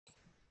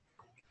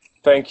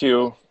Thank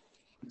you,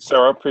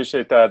 Sarah.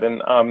 Appreciate that.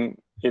 And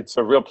it's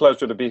a real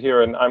pleasure to be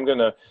here. And I'm going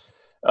to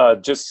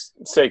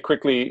just say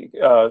quickly,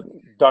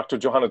 Dr.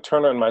 Johonna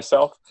Turner and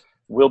myself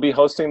will be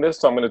hosting this.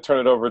 So I'm going to turn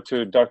it over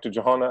to Dr.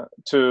 Johonna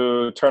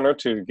Turner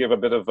to give a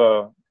bit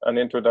of an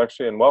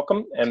introduction and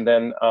welcome. And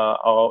then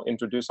I'll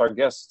introduce our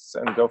guests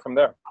and go from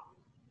there.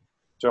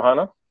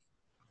 Johonna?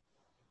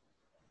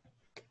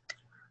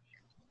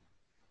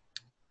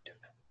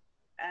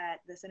 At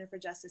the Center for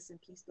Justice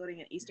and Peace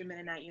Building at Eastern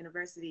Mennonite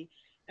University,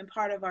 and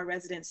part of our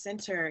resident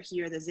center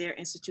here, the Zehr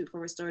Institute for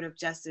Restorative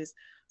Justice.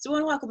 So I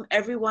want to welcome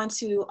everyone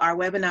to our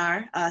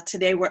webinar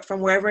today, from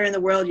wherever in the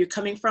world you're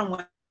coming from,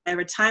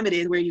 whatever time it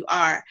is where you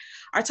are.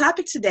 Our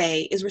topic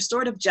today is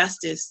restorative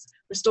justice,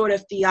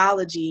 restorative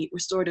theology,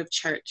 restorative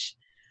church.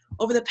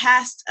 Over the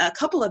past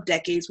couple of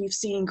decades, we've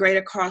seen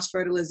greater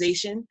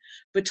cross-fertilization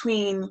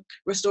between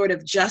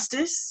restorative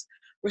justice,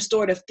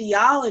 restorative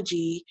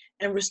theology,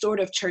 and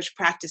restorative church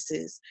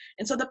practices.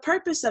 And so the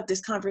purpose of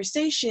this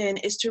conversation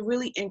is to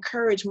really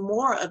encourage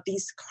more of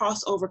these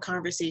crossover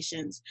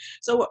conversations.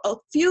 So a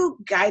few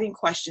guiding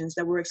questions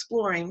that we're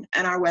exploring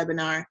in our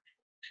webinar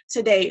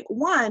today.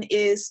 One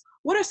is,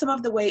 what are some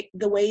of the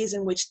ways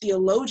in which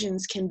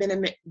theologians can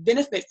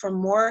benefit from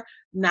more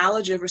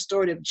knowledge of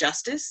restorative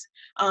justice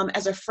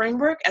as a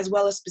framework, as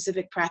well as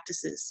specific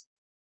practices?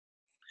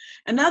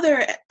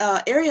 Another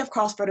area of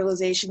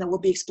cross-fertilization that we'll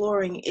be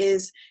exploring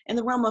is in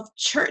the realm of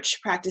church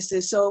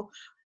practices. So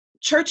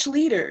church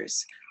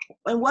leaders,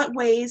 in what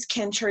ways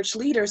can church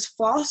leaders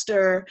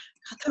foster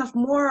kind of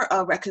more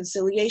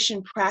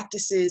reconciliation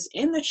practices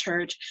in the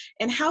church,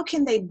 and how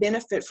can they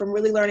benefit from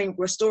really learning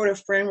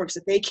restorative frameworks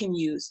that they can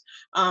use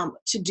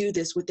to do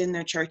this within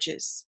their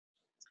churches?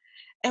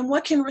 And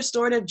what can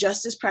restorative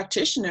justice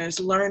practitioners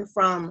learn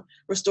from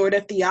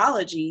restorative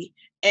theology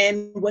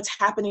and what's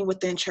happening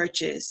within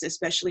churches,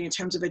 especially in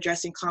terms of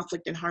addressing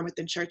conflict and harm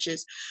within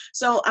churches?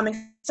 So I'm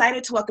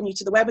excited to welcome you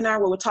to the webinar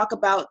where we'll talk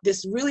about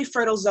this really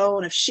fertile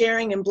zone of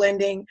sharing and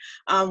blending.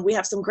 We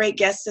have some great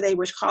guests today,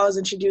 which Carl is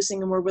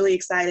introducing, and we're really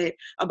excited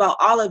about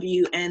all of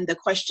you and the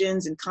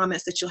questions and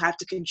comments that you'll have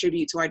to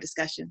contribute to our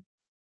discussion.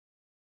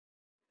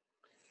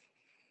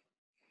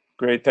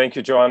 Great, thank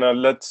you, Johonna.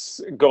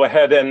 Let's go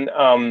ahead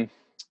and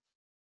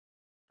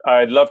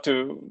I'd love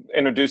to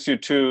introduce you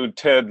to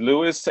Ted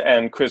Lewis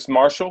and Chris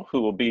Marshall, who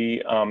will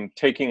be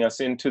taking us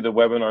into the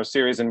webinar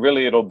series. And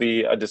really, it'll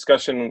be a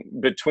discussion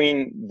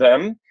between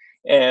them.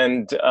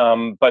 And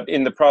but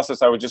in the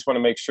process, I would just want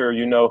to make sure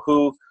you know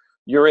who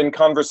you're in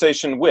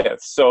conversation with.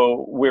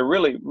 So we're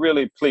really,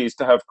 really pleased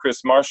to have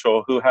Chris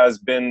Marshall, who has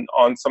been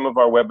on some of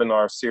our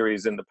webinar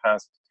series in the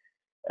past,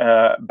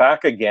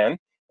 back again.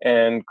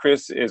 And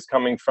Chris is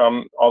coming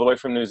all the way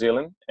from New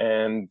Zealand,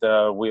 and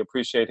we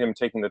appreciate him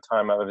taking the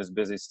time out of his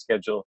busy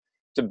schedule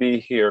to be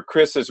here.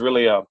 Chris is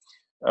really a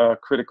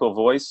critical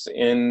voice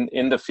in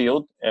the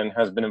field and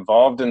has been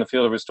involved in the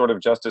field of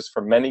restorative justice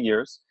for many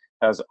years,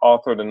 has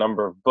authored a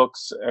number of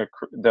books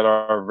that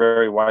are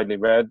very widely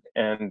read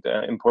and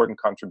important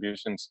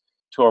contributions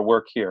to our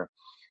work here.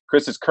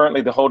 Chris is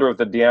currently the holder of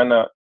the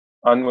Diana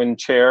Unwin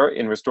Chair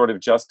in Restorative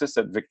Justice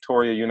at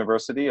Victoria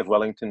University of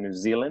Wellington, New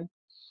Zealand.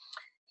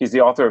 He's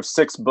the author of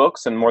 6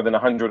 books and more than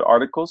 100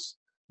 articles,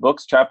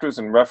 books, chapters,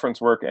 and reference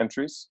work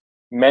entries,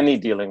 many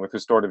dealing with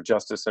restorative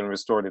justice and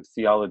restorative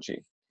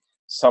theology.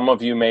 Some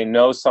of you may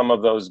know some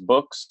of those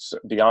books: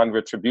 Beyond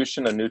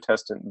Retribution, a New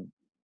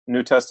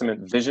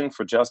Testament Vision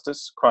for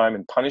Justice, Crime,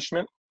 and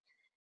Punishment.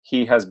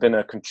 He has been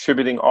a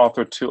contributing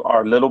author to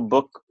our Little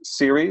Book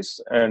series,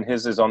 and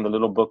his is on the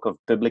Little Book of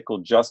Biblical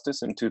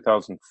Justice in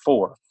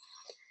 2004.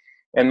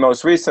 And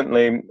most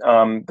recently,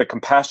 The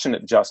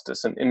Compassionate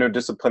Justice, an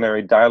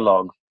interdisciplinary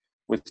dialogue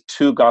with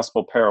 2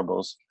 gospel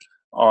parables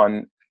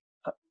on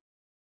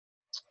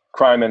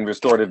crime and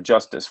restorative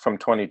justice from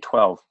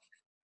 2012.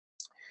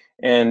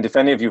 And if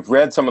any of you've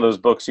read some of those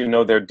books, you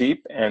know they're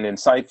deep and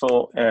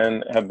insightful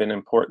and have been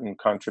important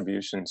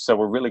contributions. So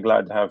we're really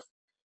glad to have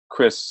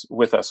Chris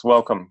with us.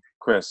 Welcome,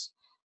 Chris.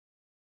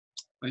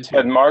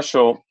 Ted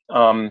Marshall,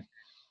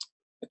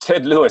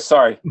 Ted Lewis,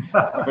 sorry.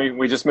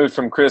 we just moved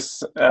from Chris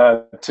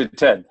to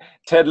Ted.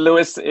 Ted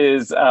Lewis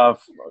is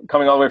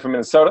coming all the way from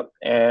Minnesota,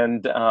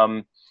 and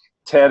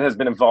Ted has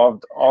been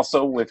involved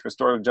also with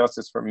restorative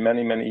justice for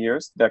many, many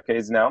years,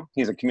 decades now.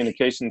 He's a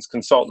communications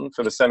consultant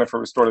for the Center for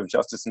Restorative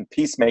Justice and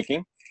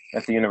Peacemaking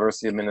at the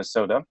University of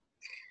Minnesota.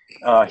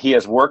 He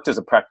has worked as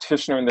a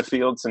practitioner in the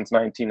field since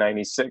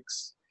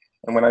 1996.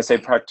 And when I say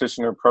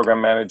practitioner,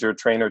 program manager,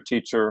 trainer,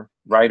 teacher,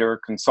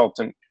 writer,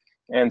 consultant,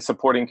 and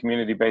supporting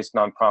community-based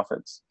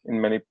nonprofits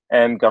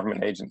and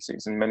government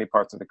agencies in many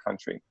parts of the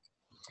country.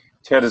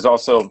 Ted is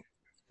also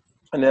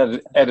an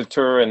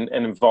editor and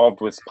involved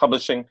with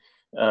publishing.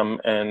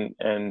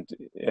 And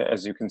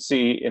as you can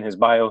see in his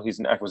bio, he's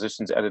an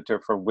acquisitions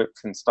editor for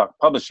Wipf and Stock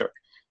Publisher,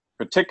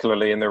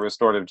 particularly in their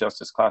Restorative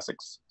Justice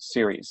Classics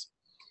series.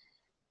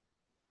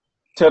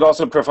 Ted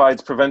also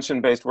provides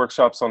prevention-based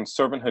workshops on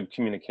servanthood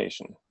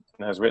communication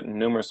and has written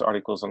numerous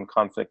articles on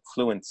conflict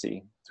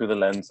fluency through the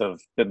lens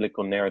of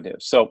biblical narrative.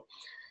 So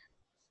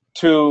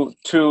two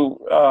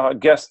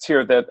guests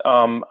here that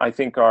I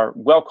think are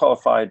well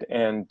qualified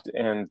and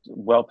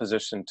well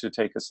positioned to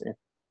take us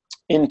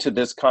into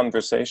this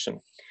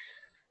conversation.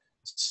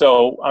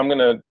 So I'm going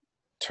to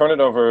turn it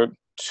over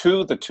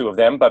to the two of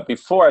them. But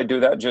before I do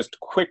that, just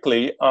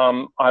quickly,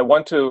 I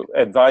want to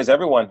advise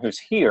everyone who's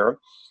here,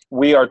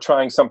 we are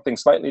trying something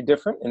slightly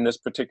different in this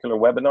particular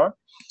webinar.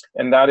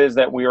 And that is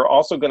that we are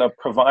also going to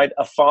provide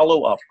a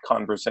follow-up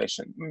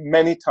conversation.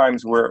 Many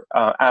times we're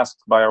asked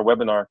by our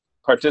webinar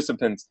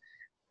participants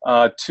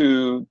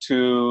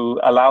to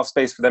allow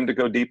space for them to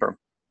go deeper.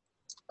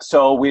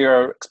 So we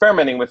are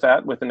experimenting with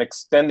that, with an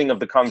extending of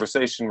the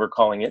conversation, we're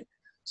calling it.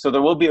 So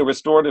there will be a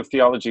restorative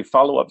theology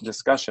follow-up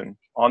discussion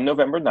on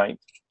November 9th,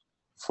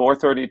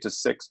 4:30 to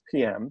 6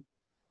 p.m.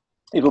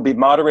 It will be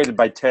moderated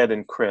by Ted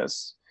and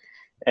Chris.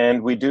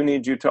 And we do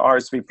need you to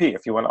RSVP.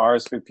 If you want to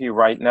RSVP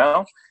right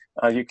now,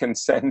 you can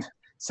send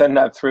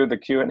that through the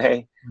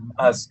Q&A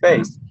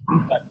space.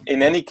 But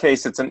in any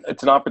case, it's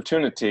an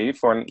opportunity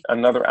for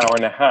another hour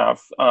and a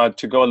half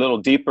to go a little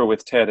deeper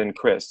with Ted and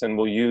Chris. And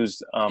we'll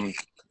use an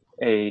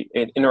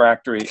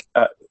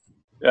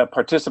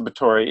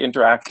participatory,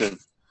 interactive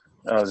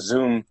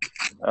Zoom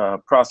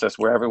process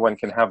where everyone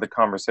can have the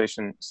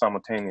conversation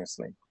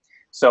simultaneously.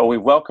 So we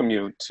welcome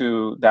you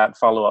to that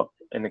follow-up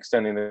and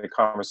extending the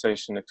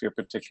conversation if you're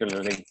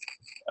particularly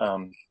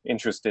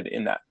interested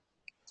in that.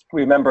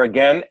 Remember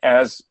again,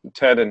 as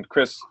Ted and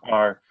Chris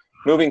are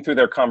moving through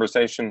their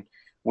conversation,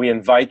 we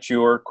invite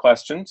your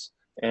questions,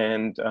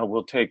 and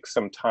we'll take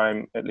some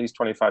time, at least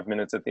 25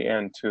 minutes at the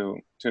end,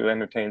 to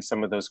entertain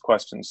some of those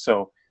questions.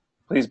 So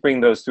please bring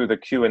those through the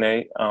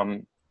Q&A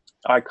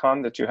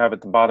icon that you have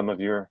at the bottom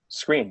of your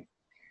screen.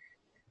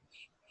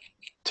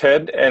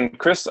 Ted and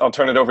Chris, I'll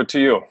turn it over to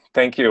you.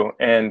 Thank you,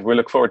 and we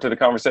look forward to the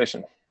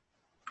conversation.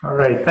 All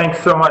right,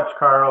 thanks so much,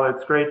 Carl.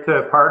 It's great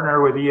to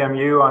partner with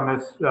EMU on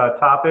this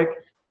topic.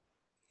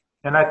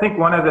 And I think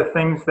one of the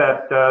things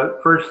that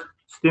first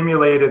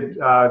stimulated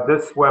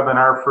this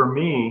webinar for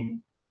me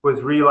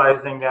was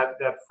realizing that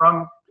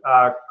from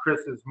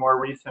Chris's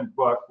more recent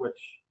book, which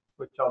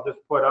I'll just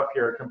put up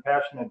here,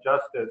 Compassionate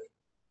Justice,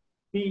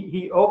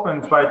 he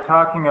opens by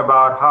talking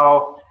about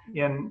how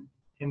in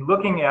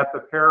looking at the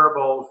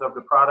parables of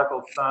the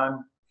prodigal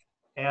son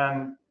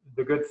and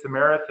the Good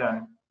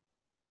Samaritan,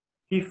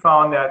 he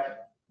found that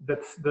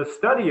the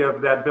study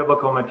of that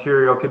biblical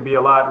material could be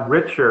a lot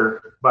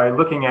richer by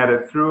looking at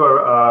it through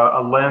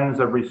a lens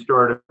of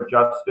restorative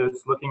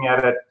justice, looking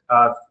at it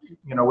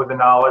with the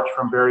knowledge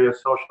from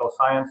various social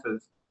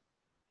sciences.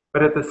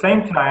 But at the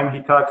same time,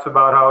 he talks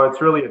about how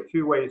it's really a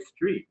two-way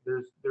street.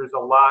 There's a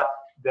lot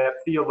that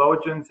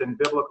theologians and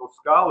biblical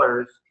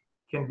scholars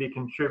can be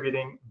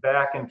contributing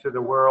back into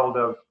the world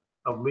of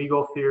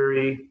legal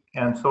theory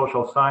and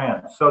social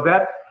science. So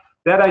that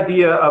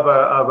idea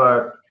of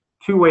a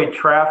two-way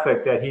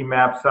traffic that he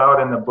maps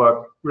out in the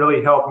book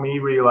really helped me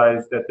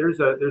realize that there's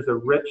a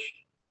rich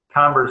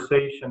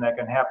conversation that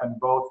can happen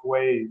both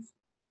ways.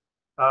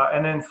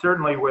 And then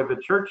certainly with the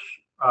church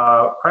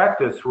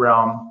practice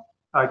realm,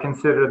 I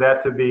consider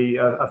that to be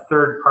a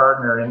third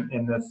partner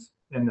in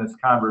this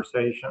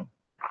conversation.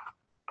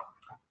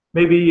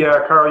 Maybe,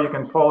 Carl, you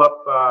can pull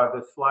up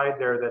the slide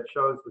there that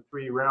shows the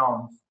three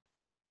realms.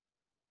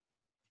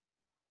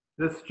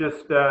 This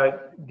just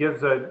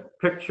gives a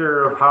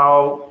picture of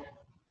how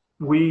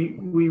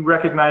we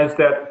recognize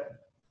that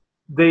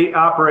they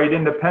operate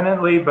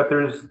independently, but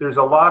there's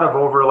a lot of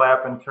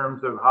overlap in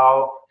terms of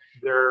how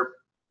they're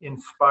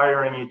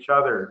inspiring each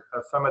other.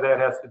 Some of that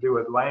has to do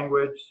with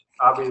language.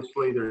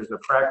 Obviously, there's a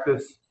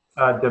practice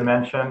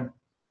dimension.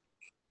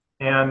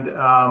 And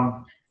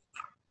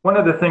one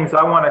of the things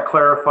I want to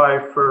clarify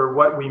for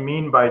what we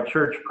mean by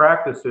church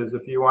practices,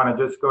 if you want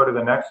to just go to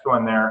the next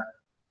one there,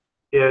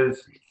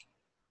 is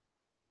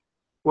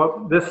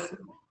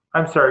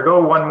I'm sorry,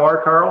 go one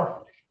more,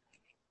 Carl.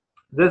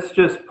 This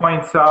just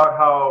points out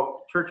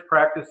how church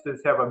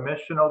practices have a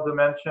missional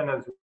dimension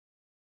as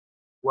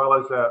well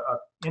as a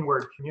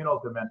inward communal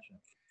dimension.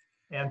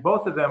 And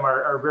both of them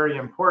are very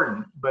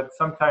important, but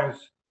sometimes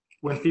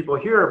when people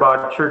hear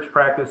about church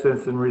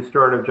practices and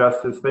restorative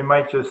justice, they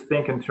might just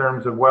think in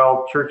terms of,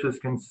 well, churches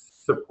can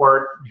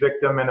support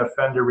victim and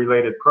offender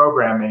related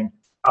programming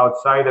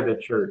outside of the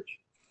church.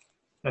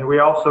 And we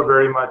also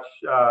very much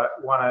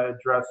want to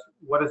address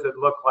what does it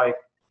look like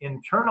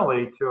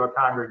internally to a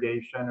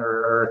congregation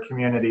or a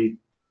community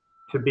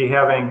to be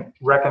having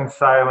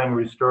reconciling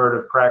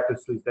restorative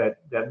practices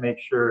that make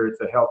sure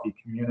it's a healthy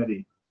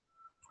community.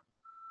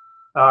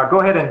 Go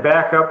ahead and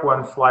back up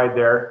one slide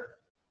there.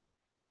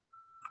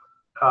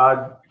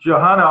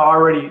 Johonna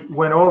already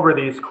went over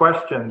these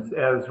questions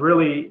as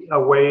really a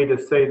way to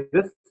say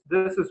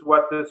this is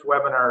what this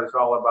webinar is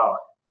all about.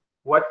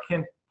 What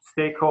can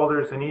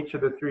stakeholders in each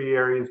of the three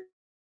areas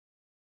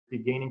be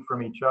gaining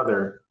from each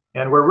other?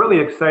 And we're really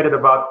excited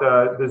about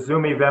the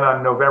Zoom event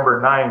on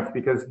November 9th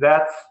because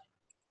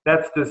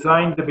that's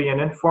designed to be an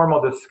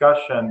informal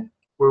discussion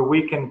where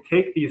we can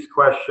take these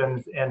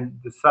questions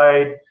and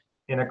decide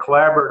in a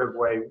collaborative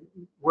way,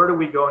 where do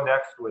we go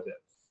next with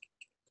it?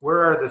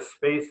 Where are the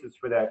spaces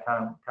for that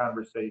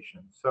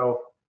conversation?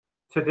 So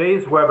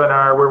today's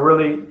webinar, we're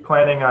really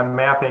planning on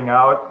mapping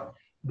out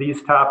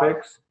these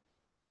topics.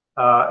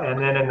 And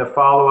then in the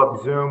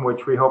follow-up Zoom,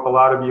 which we hope a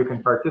lot of you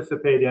can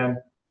participate in,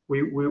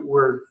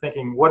 we're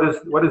thinking, what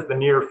does the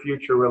near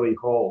future really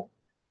hold?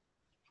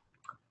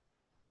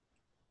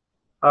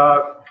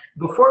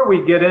 Before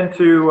we get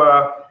into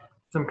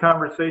some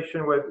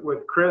conversation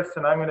with Chris,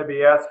 and I'm going to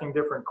be asking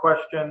different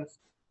questions,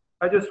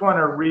 I just want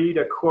to read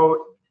a quote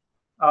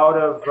out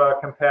of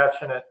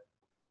Compassionate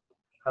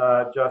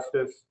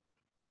Justice.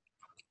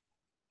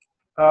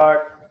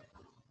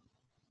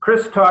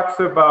 Chris talks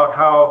about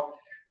how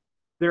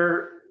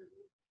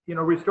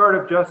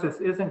restorative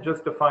justice isn't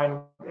just defined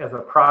as a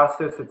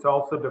process, it's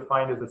also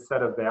defined as a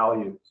set of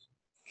values.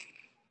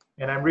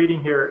 And I'm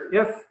reading here,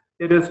 if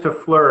it is to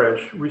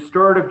flourish,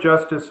 restorative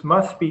justice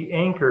must be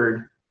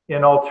anchored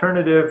in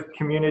alternative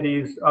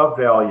communities of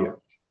value.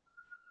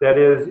 That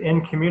is,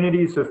 in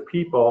communities of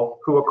people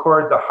who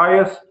accord the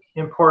highest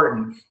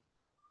importance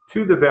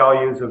to the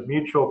values of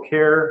mutual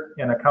care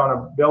and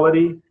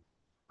accountability,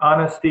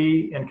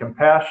 honesty and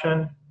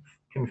compassion,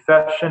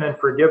 confession and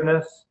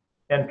forgiveness,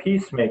 and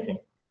peacemaking.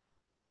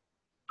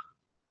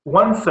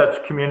 One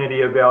such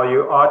community of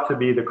value ought to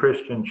be the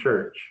Christian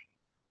church.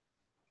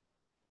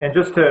 And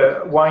just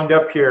to wind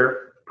up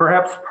here,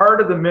 perhaps part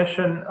of the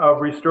mission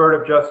of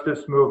restorative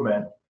justice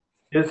movement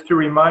is to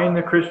remind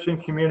the Christian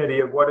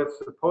community of what it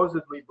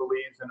supposedly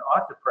believes and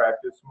ought to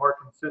practice more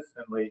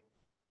consistently,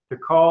 to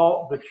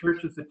call the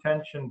church's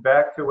attention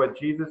back to what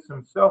Jesus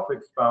himself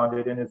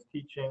expounded in his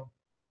teaching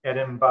and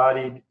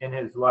embodied in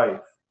his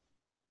life.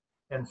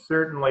 And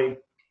certainly,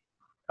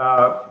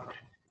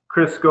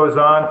 Chris goes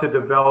on to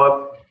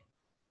develop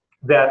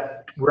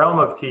that realm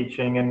of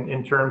teaching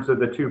in terms of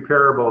the two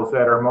parables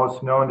that are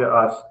most known to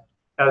us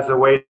as a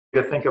way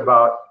to think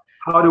about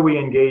how do we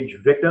engage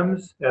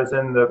victims, as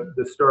in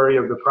the story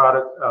of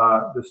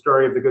the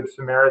story of the Good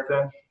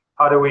Samaritan.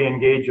 How do we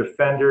engage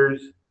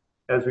offenders,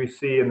 as we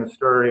see in the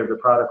story of the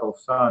prodigal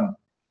son?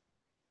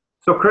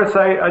 So Chris,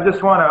 I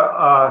just want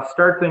to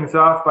start things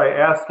off by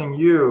asking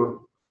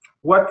you,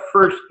 what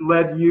first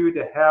led you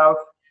to have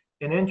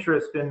an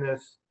interest in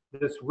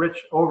this rich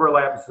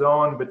overlap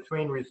zone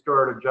between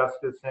restorative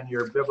justice and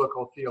your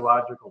biblical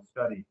theological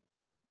study?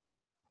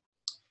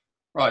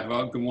 Right,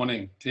 well, good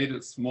morning, Ted.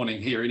 It's morning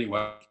here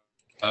anyway.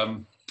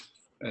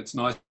 It's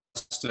nice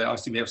to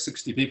actually have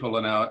 60 people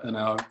in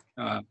our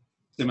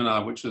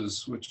seminar, which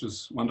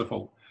is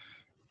wonderful.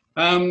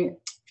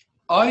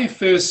 I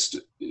first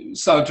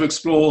started to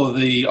explore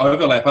the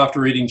overlap after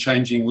reading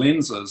Changing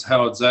Lenses,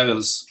 Howard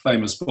Zehr's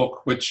famous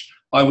book, which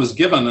I was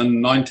given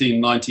in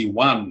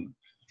 1991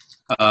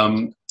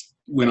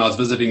 when I was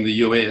visiting the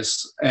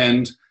US.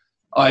 And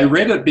I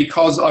read it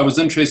because I was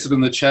interested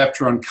in the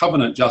chapter on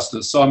covenant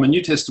justice. So I'm a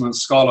New Testament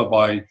scholar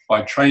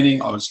by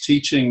training. I was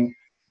teaching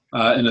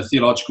in a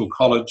theological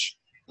college.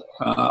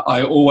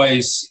 I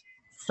always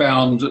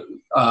found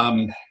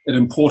it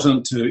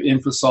important to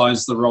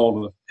emphasize the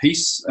role of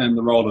peace and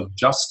the role of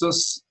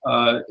justice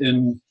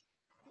in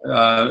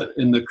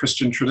the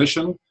Christian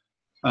tradition.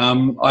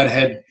 I'd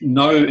had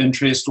no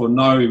interest or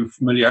no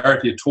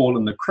familiarity at all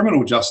in the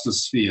criminal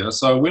justice sphere.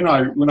 So when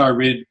I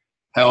read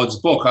Howard's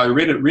book, I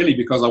read it really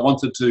because I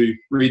wanted to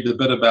read a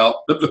bit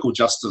about biblical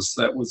justice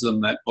that was in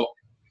that book.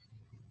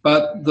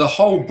 But the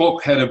whole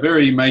book had a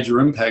very major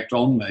impact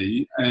on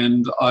me,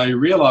 and I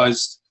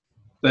realized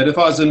that if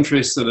I was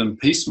interested in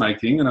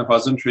peacemaking and if I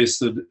was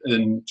interested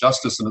in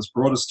justice in its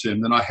broadest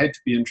term, then I had to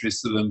be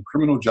interested in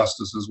criminal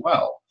justice as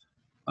well.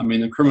 I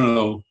mean, the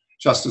criminal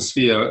justice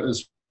sphere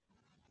is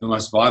the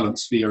most violent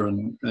sphere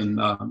in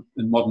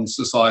modern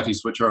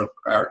societies, which are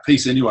at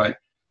peace anyway.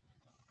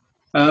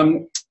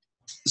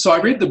 So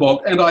I read the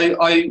book, and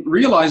I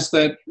realized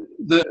that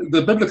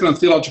the biblical and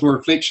theological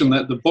reflection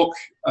that the book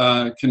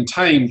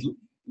contained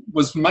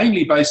was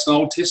mainly based on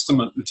Old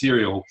Testament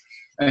material,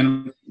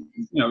 and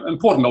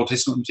important Old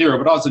Testament material.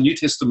 But I was a New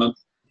Testament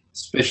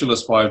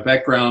specialist by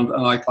background,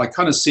 and I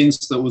kind of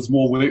sensed there was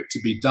more work to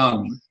be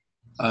done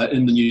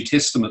in the New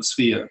Testament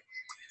sphere.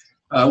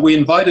 We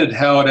invited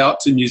Howard out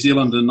to New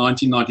Zealand in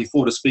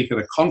 1994 to speak at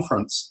a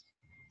conference.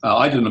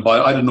 I didn't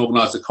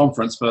organise the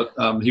conference, but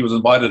he was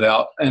invited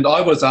out, and I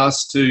was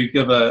asked to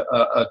give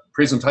a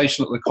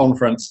presentation at the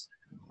conference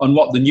on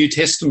what the New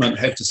Testament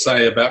had to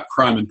say about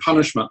crime and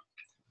punishment.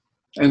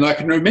 And I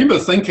can remember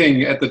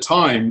thinking at the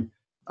time,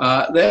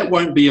 that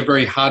won't be a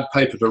very hard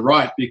paper to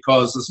write,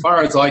 because as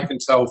far as I can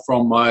tell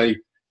from my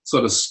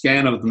sort of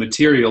scan of the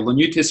material, the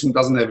New Testament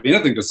doesn't have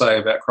anything to say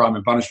about crime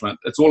and punishment.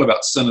 It's all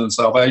about sin and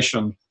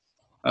salvation.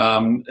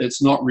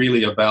 It's not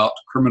really about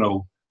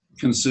criminal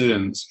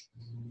concerns.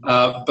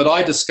 But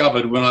I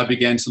discovered when I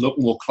began to look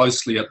more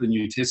closely at the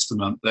New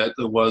Testament that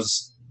there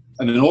was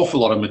an awful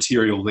lot of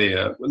material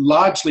there,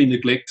 largely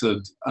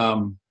neglected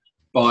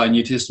by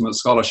New Testament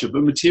scholarship,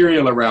 but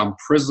material around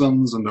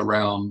prisons and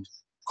around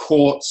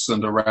courts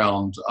and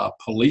around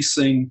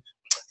policing,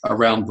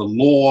 around the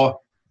law,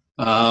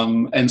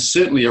 and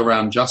certainly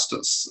around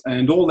justice.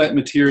 And all that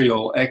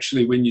material,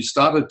 actually, when you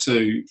started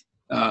to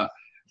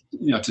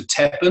to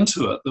tap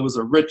into it. There was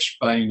a rich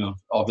vein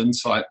of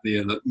insight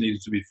there that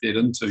needed to be fed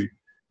into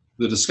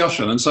the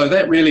discussion. And so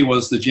that really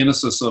was the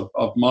genesis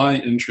of my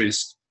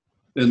interest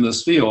in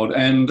this field.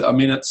 And I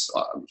mean,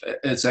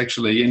 it's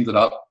actually ended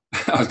up,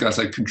 I was going to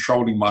say,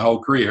 controlling my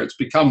whole career. It's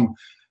become,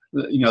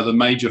 the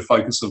major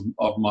focus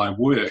of my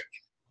work.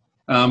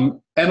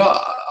 And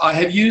I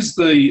have used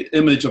the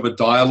image of a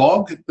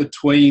dialogue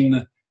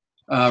between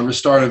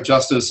restorative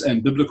justice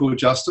and biblical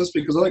justice,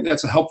 because I think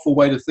that's a helpful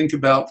way to think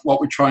about what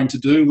we're trying to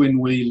do when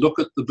we look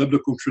at the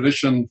biblical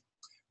tradition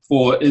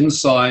for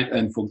insight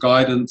and for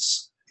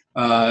guidance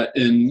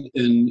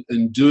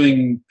in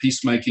doing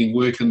peacemaking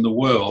work in the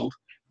world.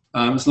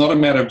 It's not a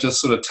matter of just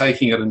sort of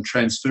taking it and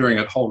transferring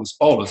it holus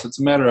bolus. It's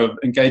a matter of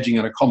engaging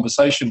in a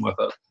conversation with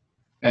it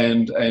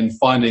and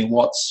finding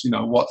what's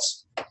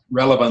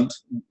relevant,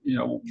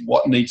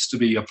 what needs to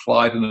be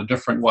applied in a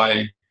different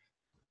way.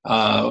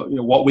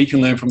 What we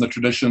can learn from the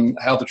tradition,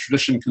 how the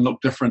tradition can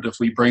look different if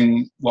we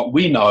bring what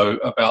we know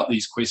about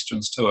these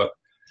questions to it.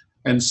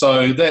 And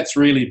so that's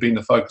really been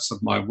the focus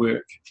of my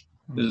work,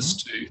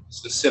 is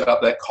to set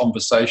up that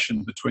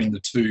conversation between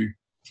the two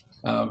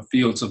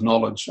fields of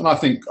knowledge, and I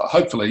think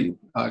hopefully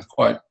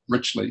quite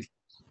richly.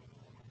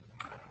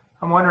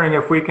 I'm wondering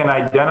if we can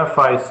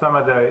identify some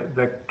of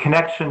the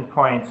connection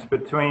points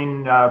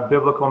between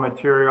biblical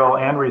material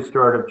and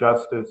restorative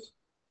justice.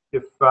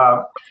 If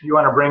you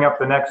want to bring up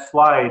the next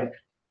slide.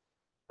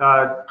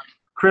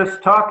 Chris,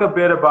 talk a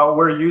bit about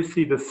where you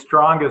see the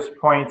strongest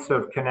points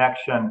of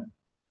connection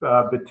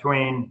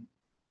between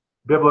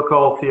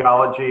biblical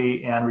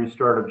theology and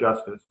restorative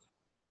justice.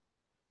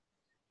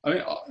 I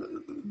mean,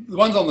 the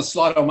ones on the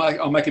slide,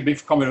 I'll make a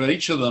brief comment on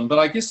each of them, but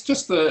I guess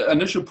just the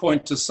initial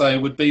point to say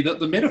would be that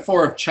the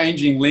metaphor of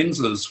changing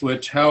lenses,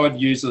 which Howard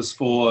uses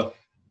for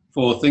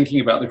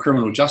thinking about the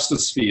criminal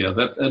justice sphere,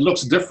 that it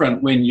looks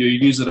different when you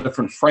use a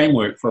different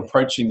framework for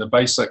approaching the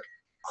basic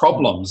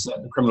problems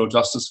that the criminal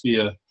justice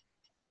sphere.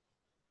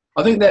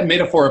 I think that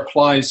metaphor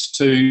applies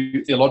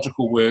to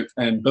theological work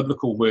and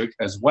biblical work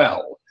as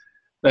well.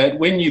 That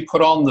when you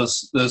put on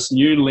this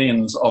new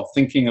lens of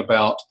thinking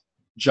about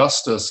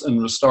justice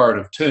in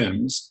restorative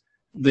terms,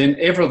 then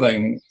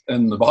everything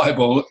in the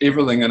Bible,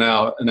 everything in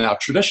our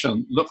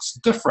tradition looks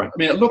different. I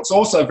mean, it looks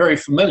also very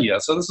familiar.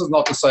 So this is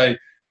not to say,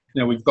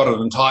 we've got it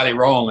entirely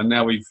wrong and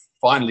now we've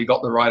finally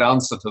got the right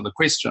answer to the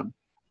question.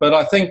 But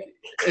I think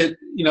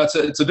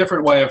it's a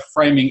different way of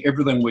framing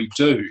everything we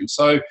do.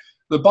 So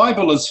the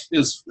Bible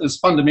is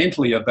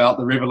fundamentally about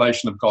the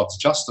revelation of God's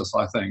justice,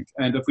 I think.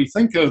 And if we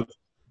think of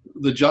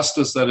the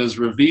justice that is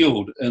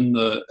revealed in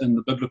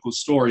the biblical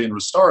story in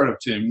restorative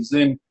terms,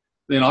 then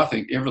I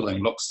think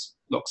everything looks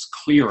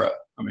clearer.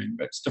 I mean,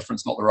 perhaps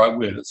difference not the right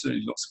word. It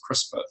certainly looks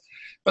crisper.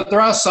 But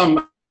there are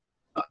some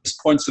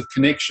points of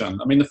connection.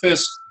 I mean, the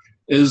first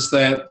is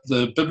that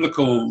the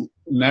biblical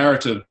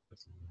narrative,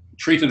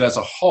 treated as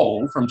a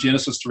whole from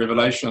Genesis to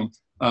Revelation,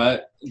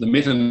 the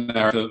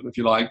meta-narrative, if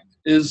you like,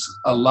 is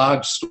a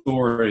large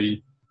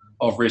story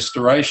of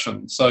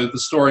restoration. So the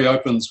story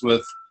opens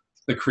with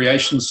the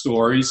creation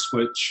stories,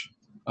 which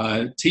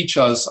teach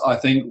us, I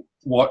think,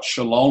 what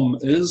shalom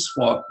is,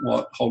 what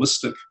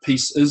holistic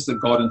peace is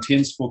that God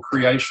intends for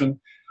creation.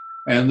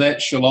 And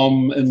that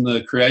shalom in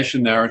the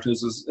creation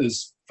narratives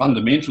is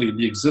fundamentally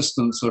the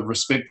existence of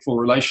respectful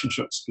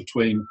relationships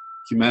between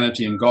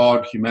humanity and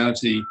God,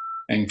 humanity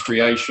and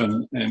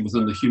creation, and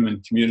within the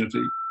human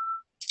community.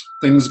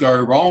 Things go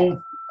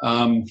wrong,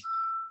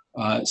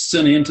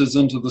 sin enters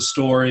into the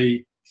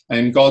story,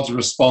 and God's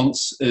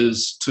response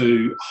is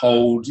to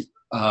hold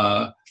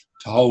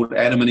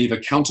Adam and Eve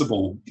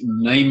accountable,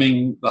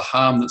 naming the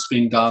harm that's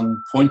been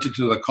done, pointing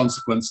to the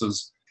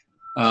consequences,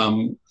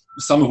 some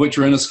of which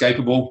are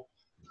inescapable.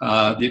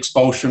 The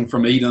expulsion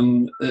from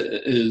Eden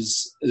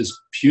is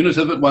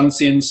punitive at one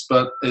sense,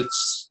 but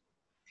it's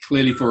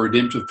clearly for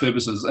redemptive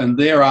purposes. And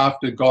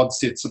thereafter, God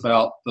sets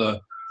about the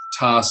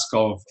task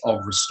of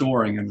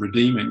restoring and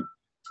redeeming.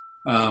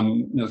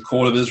 The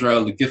call of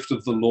Israel, the gift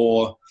of the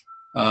law,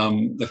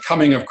 the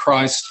coming of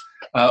Christ,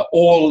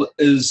 all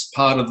is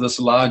part of this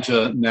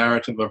larger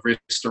narrative of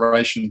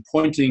restoration,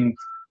 pointing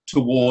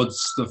towards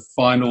the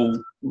final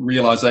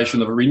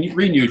realization of a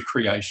renewed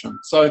creation.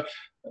 So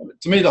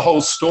to me, the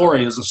whole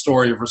story is a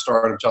story of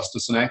restorative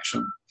justice in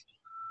action.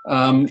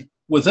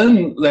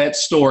 Within that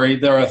story,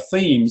 there are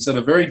themes that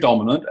are very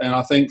dominant, and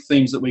I think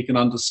themes that we can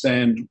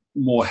understand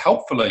more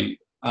helpfully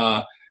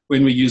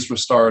when we use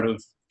restorative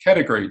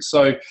categories.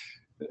 So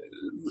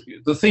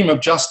the theme of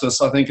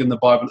justice, I think, in the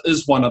Bible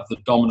is one of the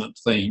dominant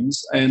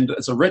themes, and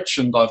it's a rich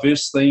and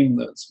diverse theme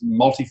that's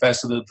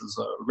multifaceted. There's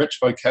a rich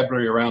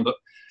vocabulary around it.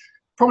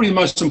 Probably the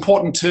most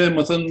important term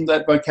within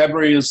that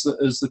vocabulary is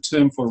the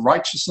term for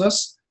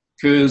righteousness.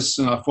 Occurs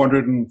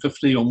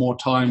 450 or more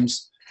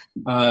times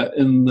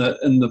in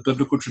the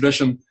biblical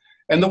tradition.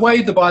 And the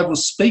way the Bible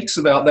speaks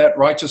about that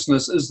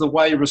righteousness is the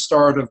way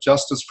restorative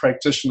justice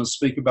practitioners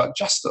speak about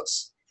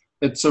justice.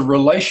 It's a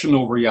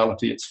relational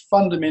reality. It's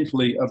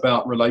fundamentally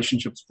about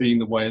relationships being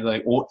the way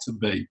they ought to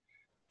be.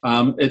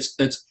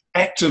 It's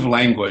active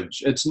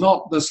language. It's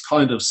not this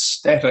kind of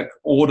static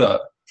order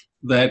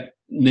that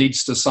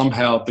needs to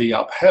somehow be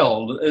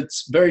upheld,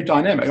 it's very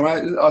dynamic.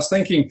 I was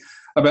thinking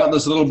about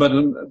this a little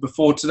bit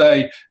before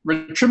today.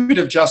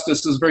 Retributive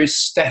justice is very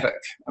static.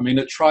 I mean,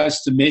 it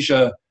tries to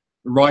measure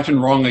right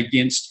and wrong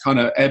against kind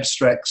of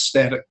abstract,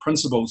 static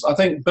principles. I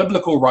think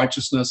biblical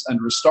righteousness and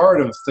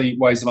restorative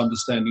ways of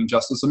understanding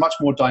justice are much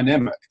more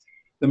dynamic.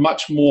 They're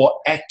much more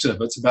active.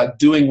 It's about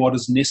doing what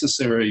is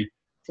necessary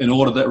in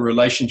order that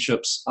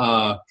relationships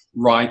are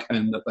right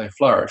and that they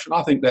flourish. And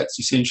I think that's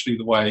essentially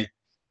the way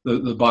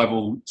the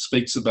Bible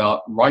speaks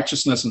about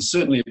righteousness, and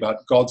certainly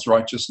about God's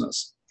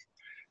righteousness.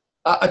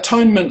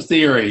 Atonement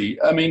theory.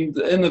 I mean,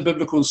 in the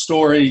biblical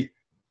story,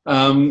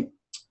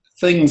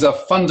 things are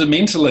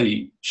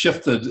fundamentally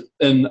shifted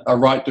in a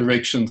right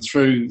direction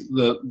through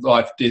the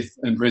life, death,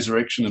 and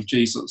resurrection of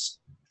Jesus.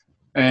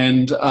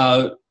 And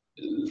the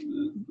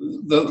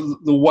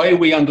way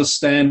we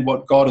understand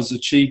what God has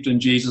achieved in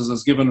Jesus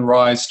has given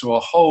rise to a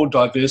whole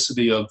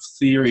diversity of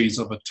theories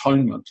of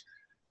atonement.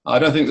 I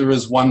don't think there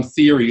is one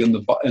theory in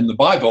the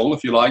Bible,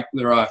 if you like.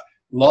 There are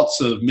lots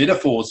of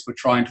metaphors for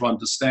trying to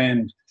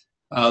understand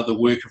the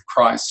work of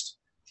Christ.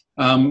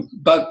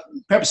 But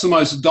perhaps the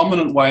most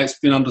dominant way it's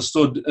been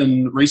understood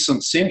in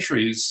recent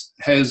centuries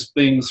has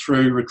been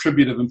through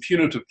retributive and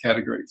punitive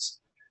categories.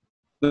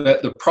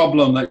 That the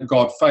problem that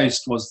God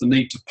faced was the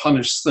need to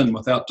punish sin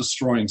without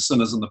destroying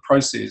sinners in the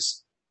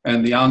process.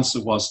 And the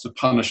answer was to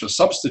punish a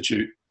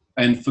substitute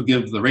and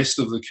forgive the rest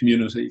of the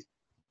community.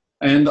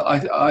 And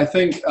I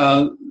think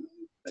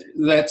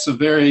that's a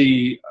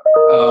very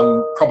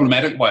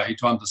problematic way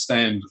to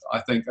understand, I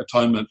think,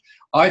 atonement.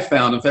 I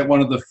found, in fact, one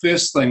of the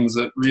first things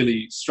that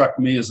really struck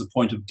me as a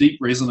point of deep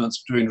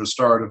resonance between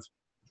restorative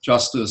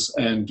justice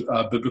and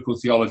biblical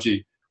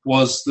theology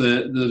was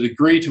the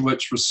degree to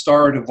which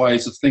restorative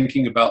ways of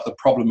thinking about the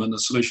problem and the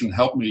solution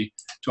helped me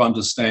to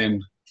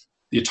understand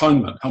the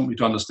atonement, helped me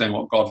to understand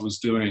what God was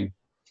doing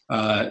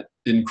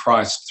in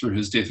Christ through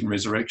his death and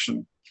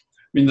resurrection.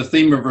 I mean, the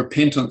theme of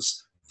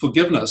repentance,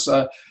 forgiveness.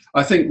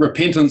 I think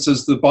repentance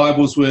is the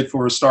Bible's word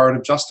for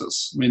restorative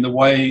justice. I mean, the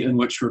way in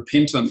which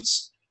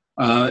repentance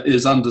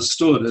is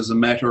understood as a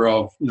matter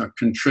of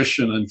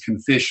contrition and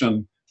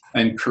confession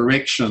and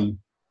correction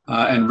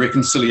and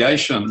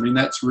reconciliation. I mean,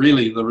 that's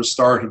really the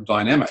restorative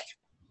dynamic.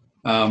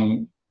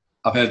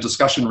 I've had a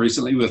discussion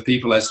recently with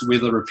people as to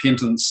whether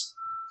repentance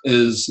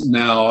is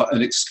now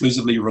an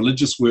exclusively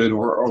religious word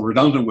or a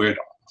redundant word.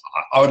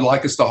 I would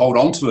like us to hold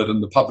on to it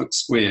in the public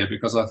square,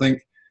 because I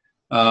think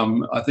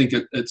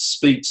it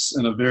speaks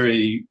in a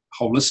very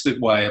holistic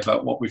way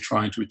about what we're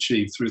trying to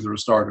achieve through the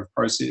restorative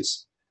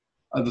process.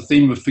 The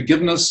theme of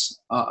forgiveness,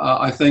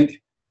 I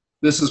think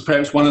this is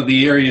perhaps one of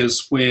the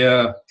areas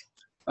where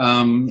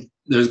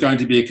there's going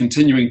to be a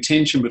continuing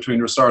tension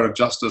between restorative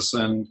justice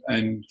and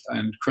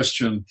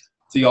Christian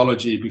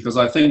theology, because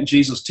I think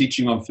Jesus'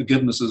 teaching on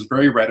forgiveness is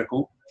very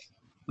radical,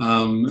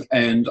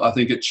 and I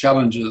think it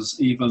challenges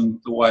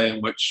even the way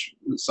in which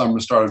some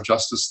restorative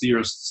justice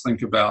theorists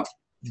think about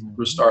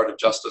restorative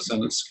justice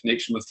and its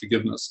connection with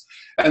forgiveness.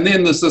 And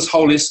then there's this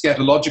whole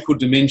eschatological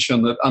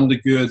dimension that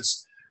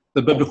undergirds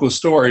the biblical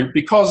story.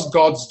 Because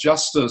God's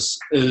justice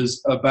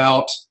is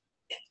about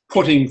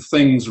putting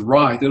things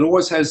right, it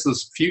always has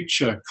this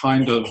future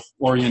kind of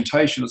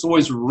orientation. It's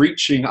always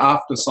reaching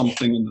after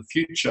something in the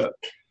future.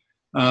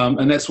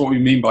 And that's what we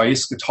mean by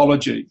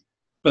eschatology.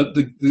 But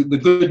the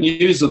good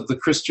news of the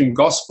Christian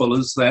gospel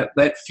is that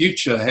that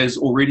future has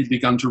already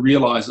begun to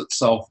realize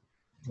itself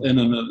in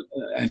an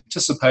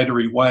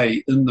anticipatory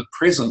way in the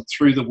present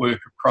through the work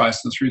of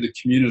Christ and through the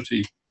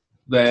community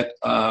that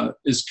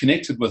is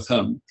connected with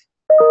him.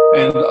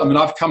 And I mean,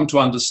 I've come to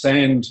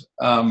understand,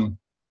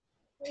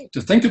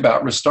 to think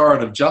about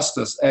restorative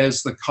justice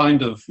as the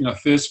kind of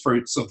first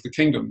fruits of the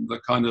kingdom, the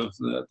kind of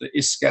the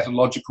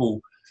eschatological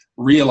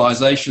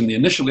realization, the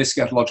initial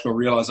eschatological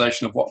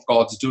realization of what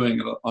God's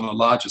doing on a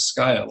larger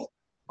scale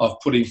of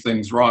putting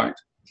things right.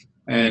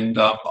 And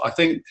I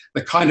think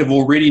the kind of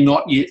already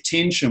not yet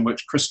tension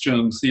which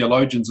Christian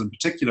theologians in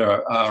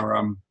particular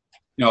are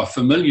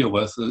familiar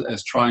with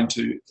as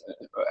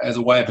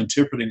a way of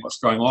interpreting what's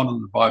going on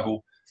in the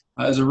Bible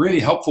is a really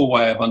helpful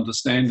way of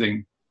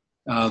understanding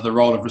the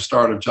role of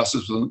restorative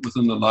justice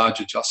within the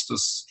larger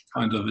justice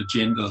kind of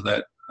agenda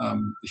that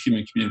the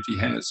human community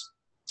has.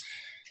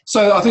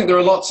 So I think there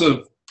are lots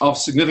of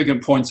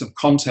significant points of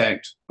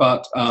contact,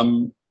 but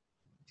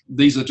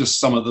these are just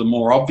some of the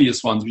more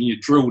obvious ones. When you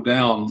drill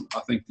down,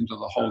 I think, into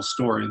the whole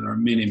story, there are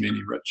many,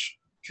 many rich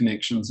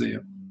connections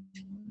there.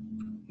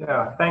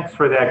 Yeah, thanks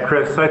for that,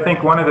 Chris. I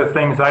think one of the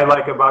things I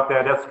like about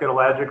that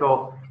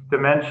eschatological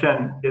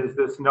dimension is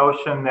this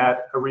notion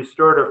that a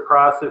restorative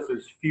process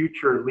is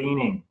future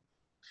leaning.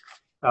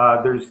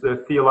 There's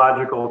the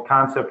theological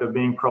concept of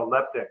being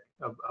proleptic,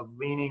 of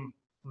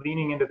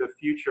leaning into the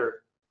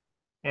future.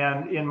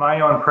 And in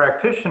my own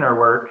practitioner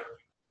work,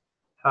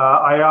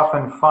 I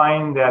often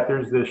find that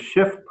there's this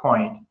shift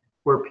point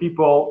where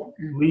people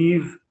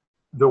leave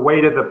the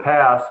weight of the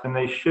past and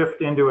they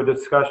shift into a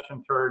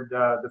discussion toward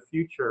the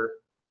future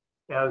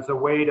as a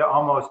way to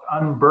almost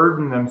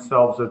unburden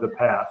themselves of the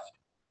past.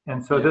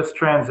 And so this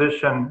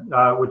transition,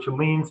 which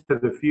leans to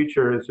the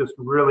future, is just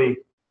really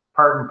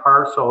part and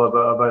parcel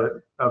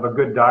of a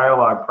good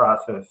dialogue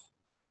process.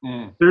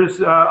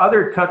 There's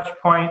other touch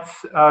points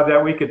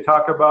that we could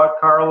talk about.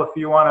 Carl, if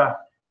you want to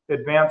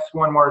advance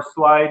one more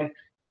slide.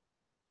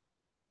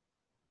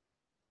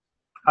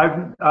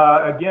 I've,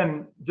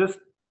 again, just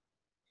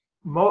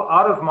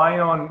out of my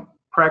own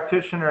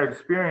practitioner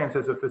experience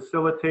as a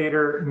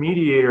facilitator,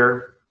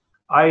 mediator,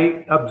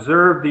 I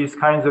observe these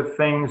kinds of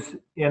things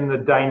in the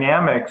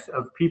dynamics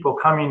of people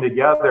coming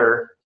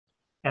together.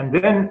 And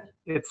then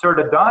it sort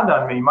of dawned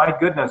on me, my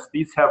goodness,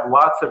 these have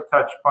lots of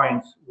touch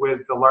points with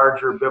the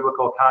larger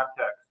biblical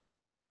context.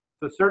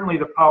 So certainly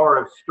the power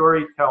of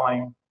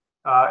storytelling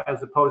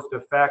as opposed to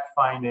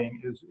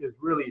fact-finding is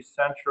really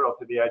central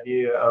to the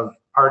idea of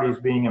parties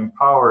being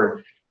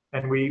empowered.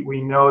 And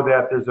we know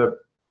that there's a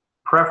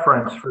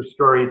preference for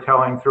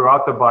storytelling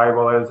throughout the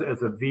Bible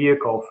as a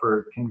vehicle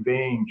for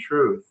conveying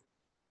truth.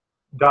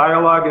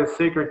 Dialogue is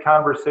sacred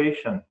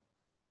conversation.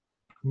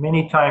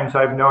 Many times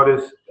I've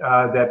noticed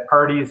that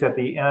parties at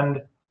the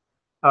end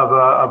of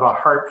a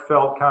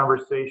heartfelt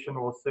conversation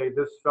will say,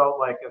 this felt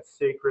like a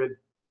sacred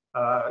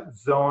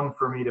zone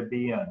for me to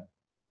be in.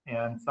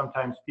 And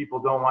sometimes people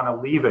don't want to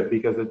leave it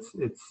because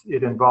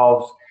it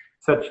involves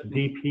such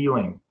deep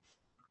healing.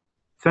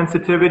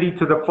 Sensitivity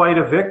to the plight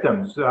of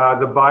victims.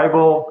 The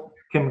Bible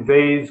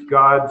conveys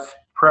God's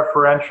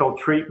preferential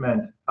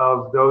treatment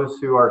of those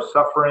who are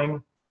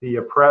suffering, the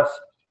oppressed,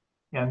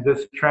 and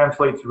this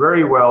translates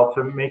very well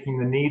to making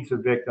the needs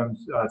of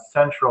victims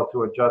central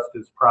to a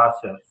justice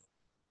process.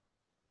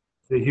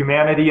 The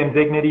humanity and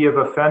dignity of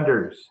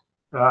offenders.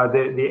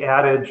 The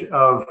adage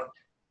of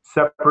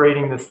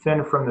separating the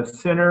sin from the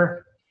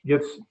sinner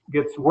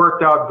gets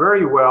worked out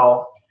very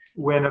well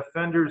when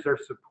offenders are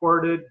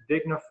supported,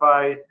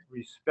 dignified,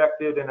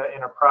 respected in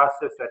a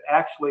process that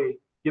actually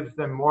gives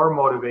them more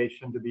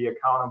motivation to be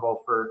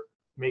accountable for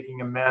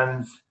making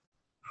amends,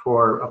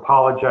 for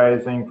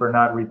apologizing, for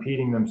not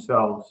repeating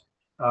themselves.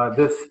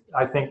 This,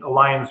 I think,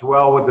 aligns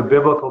well with the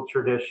biblical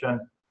tradition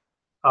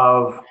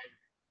of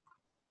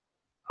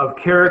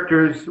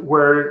characters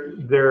where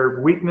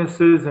their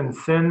weaknesses and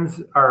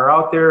sins are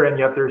out there, and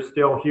yet they're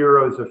still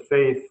heroes of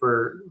faith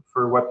for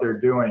what they're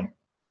doing.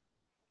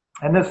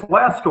 And this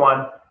last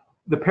one,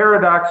 the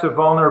paradox of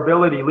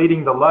vulnerability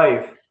leading to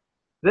life,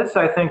 this,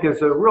 I think,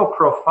 is a real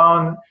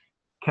profound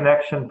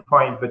connection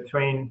point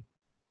between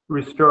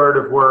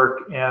restorative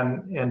work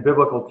and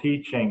biblical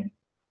teaching.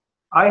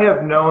 I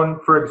have known,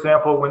 for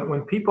example,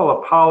 when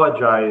people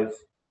apologize,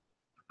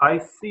 I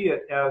see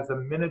it as a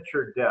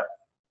miniature death.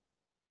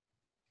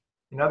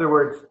 In other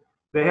words,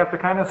 they have to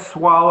kind of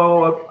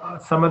swallow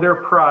up some of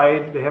their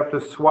pride. They have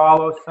to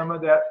swallow some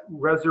of that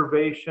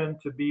reservation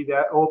to be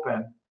that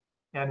open.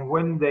 And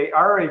when they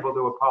are able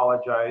to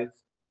apologize,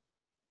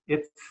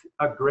 it's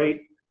a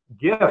great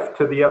gift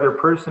to the other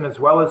person as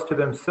well as to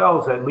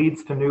themselves that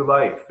leads to new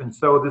life. And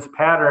so this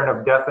pattern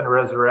of death and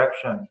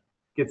resurrection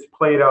gets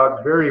played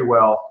out very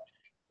well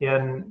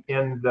in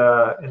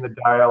the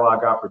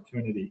dialogue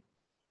opportunity.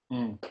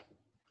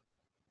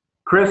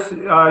 Chris,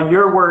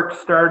 your work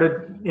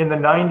started in the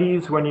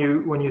 90s when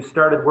you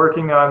started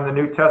working on the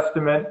New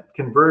Testament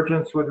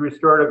convergence with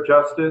restorative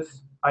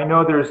justice. I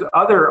know there's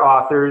other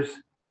authors,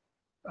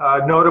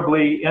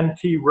 notably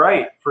N.T.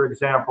 Wright, for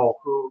example,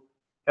 who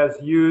has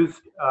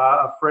used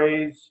a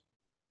phrase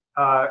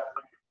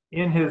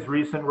in his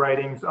recent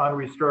writings on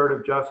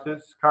restorative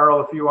justice. Carl,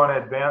 if you want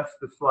to advance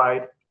the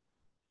slide.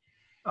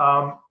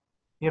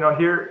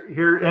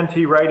 Here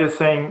N.T. Wright is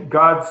saying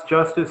God's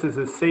justice is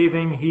a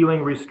saving,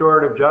 healing,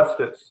 restorative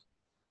justice.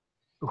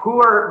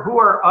 Who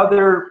are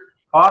other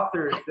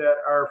authors that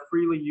are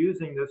freely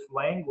using this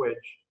language?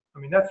 I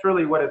mean, that's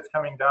really what it's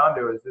coming down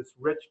to, is this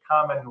rich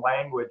common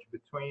language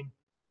between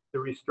the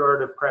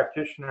restorative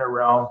practitioner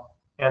realm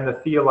and the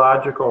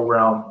theological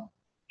realm.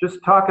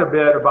 Just talk a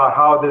bit about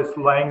how this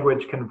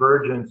language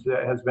convergence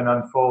has been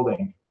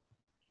unfolding.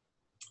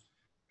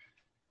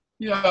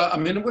 Yeah, I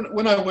mean,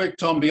 when I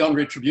worked on Beyond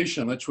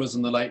Retribution, which was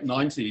in the late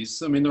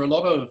 90s, I mean, there were a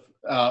lot of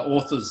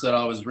authors that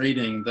I was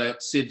reading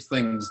that said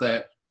things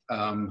that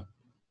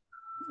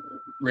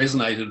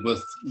resonated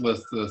with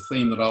the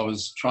theme that I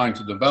was trying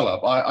to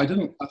develop. I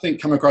didn't, I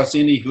think, come across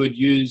any who had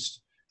used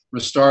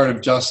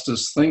restorative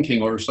justice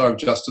thinking or restorative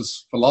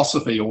justice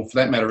philosophy, or for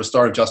that matter,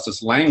 restorative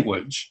justice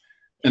language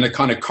in a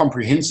kind of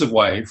comprehensive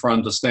way for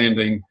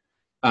understanding,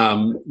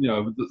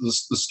 the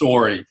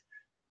story.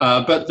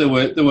 But there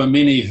were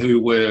many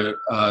who were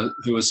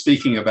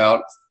speaking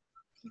about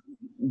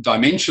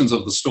dimensions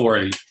of the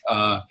story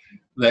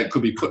that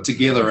could be put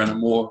together in a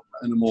more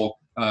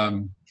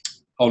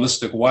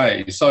holistic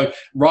way. So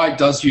Wright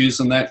does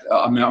use, and that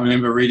I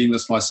remember reading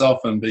this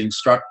myself and being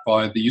struck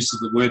by the use of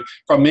the word.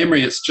 From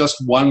memory, it's just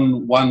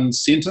one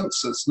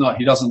sentence. It's not,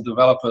 he doesn't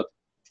develop it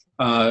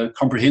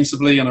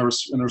comprehensively in a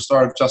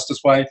restorative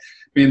justice way. I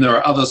mean, there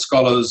are other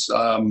scholars.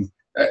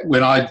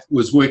 When I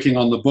was working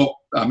on the book,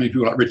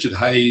 people like Richard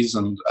Hayes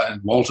and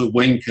Walter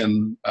Wink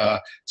and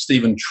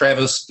Stephen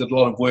Travis did a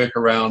lot of work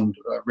around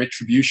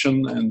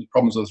retribution and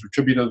problems with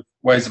retributive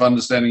ways of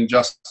understanding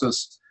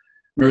justice.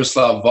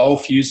 Miroslav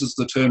Volf uses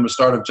the term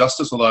restorative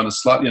justice, although in a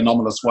slightly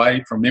anomalous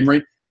way from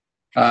memory.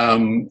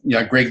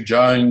 Greg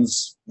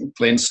Jones,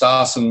 Glenn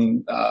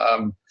Starson,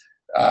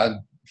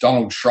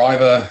 Donald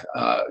Shriver,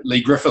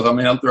 Lee Griffith. I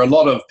mean, there are a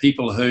lot of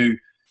people who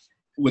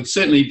would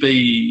certainly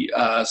be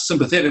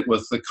sympathetic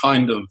with the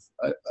kind of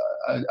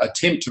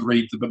attempt to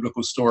read the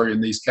biblical story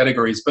in these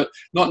categories, but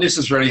not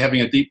necessarily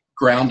having a deep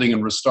grounding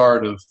in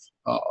restorative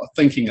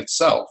thinking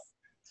itself.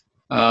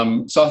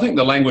 So I think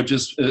the language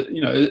has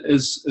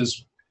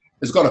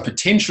got a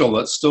potential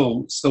that's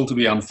still to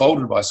be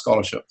unfolded by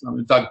scholarship. I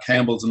mean, Doug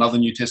Campbell's another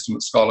New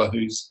Testament scholar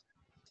who's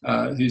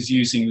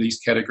using these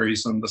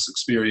categories and this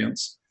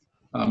experience.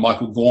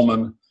 Michael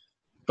Gorman,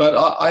 but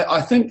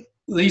I think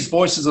these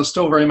voices are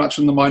still very much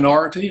in the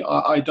minority.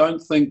 I don't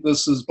think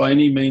this is by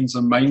any means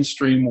a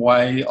mainstream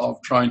way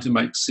of trying to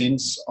make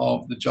sense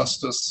of the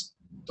justice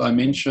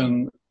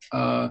dimension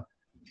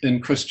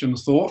in Christian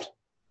thought.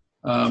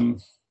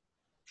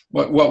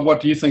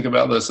 What do you think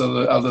about this?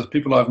 Are there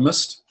people I've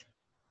missed?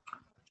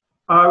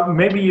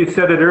 Maybe you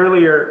said it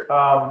earlier,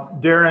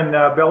 Darren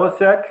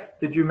Belisek.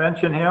 Did you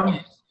mention him?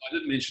 I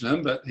didn't mention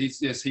him, but he's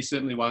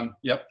certainly one.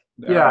 Yep.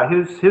 Yeah,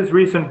 his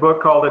recent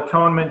book called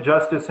Atonement,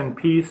 Justice, and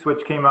Peace,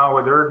 which came out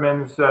with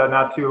Erdman's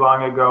not too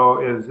long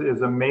ago,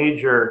 is a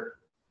major,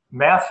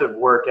 massive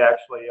work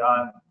actually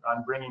on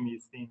bringing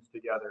these themes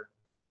together.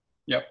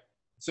 Yep,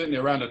 certainly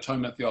around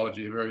atonement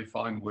theology, a very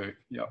fine work.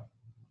 Yep.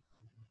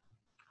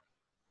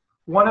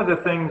 One of the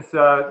things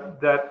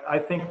that I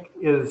think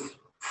is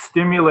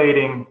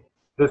stimulating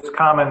this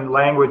common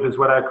language is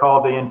what I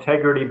call the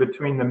integrity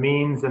between the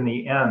means and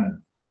the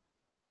end.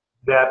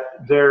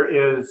 That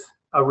there is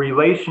a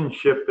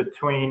relationship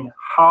between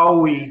how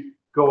we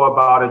go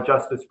about a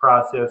justice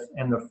process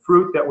and the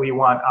fruit that we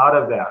want out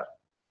of that.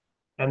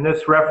 And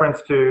this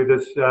reference to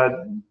this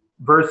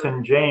verse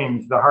in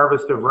James, the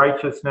harvest of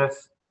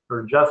righteousness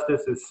or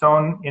justice is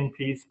sown in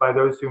peace by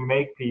those who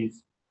make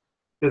peace,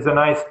 is a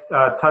nice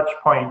touch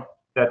point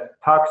that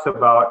talks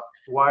about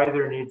why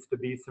there needs to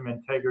be some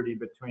integrity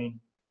between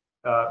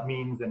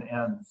means and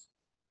ends.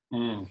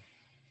 Mm.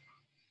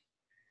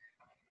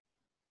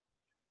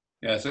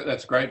 Yeah, so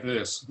that's a great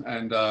verse,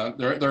 and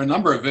there are a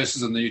number of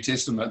verses in the New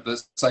Testament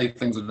that say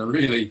things in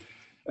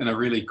a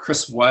really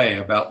crisp way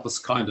about this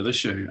kind of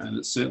issue. And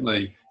it's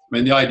certainly, I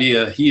mean, the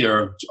idea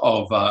here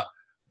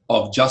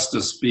of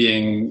justice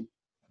being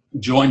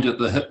joined at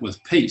the hip with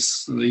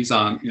peace. These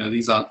aren't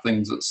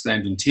things that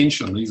stand in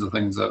tension. These are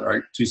things that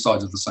are two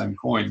sides of the same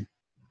coin.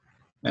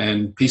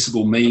 And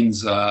peaceable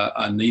means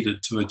are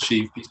needed to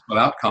achieve peaceful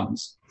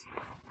outcomes,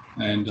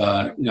 and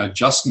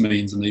just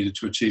means are needed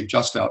to achieve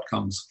just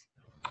outcomes.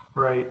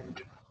 Right.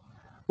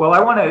 Well, I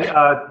want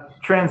to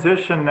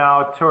transition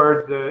now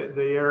toward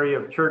the area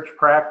of church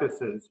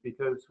practices,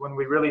 because when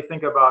we really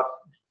think about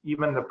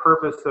even the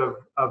purpose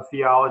of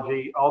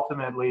theology,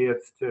 ultimately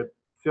it's to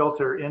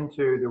filter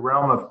into the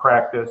realm of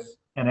practice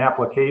and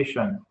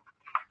application.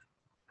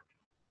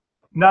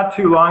 Not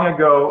too long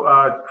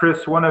ago,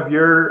 Chris, one of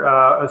your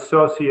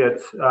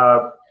associates,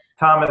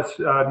 Thomas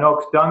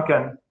Noakes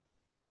Duncan,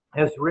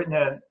 has written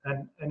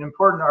an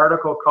important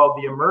article called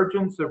The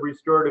Emergence of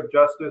Restorative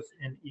Justice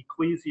in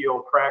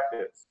Ecclesial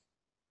Practice.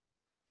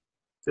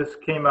 This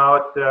came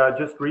out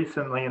just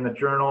recently in the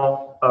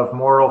Journal of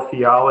Moral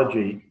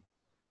Theology.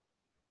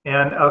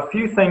 And a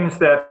few things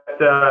that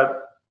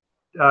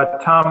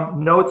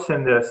Tom notes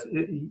in this,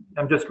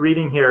 I'm just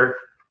reading here: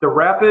 the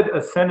rapid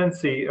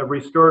ascendancy of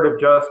restorative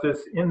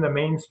justice in the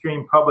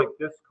mainstream public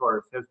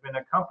discourse has been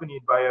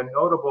accompanied by a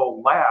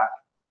notable lack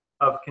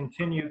of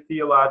continued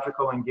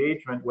theological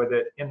engagement with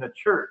it in the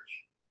church.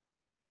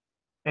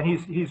 And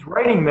he's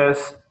writing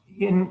this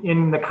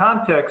in the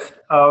context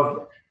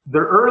of the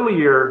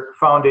earlier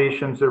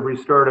foundations of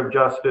restorative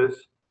justice,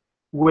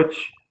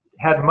 which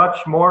had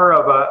much more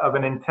of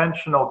an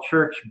intentional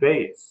church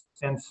base.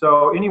 And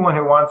so anyone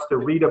who wants to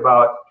read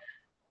about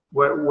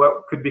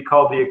what could be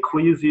called the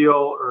ecclesial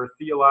or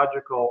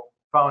theological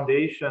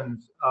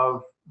foundations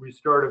of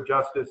restorative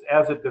justice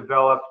as it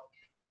developed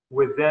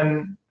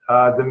within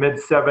the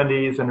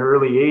mid-70s and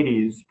early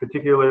 80s,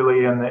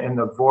 particularly in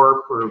the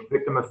VORP or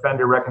Victim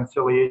Offender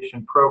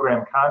Reconciliation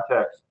Program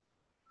context,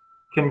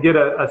 can get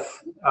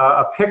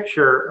a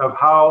picture of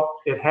how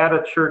it had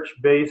a church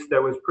base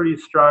that was pretty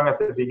strong at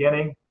the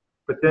beginning,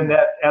 but then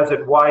that as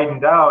it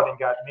widened out and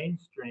got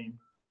mainstream,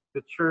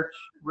 the church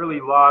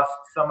really lost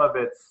some of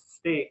its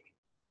stake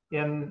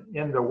in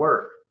the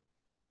work.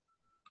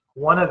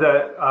 One of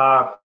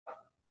the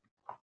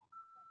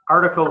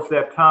articles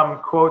that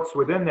Tom quotes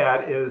within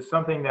that is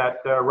something that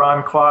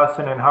Ron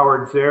Clausen and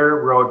Howard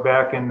Zehr wrote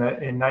back in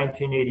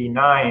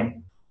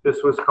 1989.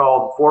 This was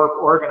called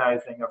VORP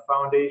Organizing, a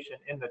Foundation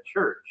in the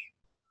Church.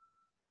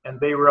 And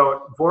they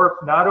wrote,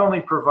 VORP not only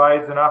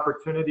provides an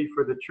opportunity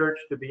for the church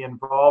to be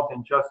involved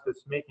in justice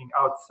making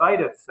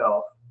outside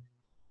itself,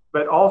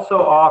 but also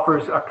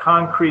offers a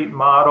concrete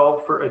model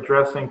for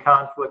addressing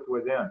conflict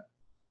within.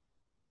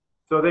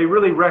 So they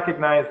really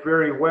recognized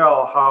very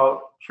well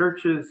how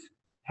churches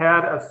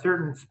had a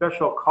certain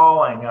special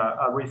calling,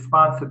 a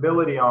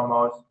responsibility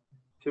almost,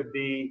 to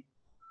be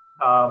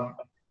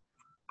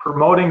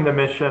promoting the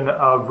mission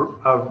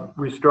of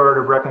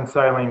restorative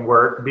reconciling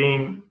work,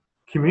 being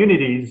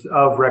communities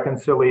of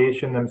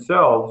reconciliation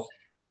themselves.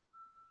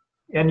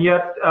 And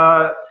yet,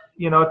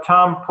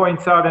 Tom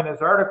points out in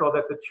his article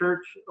that the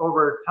church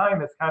over time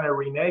has kind of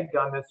reneged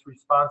on this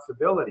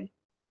responsibility.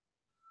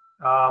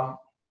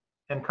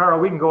 And Carl,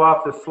 we can go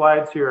off the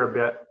slides here a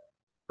bit.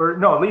 Or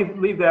no,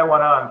 leave that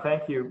one on,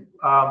 thank you.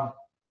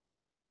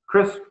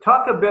 Chris,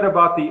 talk a bit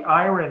about the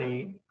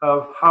irony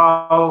of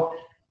how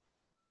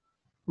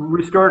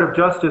restorative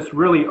justice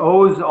really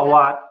owes a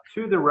lot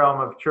to the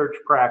realm of church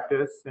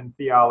practice and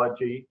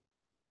theology.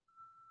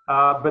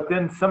 But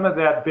then some of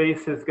that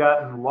base has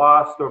gotten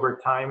lost over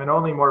time, and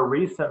only more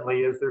recently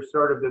is there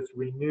sort of this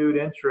renewed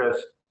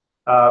interest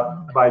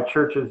by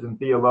churches and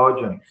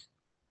theologians.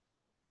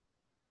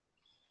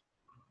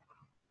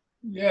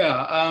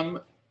 Yeah,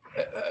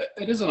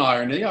 it is an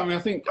irony. I mean,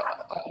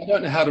 I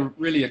don't know how to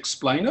really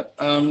explain it.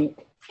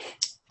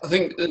 I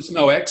think it's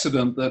no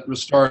accident that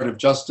restorative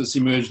justice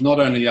emerged not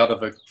only out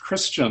of a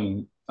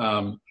Christian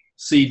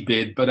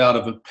seedbed, but out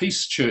of a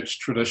peace church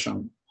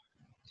tradition,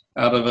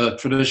 out of a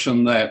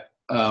tradition that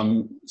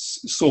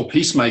saw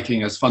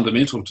peacemaking as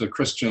fundamental to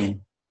Christian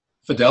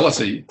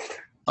fidelity.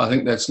 I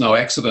think that's no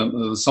accident.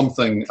 There's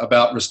something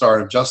about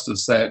restorative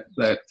justice that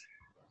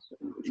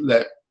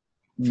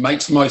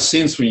makes most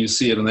sense when you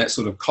see it in that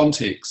sort of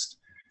context.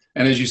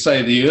 And as you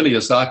say, the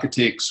earliest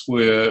architects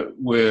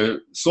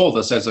saw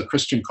this as a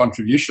Christian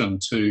contribution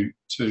to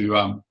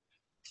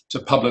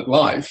public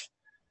life,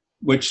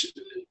 which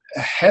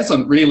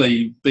hasn't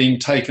really been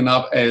taken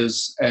up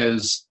as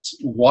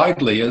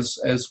widely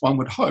as one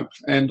would hope.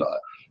 And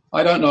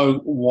I don't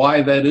know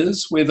why that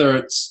is, whether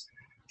it's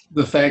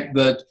the fact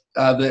that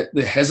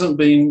there hasn't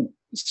been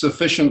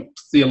sufficient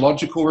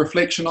theological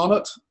reflection on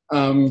it,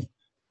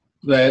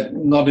 that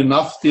not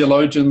enough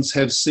theologians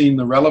have seen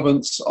the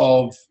relevance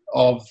of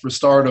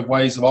restorative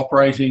ways of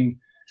operating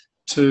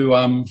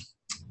to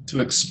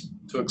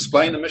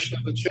explain the mission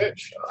of the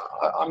church.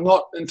 I'm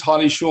not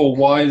entirely sure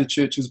why the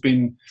church has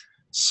been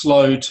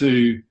slow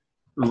to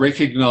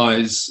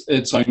recognize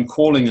its own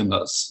calling in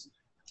this.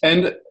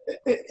 And,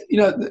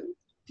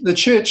 the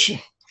church,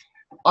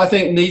 I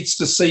think, needs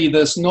to see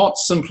this not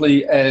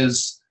simply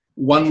as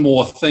one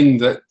more thing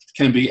that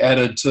can be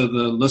added to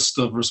the list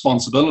of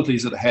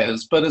responsibilities it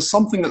has, but as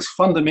something that's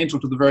fundamental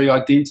to the very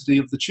identity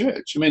of the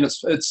church. I mean,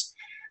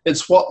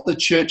 it's what the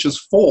church is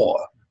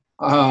for.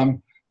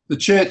 The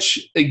church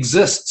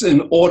exists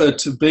in order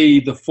to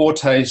be the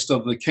foretaste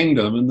of the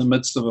kingdom in the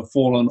midst of a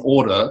fallen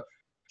order,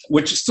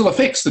 which still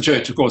affects the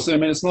church, of course. I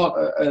mean, it's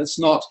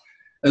not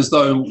as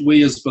though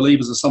we as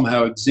believers are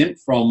somehow exempt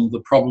from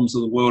the problems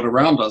of the world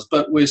around us,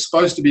 but we're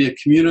supposed to be a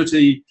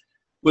community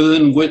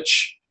within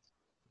which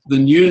the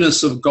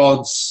newness of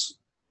God's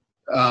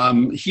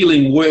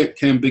healing work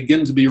can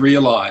begin to be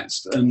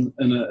realized in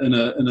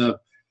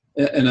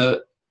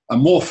a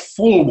more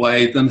full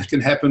way than can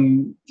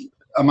happen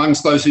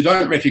amongst those who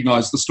don't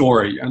recognize the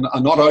story and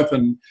are not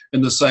open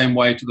in the same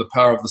way to the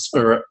power of the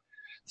Spirit.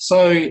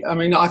 So, I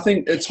mean, I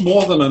think it's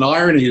more than an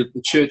irony that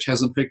the church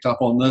hasn't picked up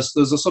on this.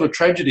 There's a sort of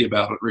tragedy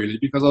about it, really,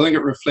 because I think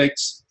it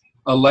reflects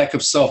a lack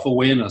of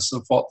self-awareness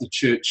of what the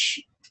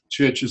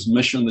church's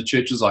mission, the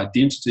church's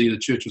identity, the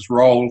church's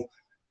role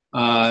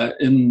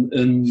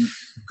in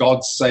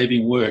God's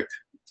saving work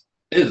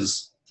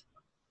is.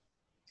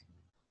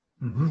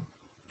 Mm-hmm.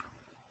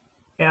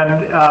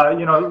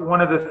 And,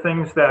 one of the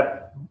things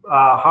that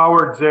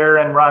Howard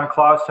Zehr and Ron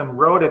Clausen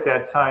wrote at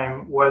that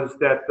time was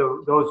that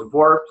those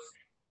VORPs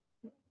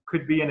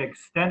could be an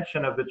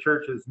extension of the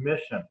church's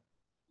mission.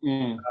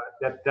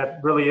 That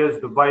really is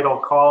the vital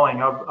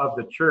calling of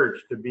the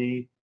church, to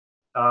be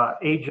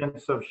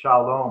agents of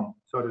shalom,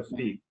 so to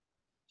speak.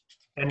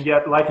 And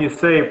yet, like you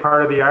say,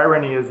 part of the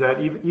irony is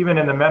that even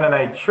in the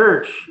Mennonite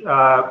church,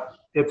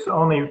 it's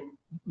only,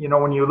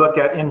 when you look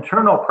at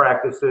internal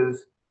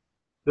practices,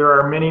 there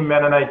are many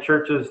Mennonite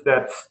churches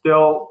that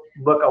still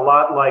look a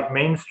lot like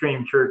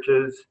mainstream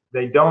churches.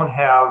 They don't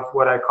have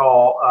what I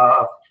call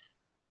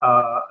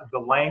the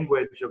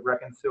language of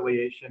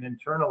reconciliation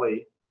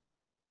internally.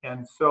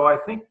 And so I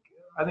think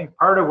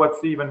part of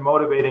what's even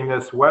motivating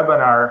this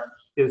webinar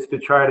is to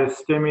try to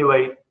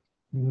stimulate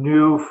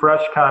new,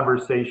 fresh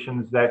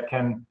conversations that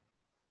can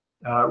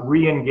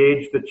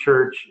re-engage the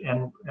church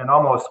and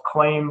almost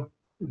claim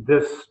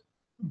this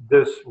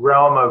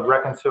realm of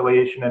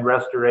reconciliation and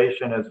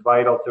restoration as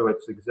vital to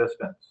its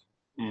existence.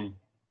 I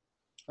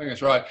think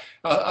that's right.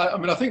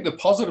 I think the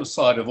positive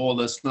side of all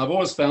this, and I've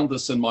always found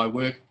this in my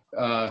work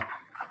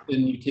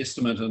in New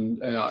Testament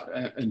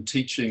and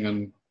teaching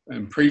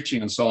and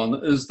preaching and so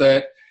on, is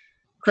that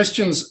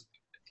Christians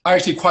are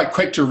actually quite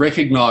quick to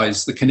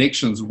recognize the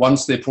connections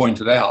once they're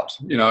pointed out.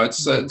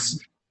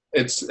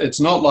 It's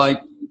not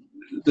like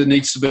there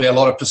needs to be a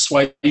lot of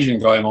persuasion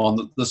going on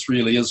that this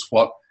really is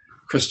what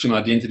Christian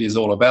identity is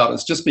all about.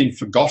 It's just been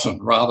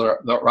forgotten rather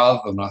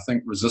than, I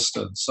think,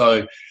 resisted.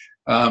 So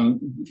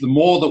the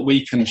more that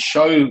we can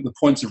show the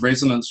points of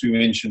resonance we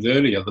mentioned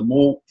earlier, the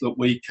more that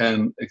we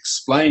can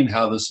explain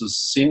how this is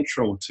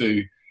central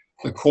to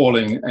the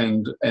calling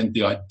and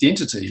the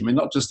identity. I mean,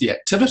 not just the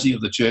activity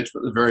of the church,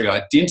 but the very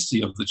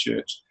identity of the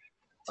church.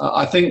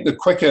 I think the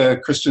quicker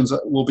Christians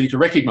will be to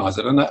recognize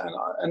it,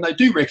 and they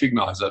do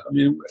recognize it. I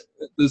mean,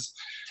 there's,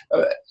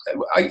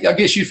 I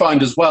guess you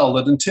find as well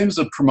that in terms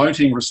of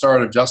promoting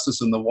restorative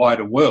justice in the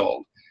wider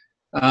world,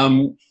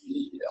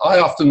 I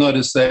often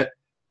notice that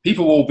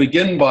people will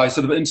begin by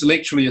sort of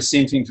intellectually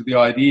assenting to the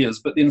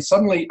ideas, but then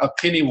suddenly a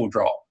penny will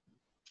drop,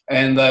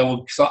 and they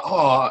will say,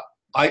 "Oh,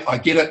 I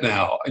get it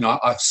now. You know,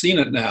 I've seen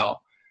it now."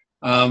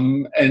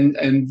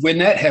 And when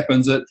that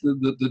happens,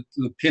 the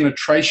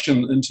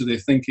penetration into their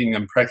thinking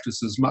and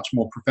practice is much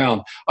more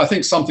profound. I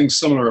think something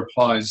similar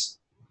applies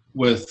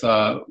with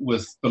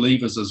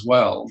believers as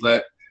well.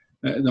 That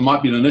there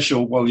might be an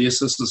initial, well, yes,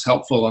 this is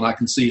helpful, and I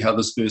can see how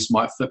this verse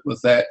might fit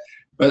with that.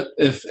 But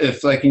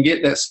if they can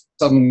get that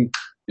sudden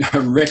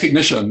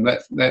recognition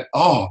that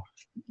oh,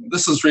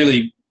 this is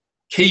really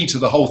key to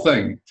the whole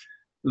thing,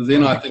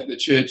 then I think the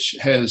church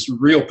has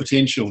real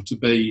potential to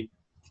be,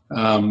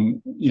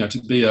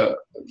 to be a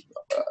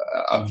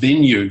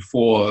venue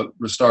for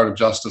restorative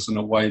justice in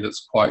a way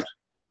that's quite,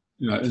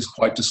 is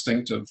quite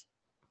distinctive.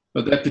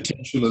 But that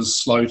potential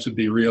is slow to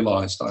be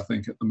realized, I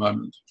think, at the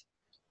moment.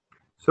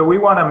 So we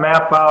want to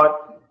map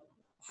out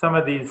some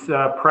of these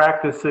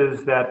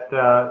practices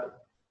that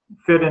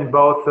fit in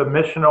both the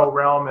missional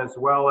realm as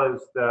well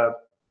as the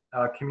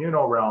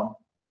communal realm.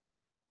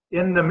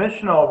 In the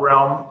missional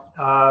realm,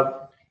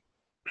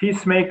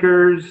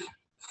 peacemakers,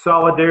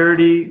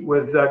 solidarity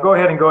with, go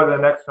ahead and go to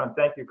the next one.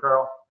 Thank you,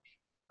 Carl.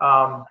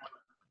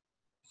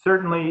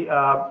 Certainly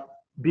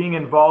being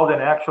involved in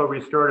actual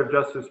restorative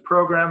justice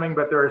programming,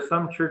 but there are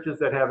some churches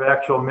that have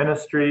actual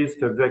ministries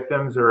to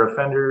victims or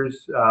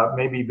offenders,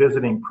 maybe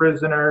visiting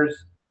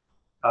prisoners,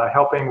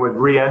 helping with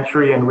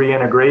reentry and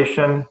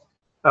reintegration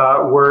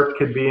work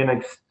could be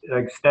an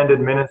extended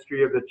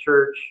ministry of the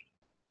church.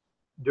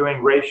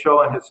 Doing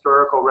racial and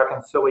historical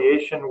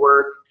reconciliation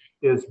work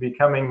is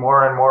becoming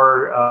more and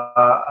more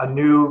a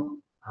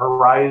new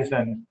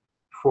horizon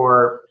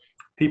for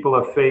people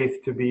of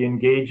faith to be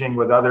engaging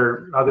with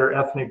other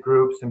ethnic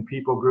groups and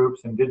people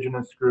groups,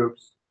 indigenous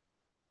groups.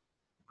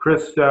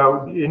 Chris,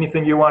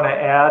 anything you want to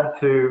add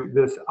to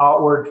this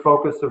outward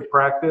focus of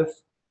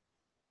practice?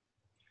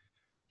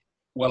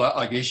 Well,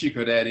 I guess you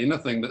could add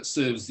anything that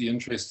serves the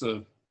interest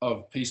of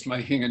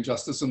peacemaking and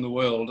justice in the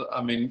world.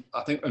 I mean,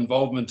 I think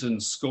involvement in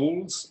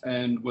schools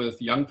and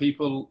with young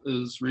people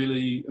is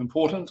really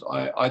important.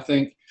 I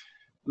think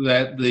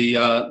that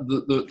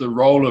the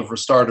role of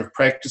restorative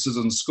practices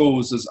in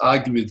schools is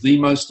arguably the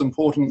most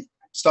important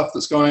stuff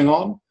that's going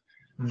on,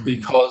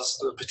 because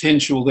the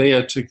potential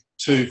there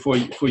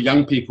for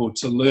young people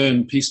to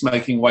learn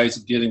peacemaking ways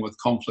of dealing with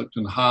conflict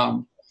and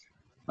harm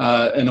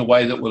in a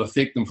way that will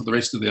affect them for the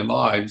rest of their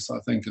lives, I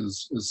think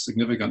is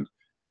significant.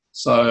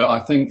 So I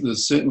think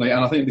there's certainly,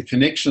 and I think the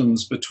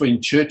connections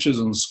between churches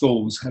and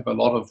schools have a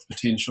lot of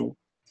potential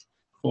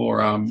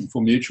for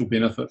mutual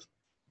benefit.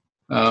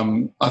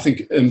 I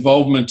think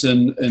involvement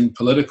in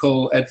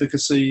political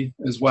advocacy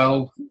as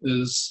well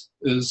is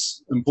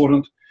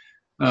important.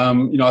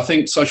 I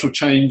think social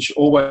change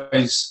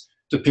always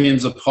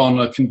depends upon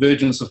a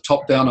convergence of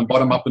top-down and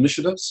bottom-up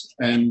initiatives,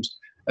 and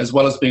as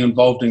well as being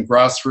involved in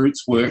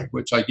grassroots work,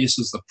 which I guess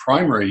is the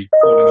primary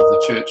calling of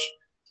the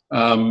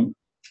church.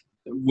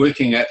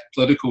 Working at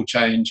political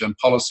change and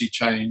policy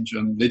change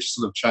and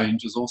legislative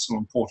change is also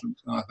important.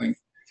 And I think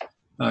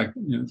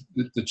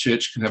the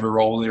church can have a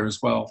role there as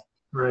well.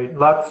 Right,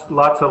 lots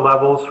of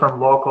levels from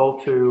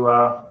local to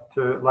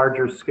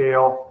larger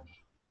scale.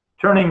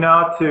 Turning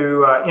now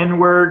to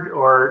inward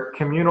or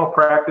communal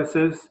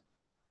practices.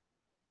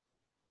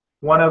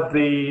 One of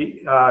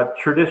the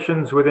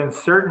traditions within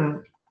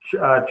certain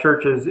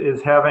churches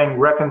is having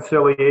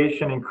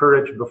reconciliation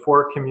encouraged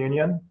before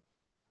communion.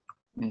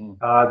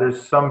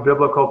 There's some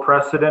biblical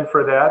precedent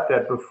for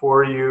that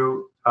before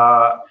you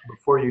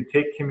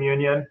take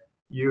communion,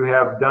 you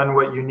have done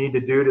what you need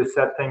to do to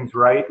set things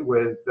right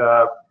with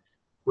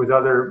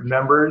other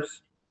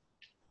members.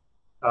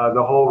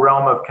 The whole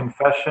realm of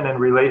confession and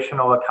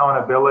relational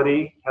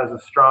accountability has a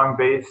strong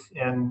base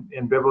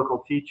in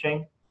biblical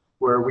teaching,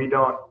 where we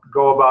don't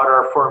go about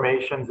our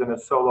formations in a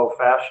solo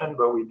fashion,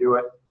 but we do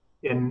it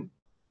in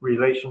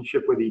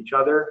relationship with each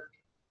other.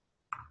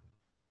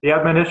 The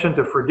admonition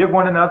to forgive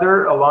one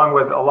another, along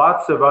with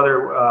lots of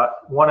other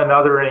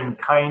one-anothering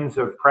kinds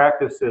of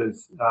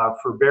practices,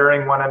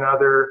 forbearing one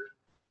another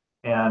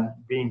and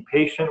being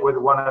patient with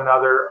one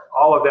another.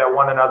 All of that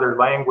one another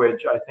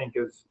language, I think,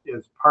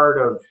 is part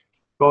of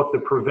both the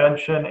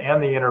prevention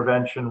and the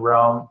intervention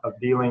realm of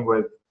dealing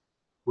with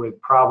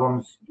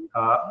problems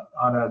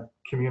on a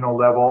communal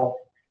level.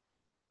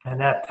 And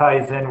that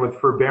ties in with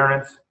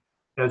forbearance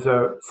as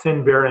a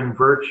sin-bearing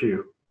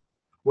virtue.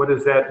 What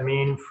does that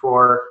mean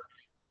for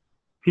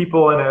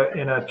people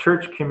in a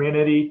church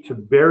community to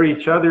bear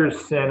each other's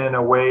sin in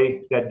a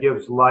way that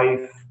gives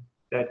life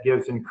that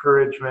gives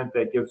encouragement,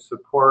 that gives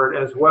support,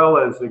 as well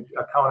as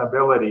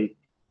accountability.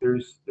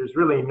 There's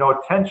really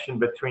no tension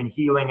between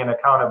healing and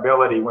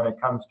accountability when it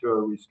comes to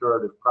a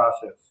restorative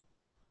process.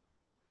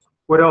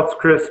 What else,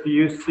 Chris, do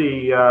you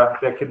see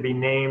that could be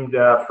named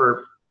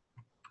for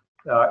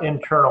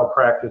internal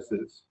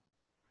practices?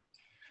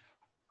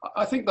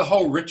 I think the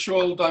whole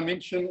ritual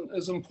dimension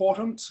is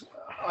important.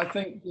 I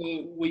think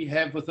we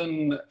have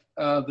within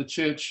the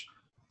church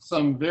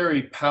some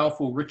very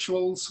powerful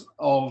rituals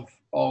of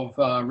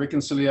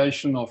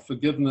reconciliation, of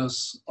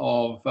forgiveness,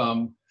 of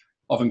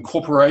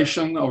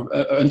incorporation, of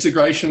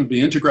integration,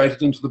 being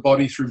integrated into the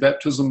body through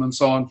baptism and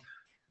so on.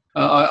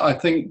 I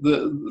think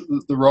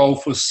the role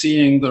for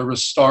seeing the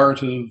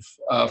restorative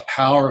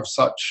power of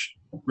such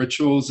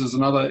rituals is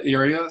another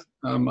area.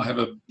 I have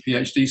a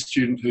PhD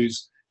student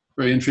who's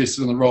very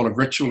interested in the role of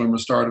ritual in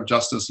restorative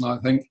justice, and I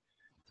think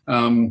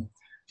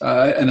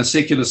in a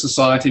secular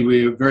society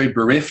we're very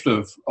bereft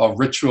of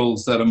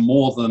rituals that are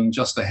more than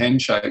just a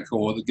handshake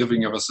or the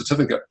giving of a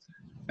certificate.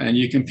 And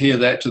you compare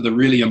that to the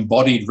really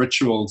embodied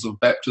rituals of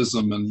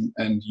baptism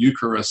and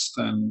Eucharist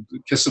and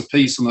kiss of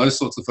peace and those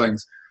sorts of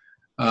things.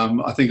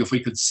 I think if we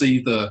could see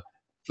the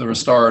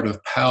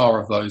restorative power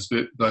of those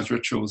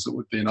rituals, it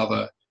would be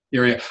another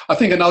area. I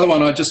think another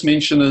one I just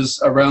mentioned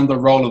is around the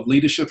role of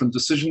leadership and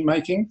decision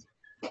making.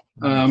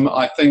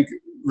 I think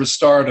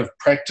restorative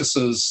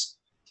practices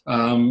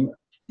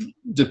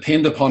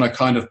depend upon a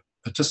kind of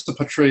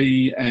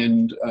participatory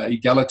and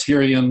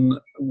egalitarian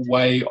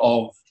way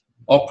of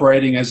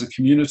operating as a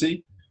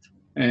community.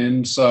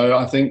 And so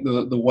I think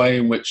the way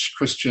in which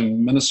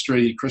Christian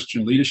ministry,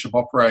 Christian leadership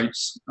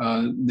operates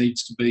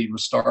needs to be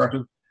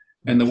restorative.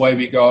 And the way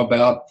we go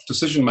about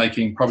decision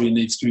making probably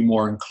needs to be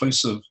more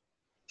inclusive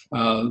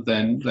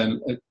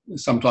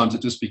sometimes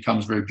it just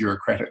becomes very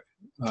bureaucratic.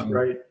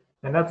 Right.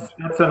 And that's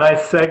a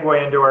nice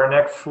segue into our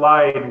next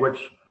slide,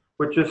 which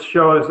just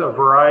shows a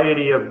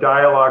variety of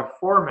dialogue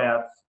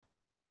formats.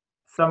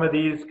 Some of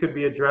these could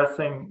be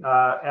addressing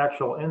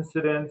actual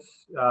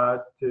incidents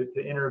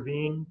to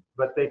intervene,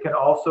 but they can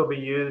also be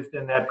used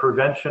in that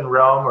prevention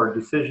realm or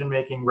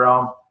decision-making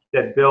realm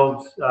that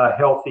builds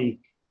healthy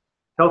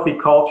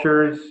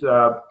cultures,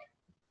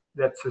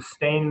 that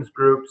sustains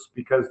groups,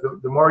 because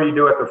the more you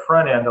do at the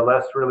front end, the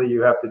less really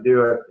you have to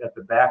do it at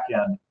the back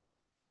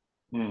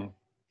end.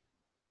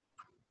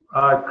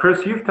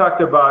 Chris, you've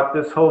talked about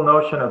this whole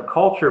notion of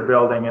culture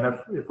building, and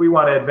if we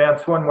want to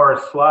advance one more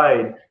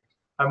slide,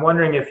 I'm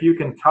wondering if you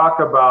can talk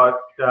about,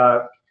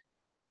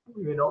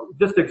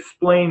 just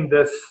explain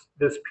this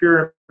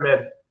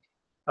pyramid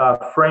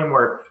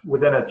framework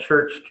within a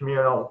church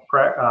communal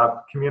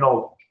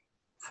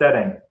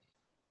setting.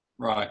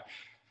 Right.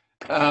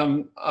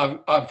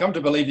 I've come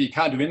to believe that you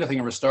can't do anything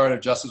in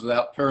restorative justice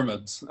without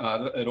pyramids.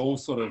 It all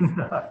sort of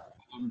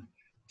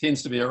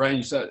tends to be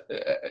arranged,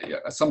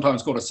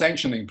 sometimes called a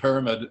sanctioning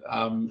pyramid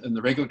in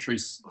the regulatory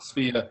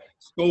sphere.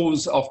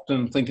 Schools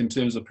often think in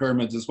terms of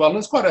pyramids as well. And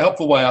it's quite a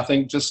helpful way, I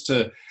think, just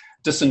to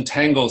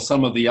disentangle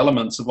some of the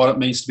elements of what it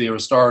means to be a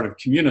restorative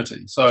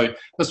community. So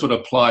this would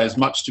apply as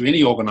much to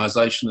any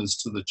organisation as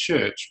to the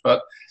church.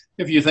 But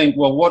if you think,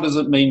 well, what does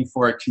it mean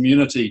for a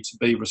community to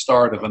be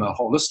restorative in a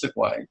holistic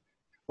way?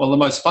 Well, the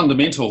most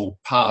fundamental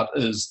part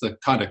is the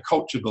kind of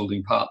culture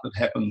building part that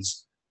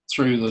happens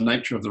through the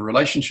nature of the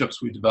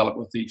relationships we develop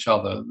with each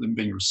other, them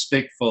being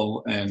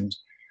respectful and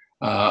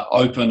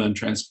open and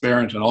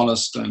transparent and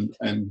honest and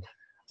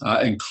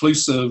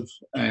inclusive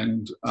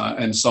and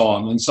so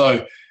on. And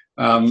so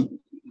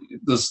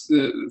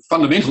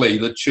fundamentally,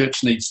 the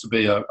church needs to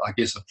be a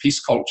peace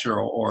culture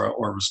or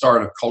a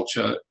restorative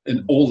culture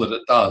in all that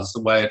it does,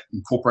 the way it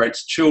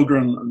incorporates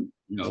children,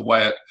 the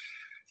way it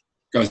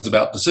goes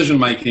about decision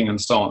making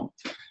and so on.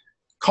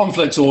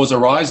 Conflicts always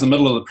arise in the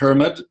middle of the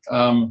pyramid.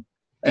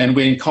 And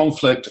when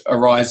conflict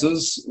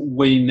arises,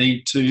 we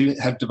need to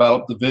have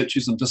developed the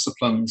virtues and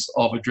disciplines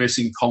of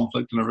addressing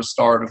conflict in a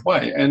restorative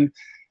way. And,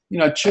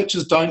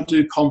 churches don't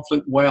do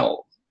conflict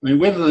well. I mean,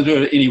 whether they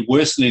do it any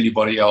worse than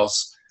anybody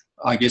else,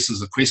 I guess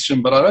is a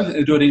question, but I don't think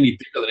they do it any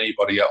better than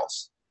anybody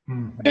else.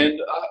 Mm-hmm. And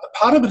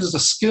part of it is a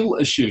skill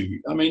issue.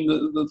 I mean,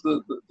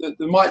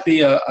 there might be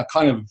a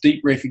kind of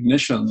deep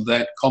recognition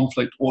that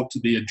conflict ought to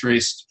be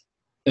addressed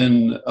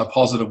in a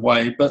positive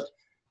way, but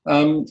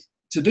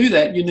to do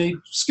that, you need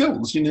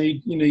skills, you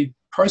need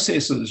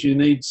processes, you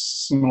need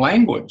some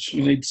language,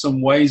 you need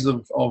some ways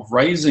of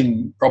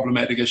raising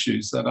problematic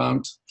issues that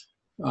aren't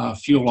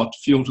fuel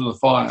to the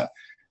fire.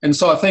 And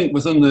so I think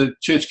within the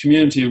church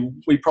community,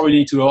 we probably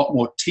need to do a lot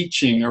more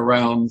teaching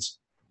around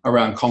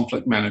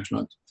conflict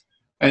management.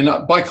 And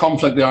by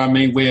conflict there, I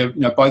mean where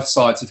both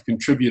sides have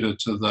contributed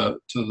to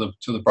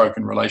the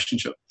broken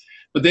relationship.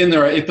 But then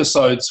there are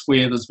episodes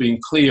where there's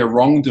been clear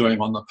wrongdoing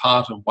on the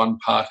part of one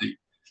party,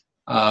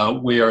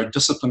 where a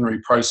disciplinary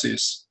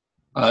process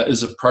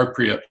is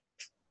appropriate.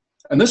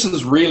 And this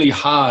is really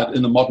hard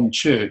in the modern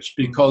church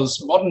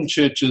because modern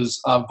churches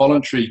are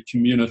voluntary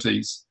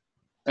communities.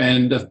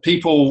 And if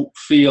people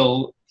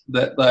feel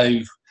that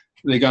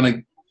they're going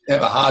to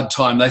have a hard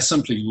time, they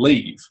simply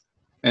leave.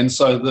 And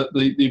so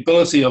the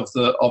ability of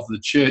the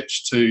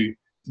church to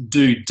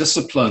do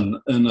discipline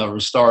in a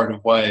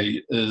restorative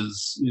way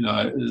is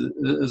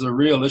a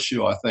real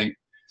issue, I think.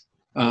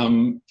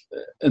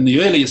 In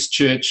the earliest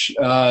church,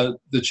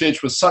 the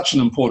church was such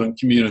an important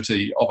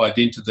community of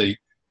identity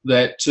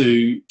that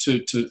to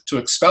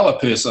expel a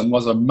person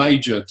was a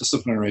major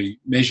disciplinary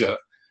measure.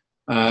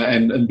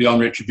 And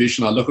beyond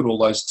retribution, I look at all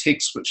those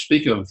texts which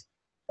speak of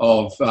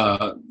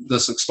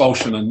this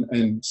expulsion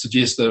and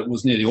suggest that it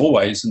was nearly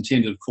always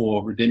intended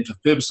for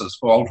redemptive purposes,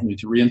 for ultimately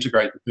to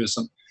reintegrate the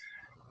person.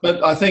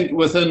 But I think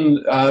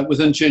within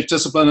church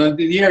discipline, and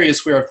the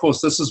areas where, of course,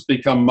 this has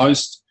become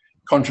most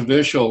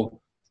controversial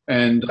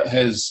and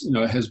has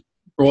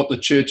brought the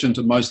church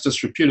into most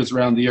disrepute, is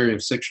around the area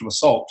of sexual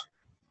assault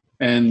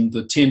and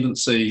the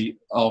tendency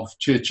of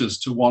churches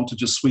to want to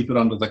just sweep it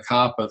under the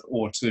carpet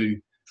or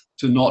to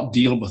not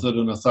deal with it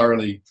in a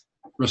thoroughly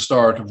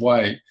restorative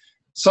way.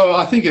 So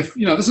I think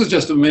this is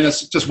just,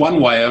 it's just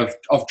one way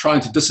of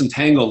trying to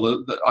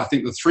disentangle I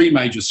think the three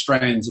major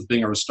strands of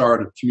being a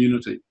restorative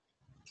community,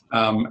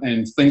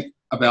 and think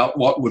about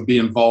what would be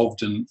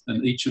involved in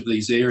each of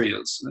these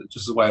areas,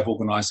 just a way of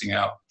organising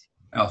our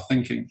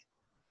thinking.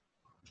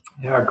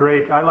 Yeah,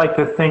 great. I like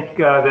to think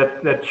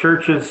that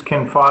churches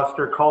can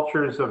foster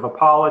cultures of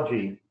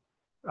apology,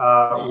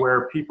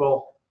 where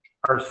people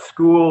are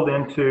schooled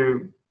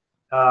into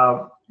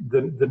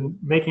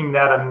making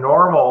that a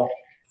normal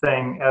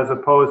thing as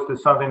opposed to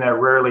something that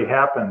rarely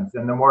happens.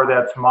 And the more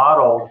that's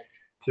modeled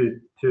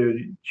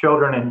to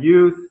children and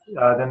youth,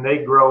 then they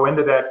grow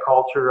into that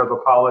culture of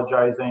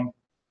apologizing,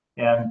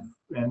 and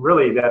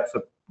really that's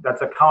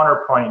a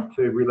counterpoint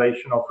to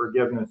relational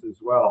forgiveness as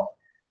well.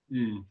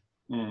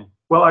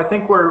 Well, I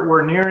think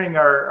we're nearing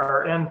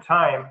our end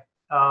time.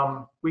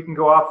 We can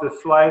go off the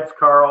slides,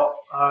 Carl.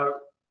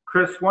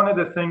 Chris, one of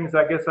the things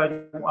I guess I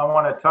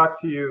want to talk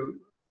to you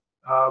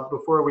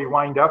before we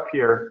wind up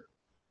here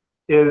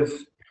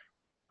is,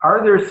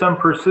 are there some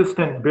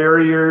persistent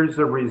barriers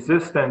of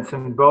resistance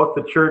in both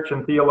the church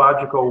and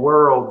theological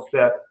worlds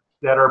that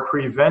are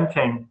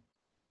preventing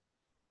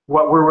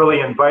what we're really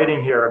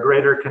inviting here, a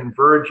greater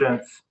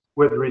convergence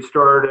with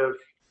restorative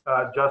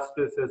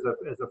justice as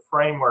a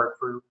framework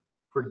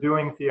for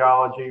doing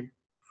theology,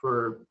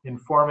 for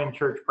informing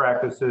church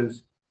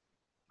practices?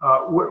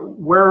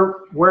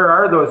 Where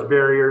are those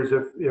barriers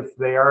if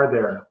they are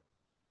there?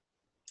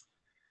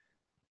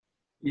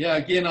 Yeah,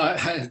 again,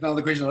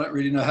 another question I don't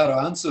really know how to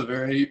answer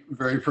very,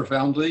 very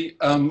profoundly.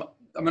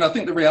 I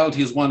think the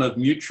reality is one of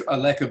a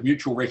lack of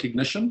mutual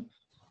recognition.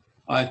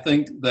 I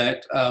think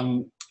that,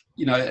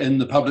 in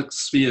the public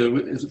sphere,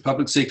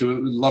 public sector, a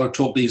lot of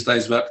talk these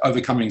days about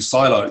overcoming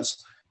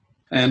silos.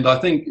 And I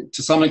think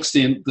to some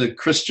extent, the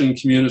Christian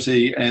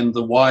community and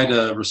the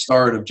wider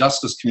restorative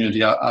justice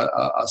community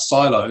are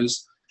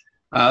silos.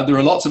 There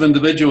are lots of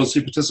individuals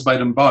who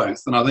participate in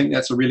both, and I think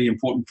that's a really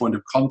important point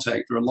of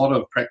contact. There are a lot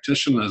of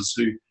practitioners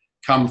who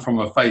come from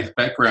a faith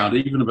background,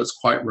 even if it's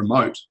quite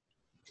remote.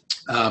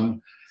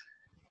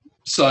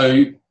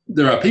 So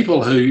there are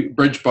people who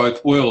bridge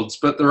both worlds,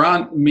 but there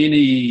aren't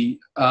many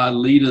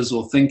leaders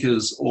or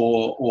thinkers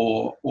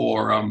or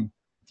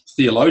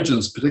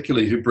theologians,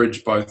 particularly, who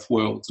bridge both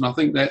worlds, and I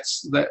think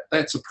that's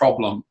a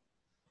problem.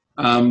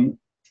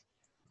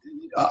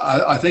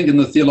 I think in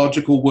the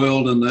theological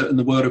world and in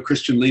the world of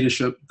Christian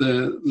leadership,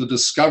 the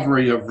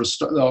discovery of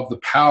the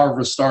power of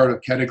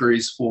restorative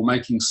categories for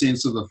making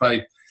sense of the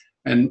faith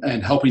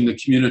and helping the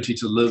community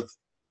to live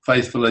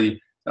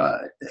faithfully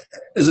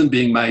isn't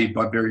being made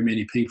by very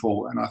many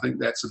people, and I think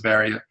that's a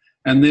barrier.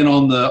 And then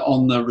on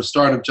the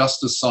restorative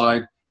justice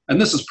side, and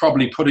this is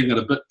probably putting it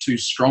a bit too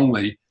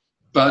strongly,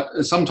 but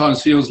it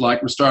sometimes feels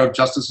like restorative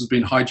justice has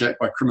been hijacked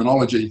by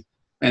criminology,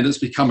 and it's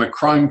become a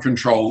crime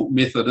control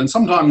method. And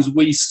sometimes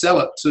we sell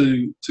it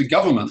to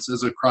governments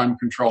as a crime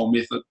control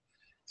method.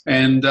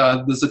 And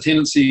there's a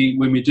tendency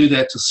when we do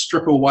that to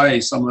strip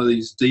away some of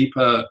these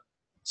deeper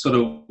sort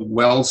of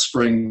well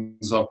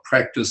springs of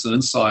practice and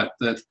insight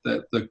that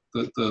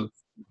the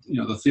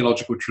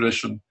theological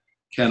tradition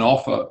can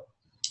offer.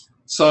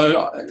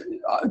 So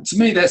to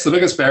me, that's the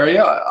biggest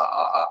barrier.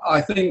 I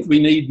think we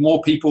need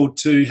more people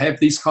to have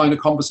these kind of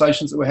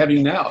conversations that we're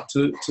having now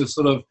to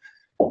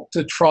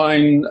try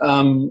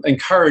and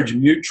encourage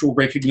mutual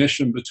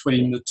recognition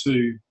between the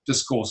two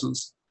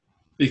discourses,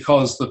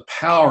 because the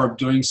power of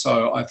doing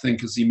so, I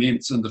think, is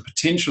immense, and the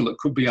potential that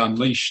could be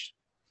unleashed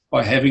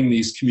by having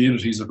these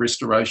communities of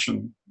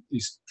restoration,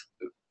 these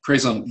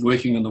present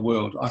working in the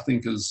world, I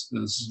think is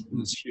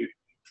huge.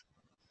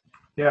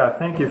 Yeah,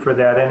 thank you for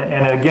that.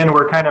 And again,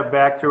 we're kind of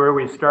back to where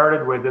we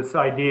started with this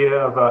idea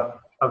of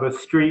a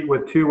street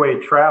with two-way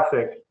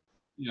traffic.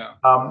 Yeah.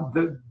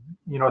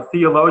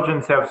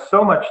 Theologians have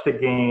so much to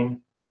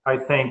gain, I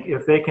think,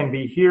 if they can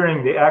be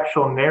hearing the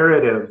actual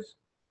narratives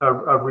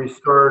of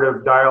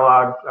restorative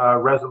dialogue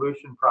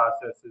resolution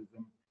processes.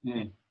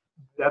 And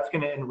that's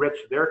going to enrich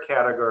their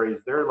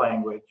categories, their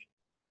language.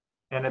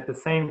 And at the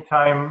same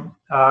time,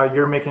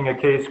 you're making a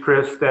case,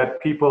 Chris,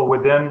 that people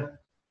within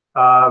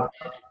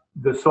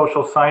the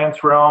social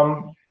science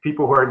realm,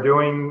 people who are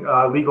doing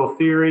legal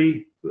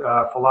theory,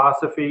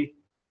 philosophy,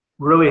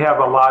 really have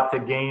a lot to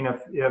gain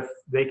if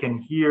they can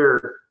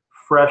hear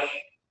fresh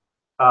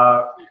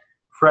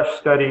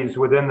studies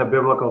within the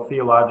biblical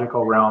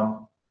theological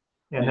realm.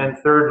 And then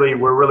thirdly,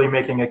 we're really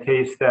making a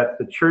case that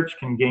the church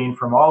can gain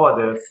from all of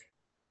this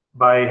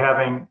by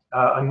having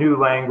a new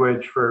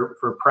language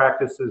for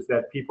practices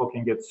that people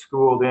can get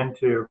schooled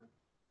into,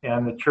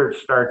 and the church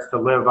starts to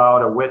live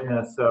out a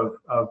witness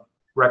of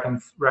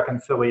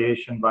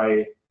reconciliation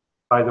by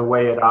the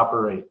way it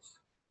operates.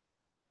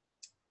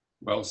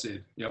 Well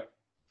said. Yep.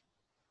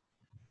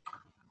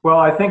 Well,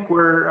 I think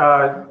we're,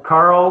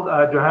 Carl,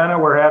 Johonna,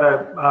 we're at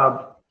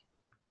a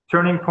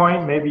turning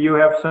point. Maybe you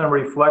have some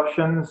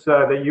reflections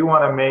that you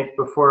want to make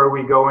before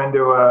we go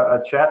into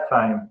a chat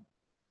time.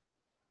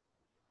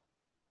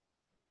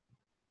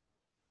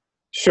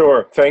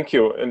 Sure, thank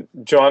you. And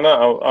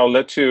Johonna, I'll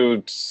let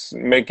you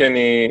make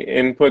any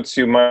inputs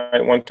you might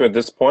want to at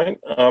this point,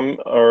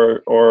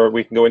 or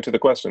we can go into the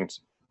questions.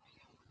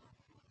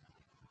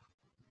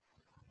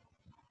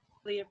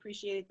 Really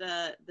appreciate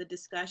the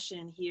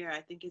discussion here. I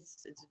think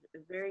it's a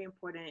very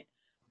important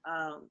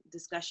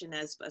discussion,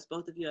 as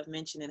both of you have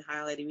mentioned and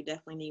highlighted. We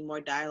definitely need more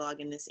dialogue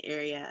in this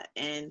area.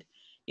 And,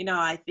 you know,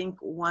 I think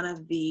one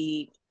of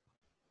the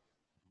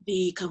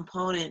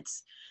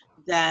components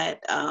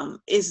that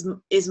is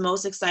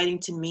most exciting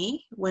to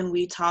me when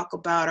we talk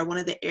about, or one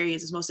of the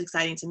areas is most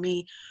exciting to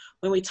me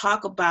when we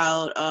talk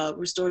about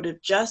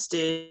restorative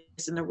justice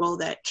and the role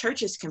that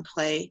churches can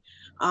play.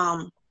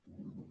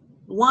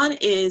 One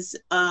is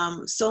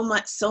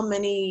so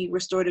many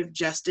restorative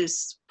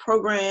justice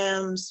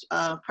programs,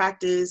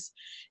 practice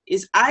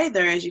is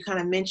either, as you kind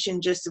of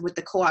mentioned, just with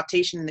the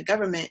co-optation in the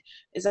government,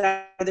 is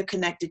either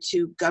connected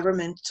to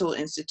governmental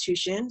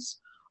institutions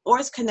or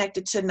it's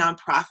connected to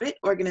nonprofit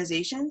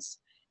organizations.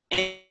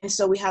 And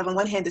so we have on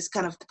one hand this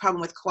kind of the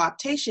problem with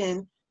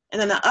co-optation,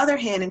 and on the other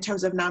hand, in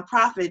terms of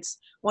nonprofits,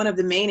 one of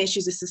the main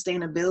issues is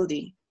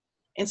sustainability.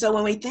 And so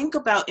when we think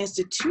about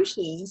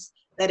institutions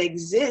that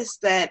exist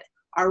that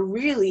are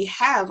really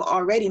have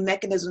already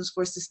mechanisms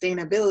for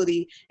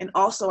sustainability and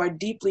also are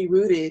deeply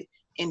rooted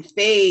in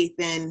faith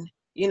and,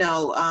 you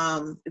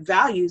know,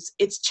 values,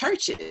 it's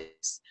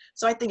churches.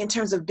 So I think in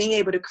terms of being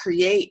able to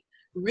create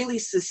really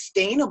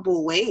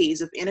sustainable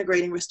ways of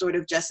integrating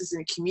restorative justice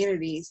in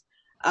communities,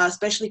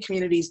 especially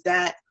communities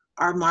that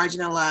are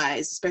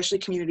marginalized, especially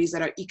communities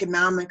that are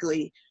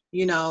economically,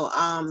 you know,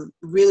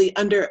 really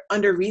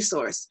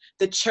under-resourced.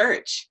 The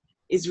church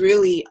is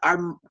really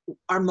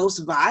our most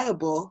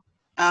viable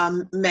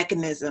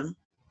mechanism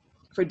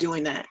for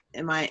doing that,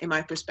 in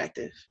my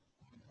perspective.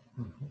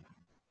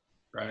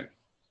 Right.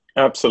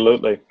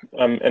 Absolutely.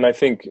 And I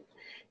think,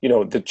 you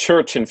know, the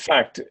church, in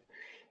fact,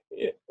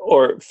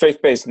 or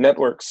faith-based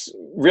networks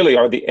really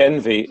are the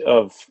envy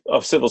of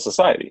civil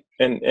society.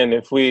 And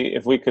if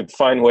we could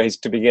find ways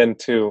to begin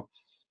to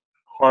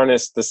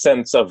harness the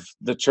sense of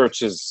the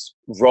church's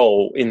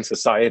role in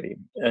society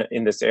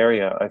in this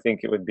area, I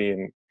think it would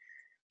be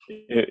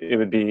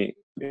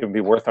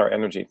worth our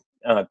energy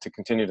to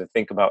continue to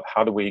think about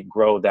how do we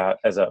grow that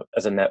as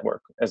a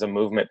network, as a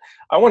movement.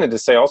 I wanted to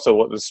say also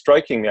what was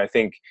striking me, I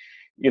think,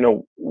 you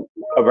know,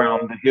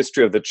 around the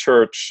history of the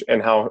church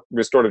and how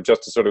restorative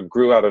justice sort of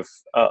grew out of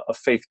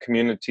faith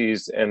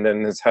communities and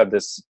then has had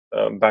this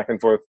back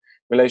and forth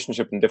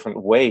relationship in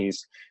different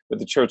ways with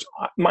the church.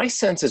 My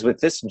sense is with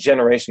this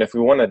generation, if we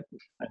want to,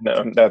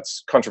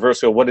 that's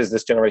controversial, what is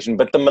this generation?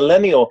 But the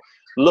millennial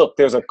look,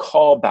 there's a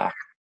callback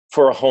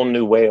for a whole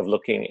new way of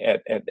looking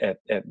at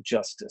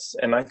justice.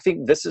 And I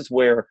think this is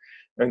where,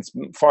 and it's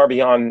far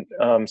beyond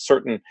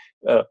certain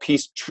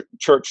peace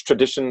church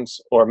traditions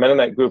or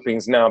Mennonite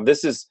groupings now,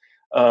 this is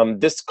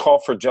this call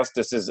for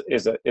justice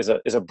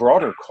is a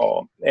broader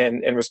call,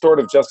 and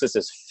restorative justice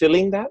is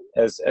filling that,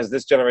 as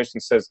this generation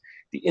says,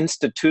 the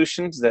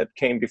institutions that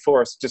came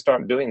before us just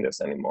aren't doing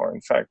this anymore. In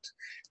fact,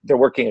 they're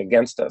working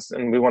against us,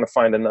 and we want to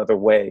find another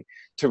way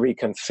to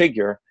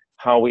reconfigure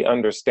how we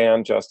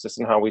understand justice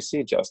and how we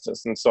see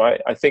justice. And so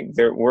I think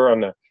we're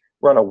on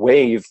a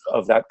wave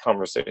of that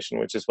conversation,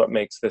 which is what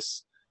makes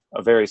this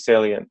a very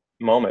salient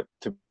moment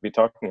to be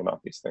talking about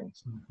these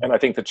things. And I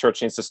think the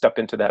church needs to step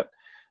into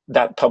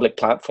that public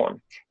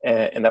platform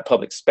and that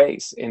public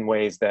space in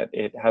ways that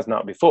it has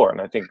not before.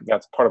 And I think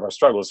that's part of our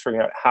struggle, is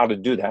figuring out how to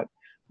do that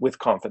with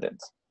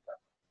confidence.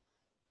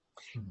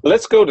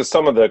 Let's go to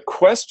some of the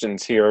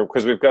questions here,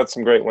 because we've got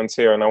some great ones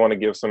here, and I want to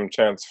give some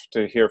chance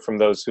to hear from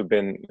those who've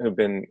been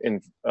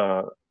in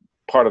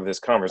part of this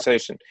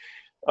conversation.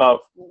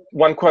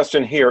 One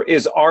question here: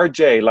 is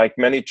RJ, like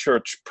many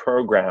church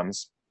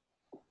programs,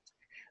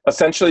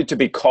 essentially to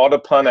be called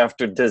upon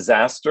after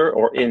disaster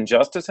or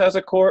injustice has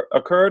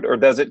occurred, or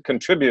does it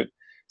contribute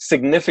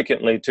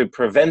significantly to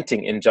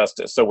preventing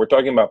injustice? So we're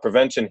talking about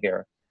prevention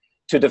here,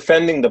 to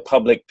defending the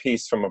public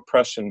peace from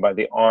oppression by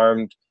the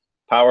armed,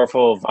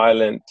 powerful,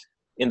 violent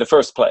in the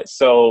first place.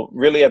 So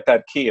really at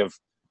that key of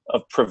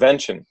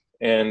prevention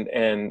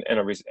and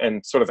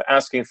sort of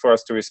asking for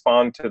us to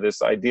respond to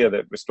this idea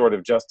that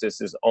restorative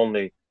justice is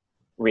only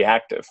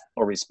reactive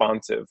or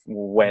responsive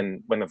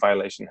when a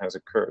violation has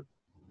occurred.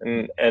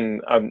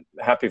 And I'm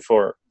happy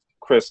for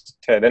Chris,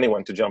 Ted,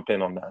 anyone to jump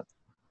in on that.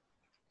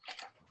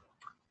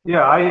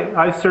 Yeah,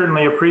 I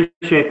certainly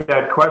appreciate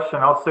that question.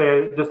 I'll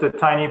say just a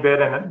tiny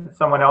bit and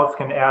someone else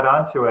can add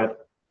on to it.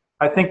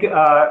 I think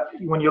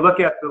when you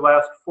look at the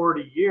last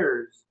 40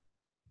 years,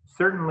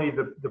 certainly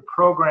the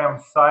program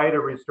side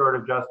of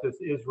restorative justice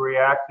is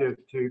reactive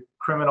to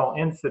criminal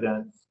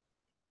incidents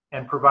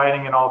and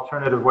providing an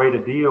alternative way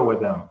to deal with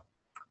them.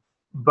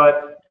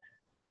 But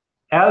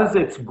as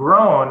it's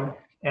grown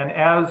and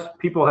as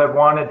people have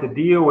wanted to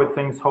deal with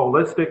things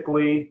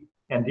holistically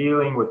and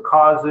dealing with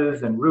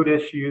causes and root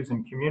issues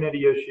and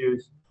community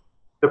issues,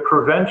 the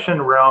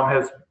prevention realm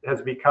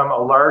has become a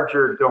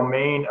larger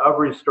domain of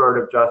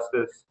restorative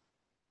justice.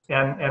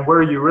 And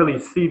where you really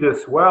see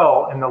this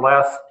well in the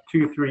last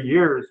 2-3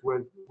 years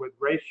with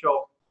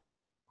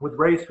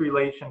race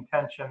relation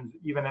tensions,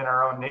 even in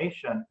our own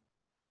nation,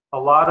 a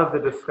lot of the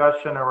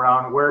discussion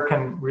around where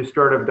can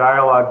restorative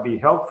dialogue be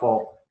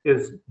helpful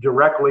is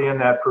directly in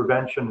that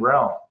prevention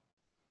realm.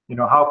 You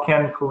know, how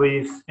can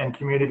police and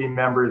community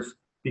members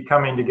be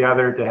coming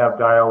together to have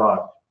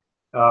dialogue?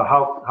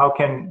 How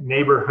can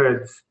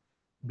neighborhoods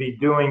be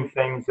doing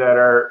things that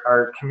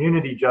are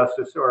community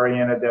justice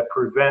oriented that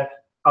prevent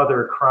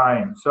other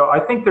crimes? So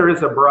I think there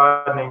is a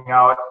broadening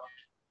out.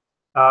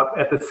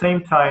 At the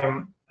same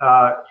time,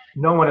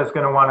 no one is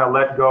going to want to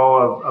let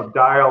go of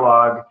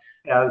dialogue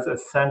as a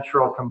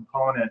central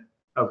component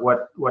of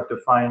what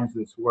defines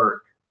this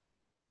work.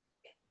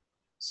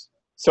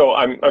 So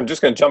I'm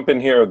just going to jump in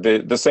here.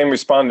 The same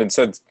respondent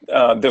said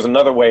there's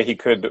another way he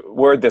could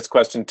word this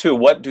question too.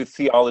 What do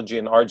theology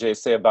and RJ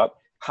say about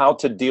how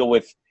to deal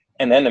with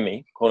an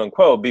enemy, quote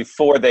unquote,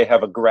 before they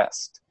have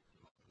aggressed?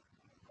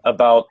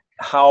 About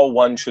how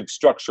one should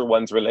structure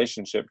one's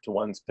relationship to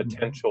one's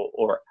potential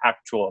or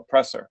actual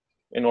oppressor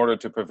in order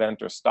to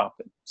prevent or stop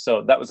it.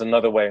 So that was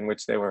another way in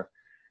which they were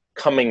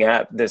coming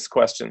at this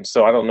question.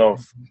 So I don't know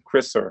if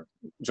Chris or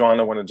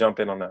Johonna want to jump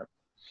in on that.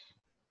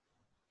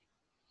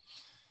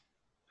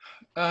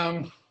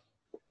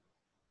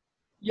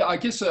 Yeah, I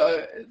guess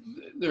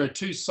there are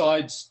two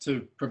sides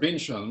to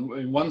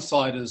prevention. One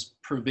side is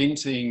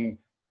preventing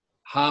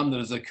harm that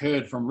has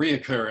occurred from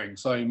reoccurring.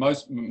 So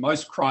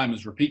most crime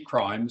is repeat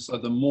crime. So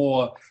the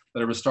more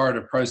that a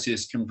restorative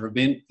process can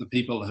prevent the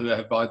people who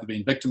have either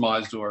been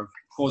victimized or have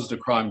caused a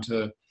crime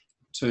to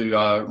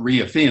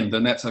reoffend,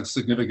 then that's a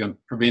significant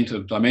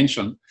preventive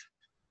dimension.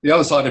 The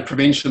other side of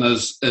prevention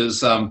is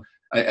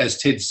as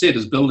Ted said,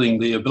 is building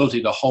the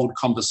ability to hold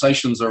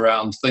conversations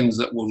around things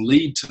that will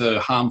lead to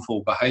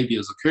harmful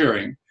behaviours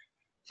occurring,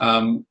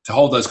 to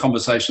hold those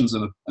conversations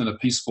in a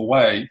peaceful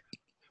way.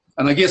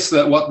 And I guess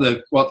that what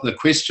the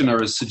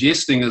questioner is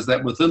suggesting is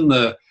that within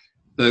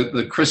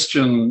the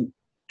Christian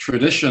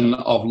tradition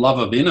of love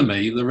of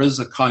enemy, there is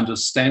a kind of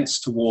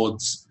stance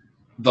towards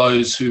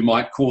those who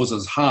might cause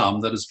us harm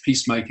that is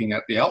peacemaking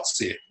at the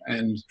outset.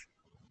 And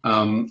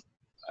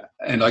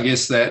I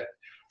guess that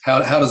how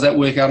does that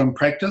work out in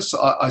practice?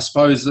 I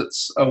suppose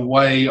it's a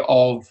way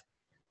of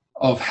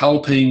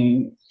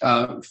helping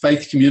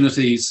faith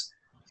communities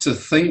to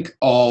think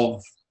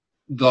of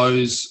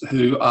those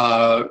who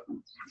are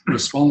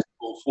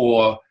responsible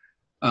for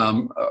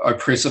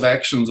oppressive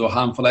actions or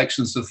harmful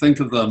actions, to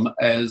think of them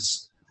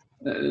as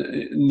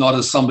not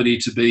as somebody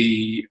to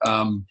be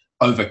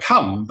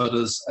overcome, but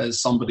as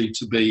somebody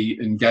to be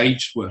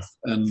engaged with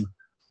in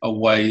a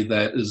way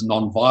that is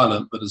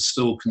non-violent, but is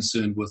still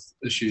concerned with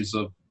issues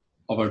of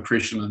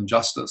oppression and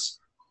justice.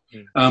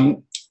 There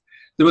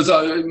was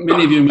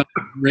many of you may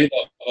have read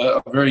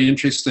a very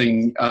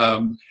interesting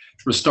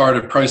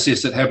restorative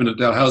process that happened at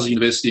Dalhousie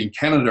University in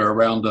Canada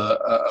around a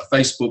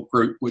Facebook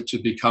group which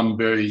had become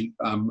very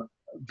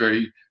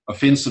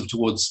offensive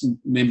towards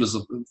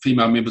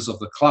female members of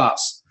the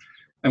class.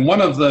 And one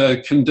of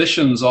the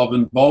conditions of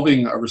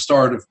involving a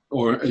restorative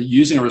or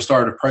using a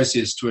restorative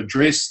process to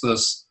address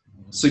this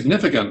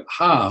significant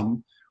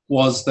harm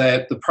was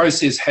that the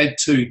process had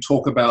to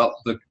talk about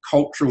the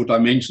cultural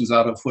dimensions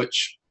out of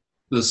which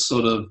this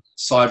sort of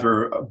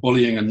cyber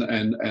bullying and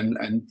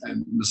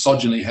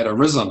misogyny had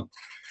arisen.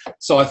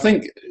 So I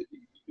think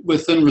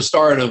within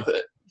restorative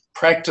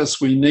practice,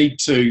 we need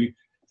to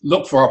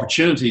look for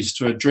opportunities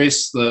to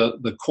address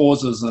the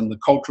causes and the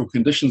cultural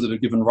conditions that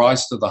have given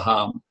rise to the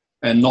harm,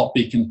 and not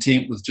be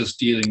content with just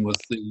dealing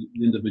with the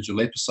individual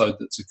episode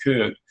that's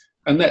occurred.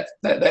 And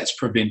that's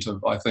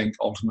preventive, I think,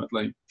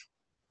 ultimately.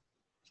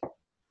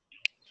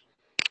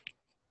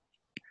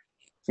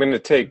 I'm going to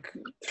take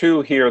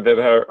two here that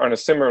are in a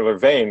similar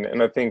vein,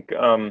 and I think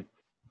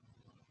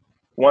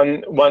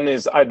one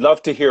is I'd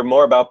love to hear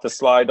more about the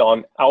slide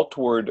on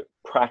outward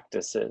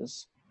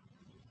practices,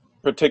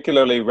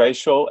 particularly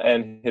racial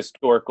and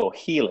historical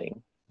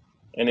healing.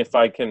 And if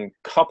I can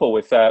couple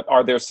with that,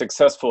 are there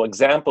successful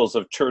examples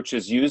of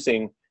churches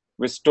using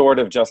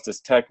restorative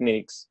justice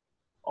techniques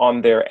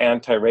on their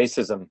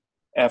anti-racism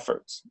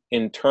efforts,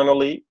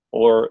 internally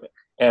or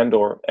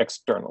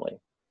externally?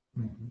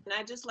 And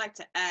I'd just like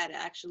to add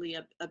actually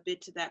a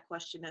bit to that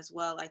question as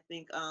well. I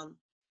think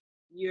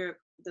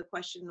the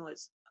question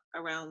was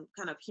around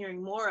kind of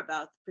hearing more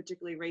about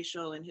particularly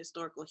racial and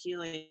historical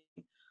healing.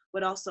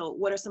 but also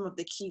what are some of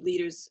the key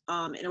leaders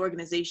and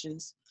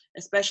organizations,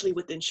 especially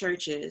within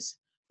churches,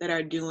 that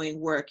are doing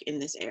work in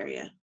this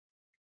area?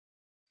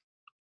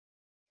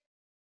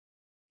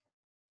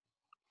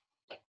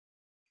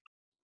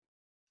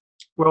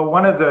 Well,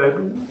 one of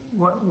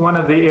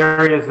the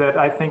areas that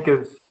I think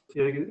is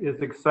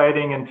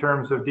exciting in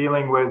terms of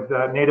dealing with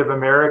Native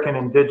American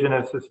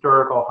Indigenous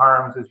historical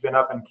harms has been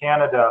up in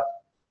Canada.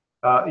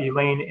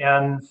 Elaine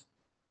Enns,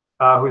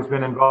 who's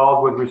been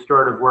involved with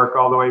restorative work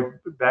all the way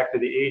back to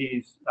the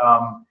 80s,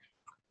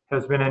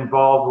 has been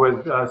involved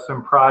with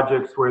some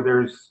projects where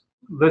there's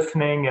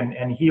listening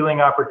and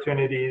healing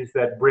opportunities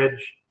that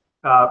bridge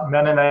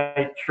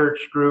Mennonite church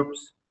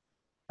groups,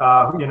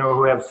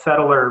 who have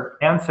settler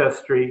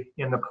ancestry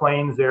in the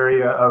plains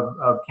area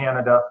of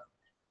Canada,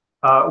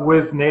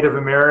 with Native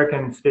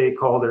American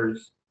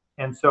stakeholders.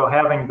 And so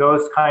having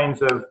those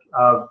kinds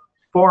of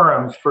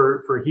forums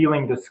for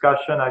healing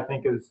discussion, I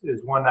think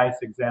is one nice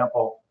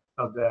example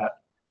of that.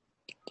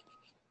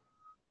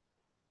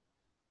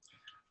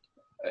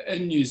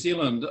 In New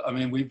Zealand, I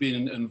mean, we've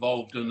been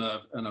involved in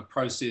a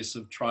process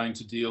of trying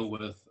to deal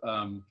with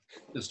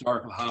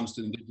historical harms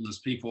to Indigenous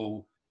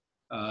people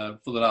for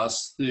the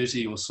last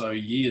 30 or so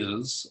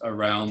years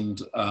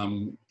around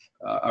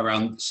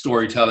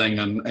storytelling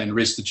and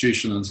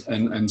restitution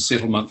and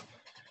settlement.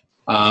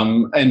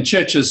 And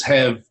churches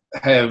have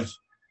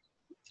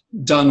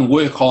done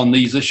work on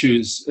these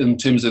issues in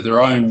terms of their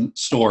own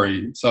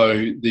story.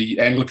 So the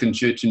Anglican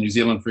Church in New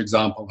Zealand, for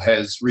example,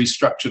 has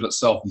restructured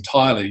itself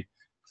entirely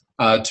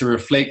to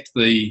reflect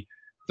the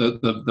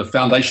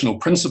foundational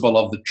principle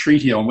of the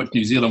treaty on which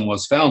New Zealand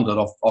was founded,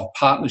 of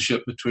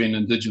partnership between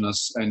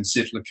Indigenous and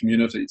settler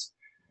communities.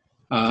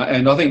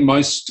 And I think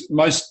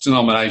most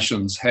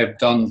denominations have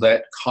done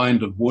that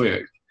kind of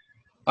work.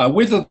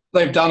 Whether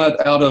they've done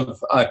it out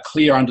of a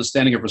clear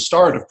understanding of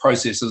restorative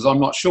processes, I'm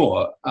not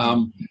sure.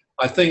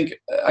 I think,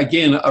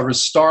 again, a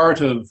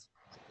restorative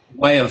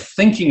way of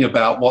thinking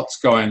about what's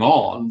going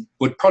on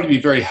would probably be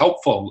very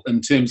helpful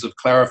in terms of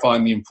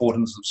clarifying the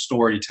importance of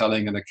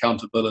storytelling and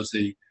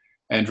accountability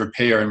and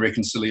repair and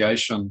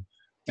reconciliation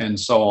and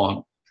so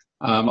on.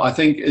 I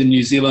think in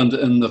New Zealand,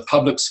 in the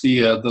public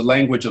sphere, the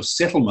language of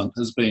settlement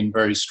has been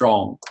very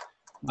strong,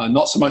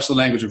 not so much the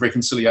language of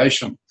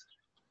reconciliation.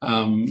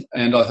 And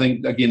I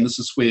think, again, this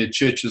is where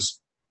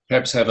churches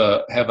perhaps have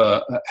a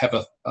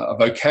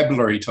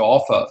vocabulary to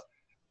offer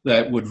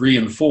that would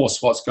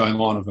reinforce what's going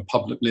on at a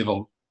public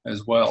level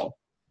as well.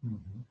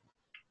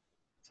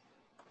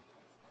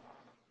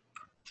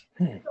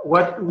 I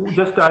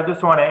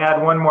just want to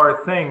add one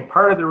more thing.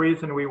 Part of the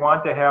reason we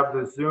want to have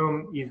the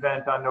Zoom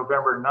event on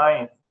November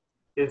 9th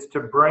is to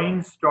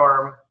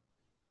brainstorm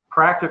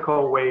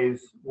practical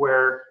ways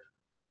where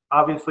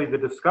obviously the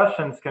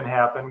discussions can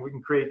happen. We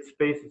can create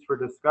spaces for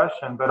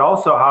discussion, but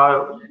also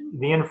how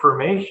the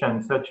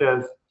information, such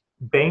as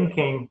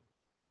banking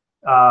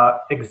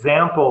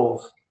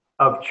examples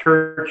of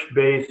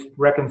church-based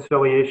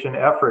reconciliation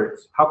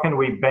efforts, how can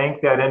we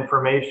bank that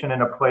information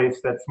in a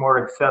place that's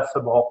more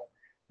accessible?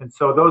 And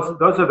so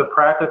those are the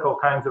practical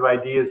kinds of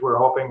ideas we're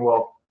hoping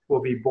will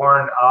be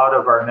born out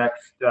of our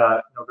next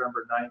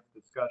November 9th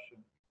discussion.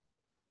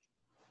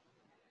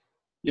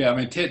 Yeah, I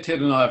mean, Ted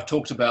and I have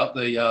talked about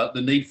the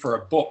need for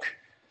a book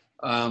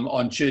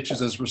on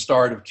churches as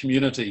restorative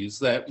communities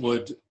that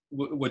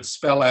would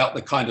spell out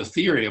the kind of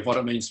theory of what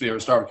it means to be a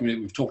restorative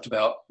community we've talked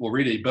about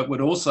already, but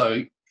would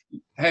also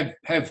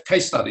have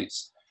case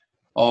studies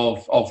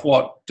of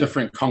what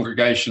different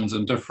congregations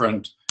and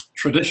different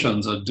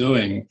traditions are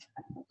doing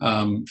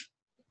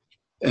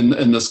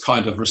in this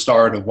kind of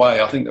restorative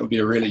way. I think that would be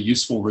a really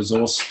useful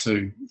resource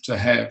to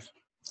have.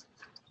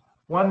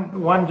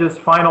 One just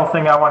final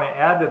thing I want to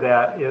add to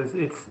that is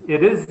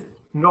it is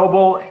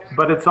noble,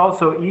 but it's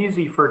also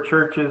easy for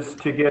churches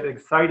to get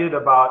excited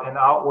about an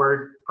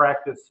outward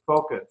practice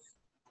focus.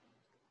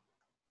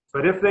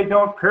 But if they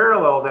don't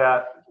parallel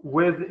that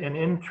with an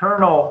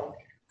internal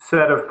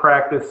set of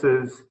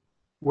practices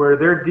where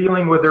they're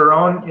dealing with their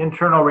own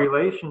internal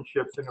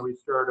relationships in a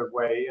restorative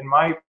way, in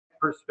my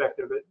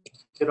perspective,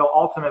 it'll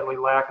ultimately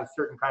lack a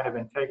certain kind of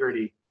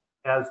integrity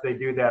as they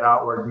do that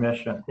outward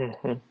mission.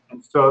 Mm-hmm.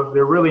 And so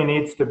there really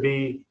needs to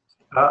be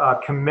a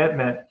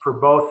commitment for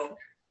both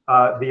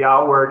the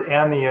outward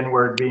and the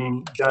inward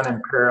being done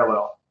in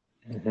parallel.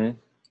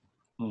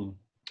 Mm-hmm. Mm.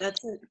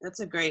 That's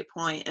a great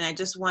point. And I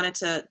just wanted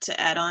to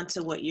add on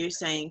to what you're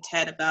saying,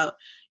 Ted, about,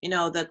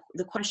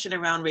 the question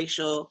around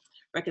racial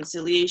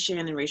reconciliation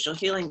and racial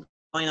healing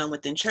going on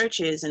within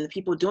churches and the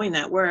people doing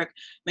that work.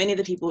 Many of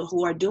the people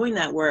who are doing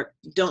that work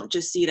don't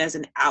just see it as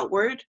an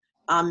outward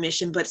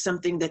mission, but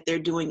something that they're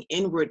doing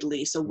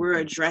inwardly. So we're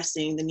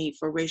addressing the need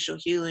for racial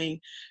healing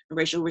and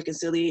racial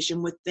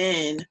reconciliation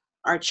within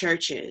our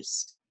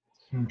churches.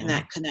 Mm-hmm. And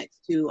that connects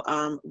to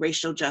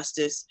racial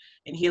justice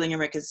and healing and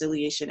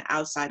reconciliation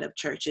outside of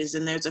churches.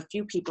 And there's a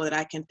few people that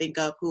I can think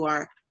of who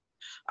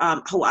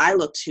I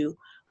look to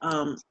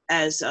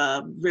as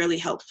really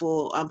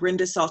helpful.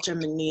 Brenda Salter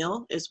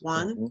McNeil is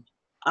one. Mm-hmm.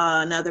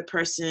 Another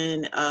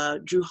person,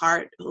 Drew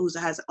Hart, who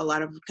has a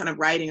lot of kind of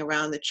writing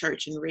around the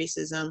church and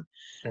racism.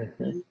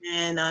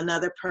 And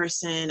another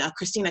person,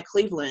 Christina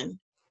Cleveland,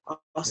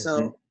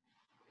 also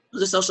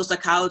who's a social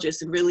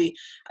psychologist, and really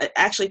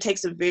actually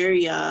takes a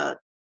very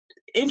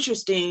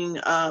interesting,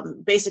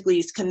 basically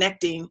is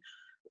connecting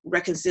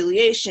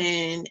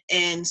reconciliation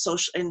and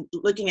social, and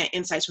looking at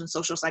insights from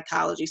social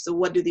psychology. So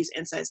what do these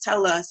insights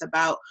tell us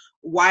about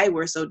why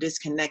we're so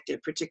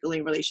disconnected, particularly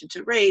in relation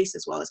to race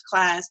as well as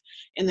class?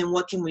 And then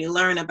what can we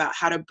learn about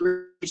how to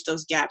bridge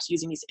those gaps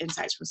using these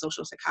insights from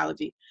social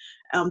psychology?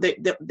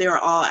 They're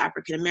all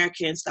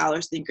African-American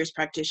scholars, thinkers,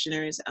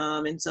 practitioners.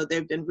 And so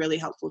they've been really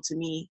helpful to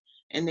me.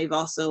 And they've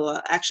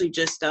also actually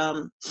just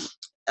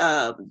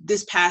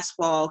this past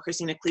fall,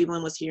 Christina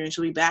Cleveland was here, and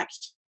she'll be back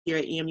here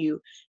at EMU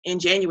in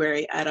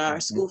January at our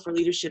School for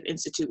Leadership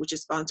Institute, which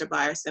is sponsored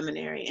by our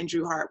seminary. And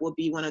Drew Hart will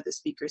be one of the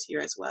speakers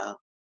here as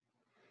well.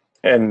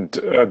 And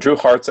Drew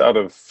Hart's out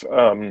of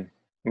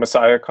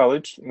Messiah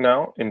College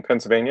now in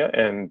Pennsylvania,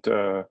 and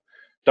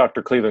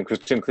Dr. Cleveland,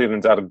 Christine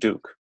Cleveland's out of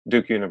Duke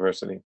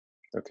University,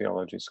 the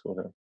theology school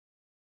there.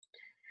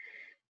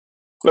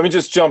 Let me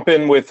just jump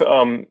in with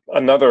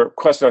another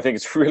question. I think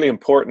it's really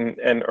important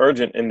and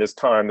urgent in this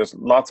time. There's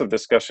lots of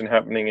discussion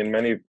happening in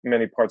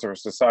many parts of our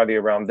society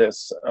around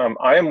this.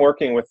 I am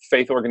working with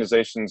faith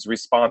organizations'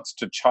 response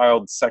to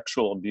child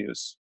sexual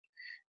abuse.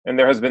 And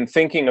there has been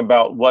thinking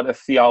about what a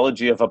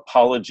theology of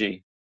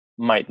apology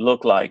might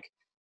look like.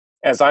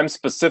 As I'm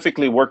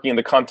specifically working in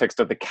the context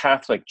of the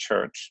Catholic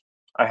Church,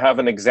 I have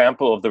an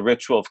example of the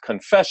ritual of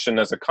confession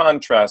as a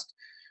contrast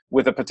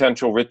with a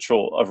potential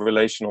ritual of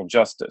relational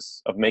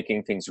justice, of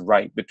making things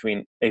right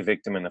between a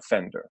victim and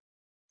offender.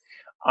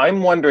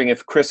 I'm wondering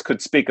if Chris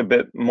could speak a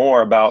bit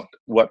more about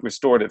what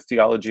restorative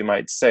theology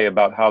might say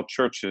about how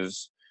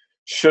churches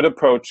should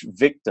approach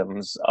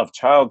victims of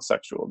child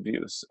sexual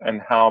abuse and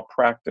how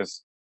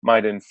practice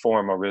might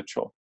inform a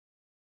ritual.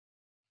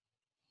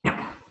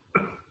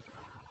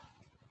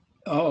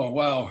 Oh,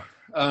 wow.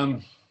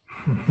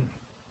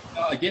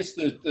 I guess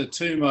the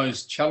two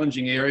most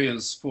challenging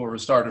areas for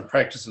restorative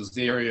practice is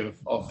the area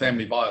of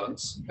family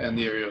violence and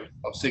the area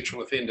of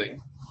sexual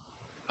offending.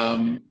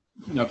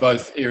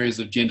 Both areas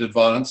of gendered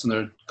violence, and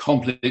there are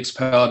complex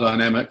power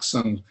dynamics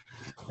and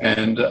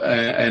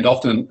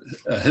often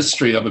a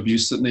history of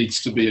abuse that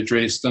needs to be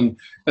addressed. And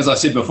as I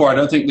said before, I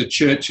don't think the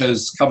church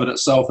has covered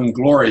itself in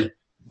glory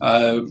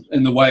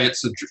in the way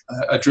it's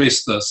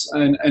addressed this.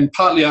 And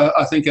partly,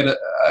 I think, at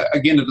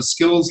a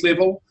skills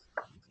level,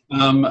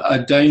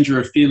 a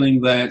danger of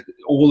feeling that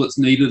all that's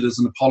needed is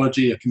an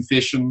apology, a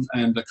confession,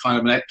 and a kind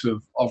of an act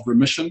of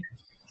remission.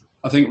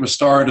 I think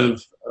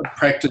restorative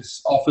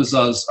practice offers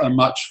us a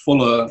much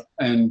fuller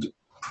and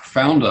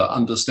profounder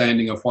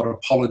understanding of what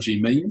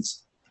apology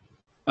means.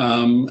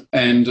 And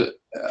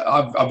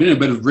I've been a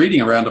bit of reading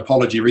around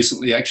apology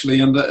recently, actually,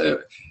 and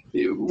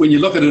when you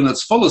look at it in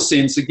its fullest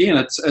sense, again,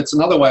 it's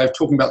another way of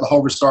talking about the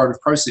whole restorative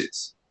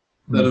process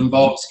that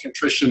involves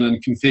contrition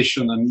and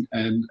confession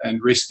and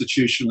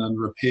restitution and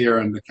repair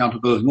and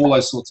accountability and all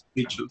those sorts of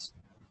features.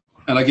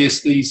 And I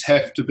guess these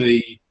have to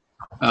be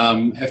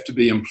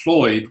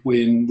employed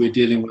when we're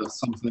dealing with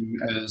something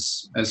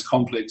as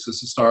complex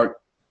as historic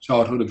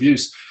childhood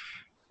abuse.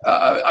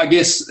 I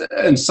guess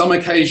in some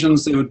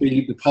occasions there would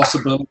be the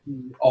possibility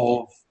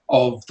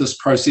of this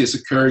process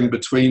occurring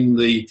between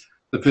the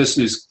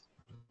person who's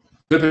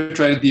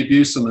perpetrated the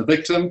abuse and the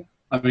victim.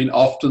 I mean,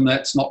 often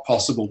that's not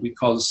possible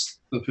because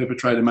the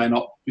perpetrator may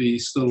not be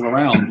still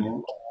around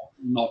or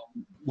not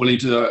willing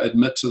to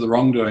admit to the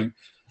wrongdoing.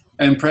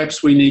 And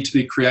perhaps we need to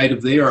be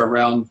creative there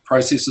around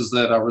processes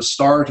that are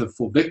restorative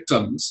for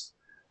victims,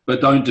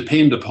 but don't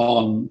depend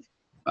upon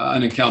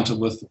an encounter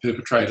with the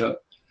perpetrator.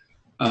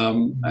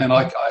 And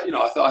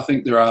I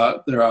think there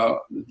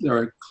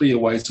are clear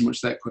ways in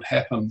which that could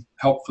happen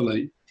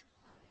helpfully,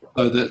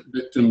 so that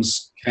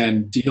victims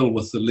can deal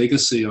with the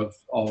legacy of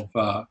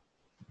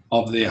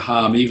their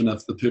harm, even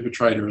if the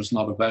perpetrator is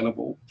not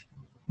available.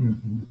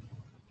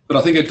 But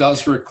I think it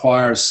does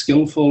require a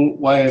skillful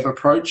way of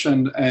approach,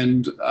 and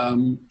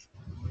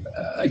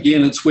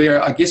again, it's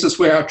where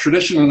our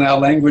tradition and our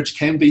language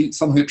can be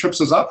something that trips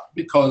us up,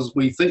 because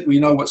we think we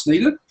know what's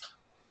needed,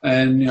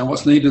 and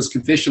what's needed is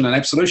confession and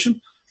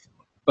absolution.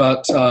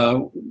 But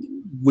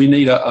we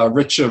need a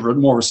richer,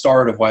 more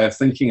restorative way of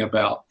thinking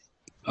about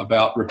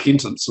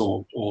repentance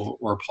or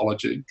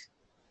apology.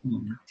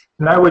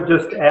 And I would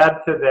just add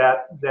to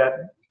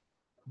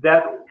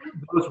that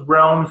those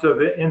realms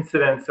of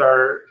incidents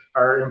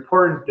are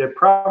important to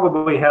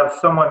probably have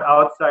someone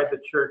outside the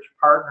church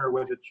partner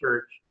with the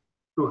church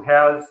who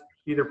has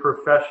either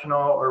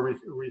professional or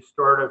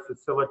restorative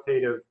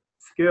facilitative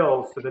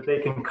skills, so that they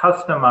can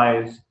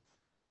customize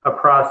a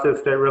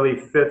process that really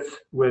fits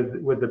with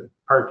the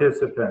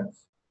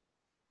participants.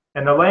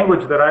 And the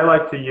language that I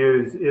like to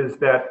use is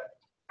that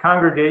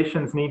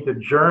congregations need to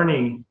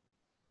journey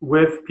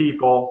with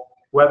people,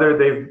 whether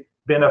they've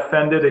been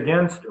offended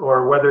against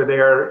or whether they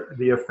are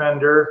the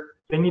offender.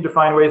 They need to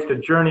find ways to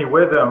journey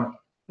with them.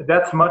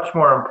 That's much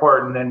more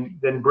important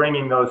than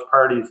bringing those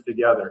parties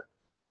together.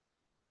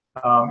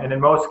 And in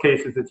most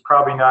cases, it's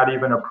probably not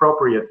even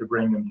appropriate to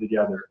bring them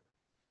together.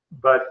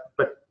 But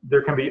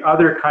there can be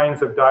other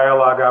kinds of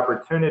dialogue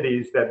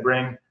opportunities that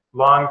bring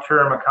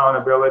long-term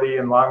accountability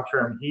and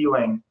long-term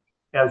healing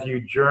as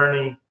you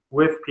journey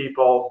with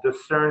people,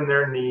 discern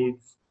their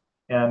needs,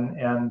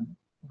 and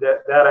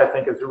that I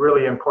think is a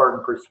really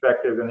important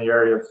perspective in the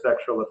area of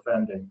sexual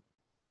offending.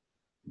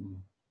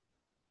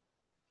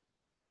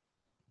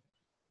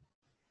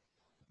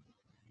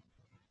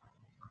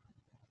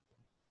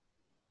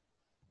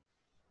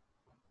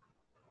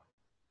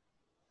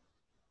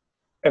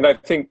 And I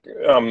think,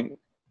 let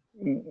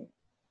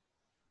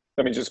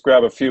me just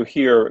grab a few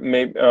here.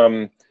 Maybe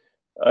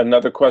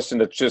another question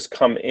that's just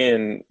come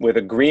in with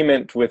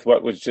agreement with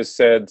what was just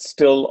said.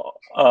 Still,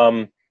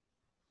 a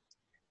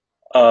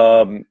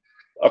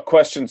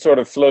question sort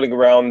of floating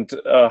around: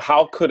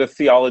 how could a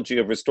theology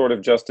of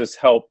restorative justice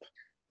help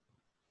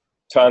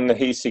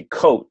Ta-Nehisi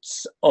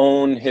Coates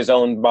own his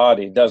own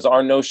body? Does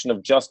our notion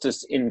of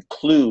justice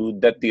include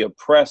that the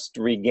oppressed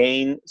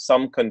regain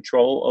some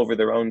control over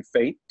their own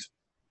fate?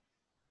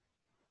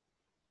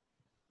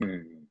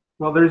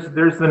 Well,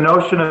 there's the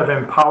notion of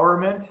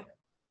empowerment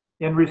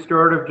in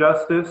restorative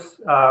justice.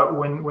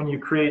 When you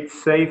create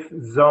safe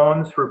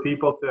zones for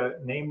people to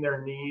name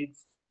their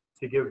needs,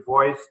 to give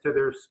voice to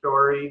their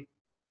story,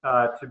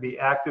 to be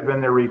active in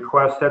their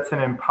requests, that's an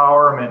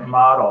empowerment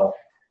model.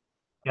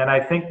 And I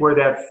think where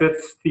that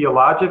fits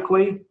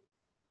theologically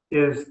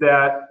is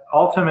that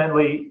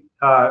ultimately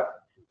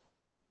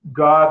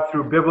God,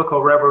 through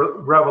biblical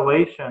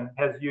revelation,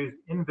 has used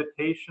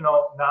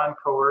invitational,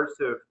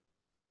 non-coercive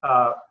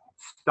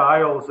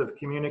styles of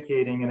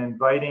communicating and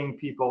inviting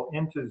people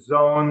into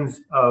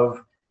zones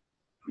of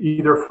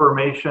either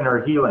formation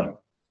or healing.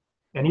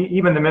 And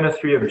even the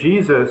ministry of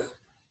Jesus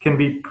can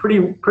be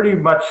pretty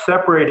much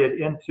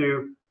separated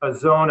into a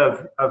zone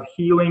of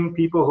healing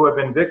people who have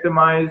been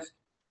victimized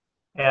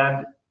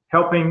and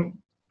helping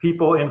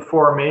people in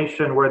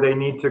formation where they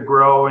need to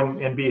grow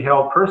and be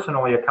held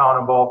personally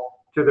accountable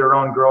to their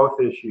own growth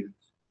issues.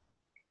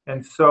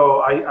 And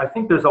so I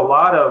think there's a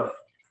lot of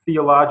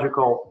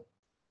theological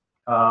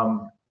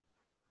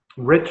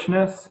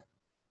richness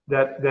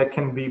that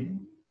can be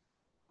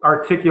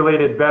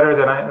articulated better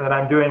than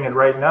I'm doing it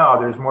right now.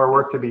 There's more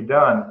work to be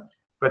done,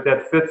 but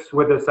that fits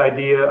with this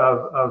idea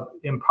of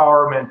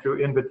empowerment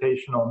through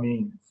invitational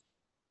means.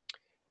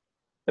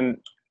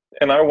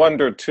 And I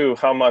wonder too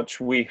how much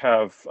we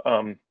have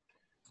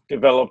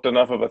developed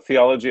enough of a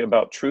theology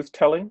about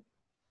truth-telling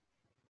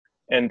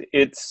and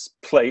its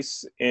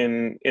place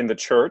in the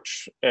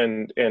church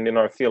and in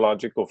our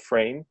theological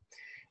frame,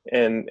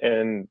 and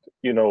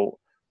you know,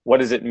 what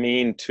does it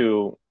mean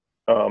to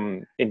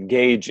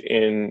engage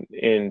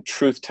in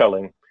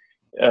truth-telling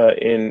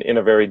in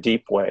a very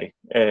deep way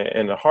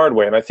and a hard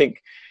way. And I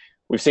think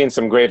we've seen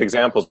some great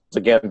examples,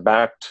 again,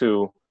 back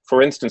to,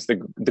 for instance,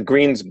 the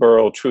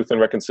Greensboro Truth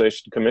and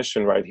Reconciliation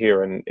Commission right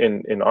here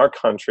in our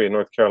country, in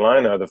North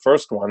Carolina. The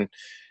first one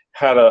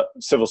had a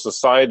civil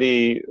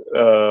society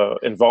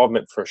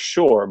involvement for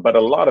sure, but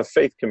a lot of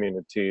faith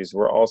communities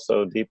were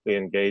also deeply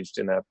engaged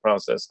in that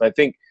process. And I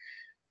think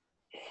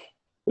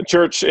the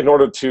church, in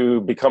order to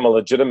become a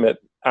legitimate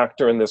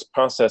actor in this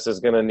process, is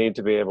going to need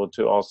to be able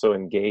to also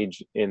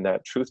engage in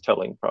that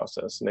truth-telling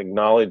process and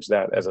acknowledge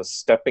that as a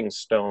stepping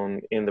stone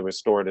in the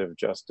restorative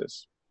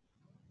justice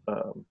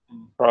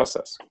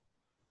process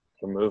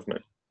or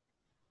movement.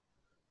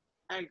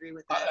 I agree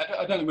with that.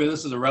 I don't know whether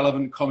this is a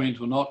relevant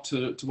comment or not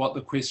to what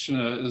the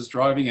questioner is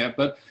driving at,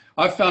 but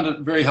I found it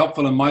very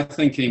helpful in my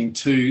thinking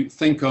to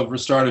think of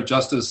restorative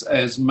justice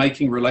as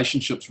making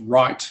relationships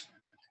right,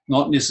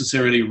 not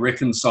necessarily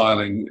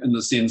reconciling in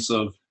the sense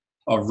of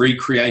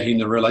recreating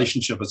the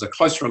relationship as a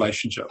close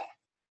relationship.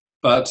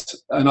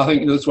 And I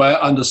think that's why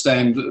I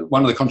understand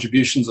one of the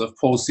contributions of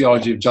Paul's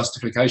theology of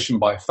justification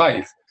by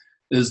faith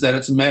is that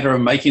it's a matter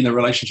of making the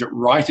relationship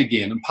right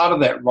again. And part of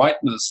that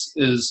rightness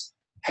is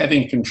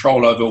having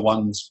control over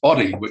one's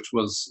body, which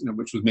was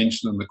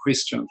mentioned in the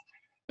question.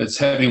 It's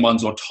having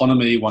one's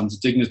autonomy, one's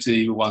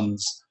dignity,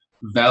 one's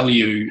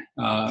value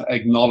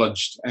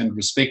acknowledged and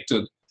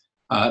respected.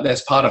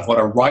 That's part of what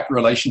a right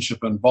relationship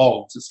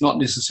involves. It's not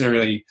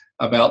necessarily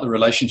about the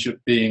relationship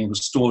being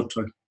restored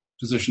to a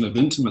position of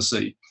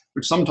intimacy,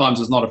 which sometimes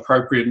is not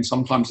appropriate and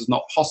sometimes is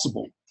not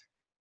possible.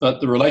 But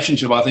the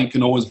relationship, I think,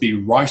 can always be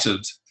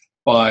righted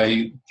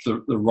by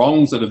the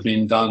wrongs that have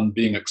been done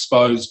being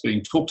exposed,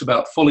 being talked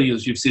about fully,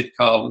 as you've said,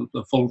 Carl,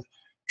 the full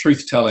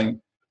truth-telling,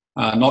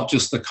 not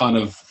just the kind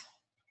of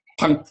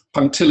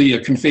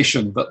punctiliar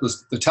confession, but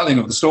the telling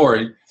of the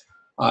story.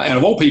 And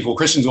of all people,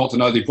 Christians ought to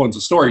know the importance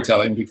of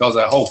storytelling because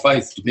our whole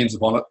faith depends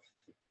upon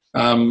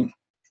it.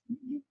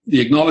 The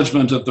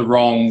acknowledgement of the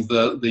wrong,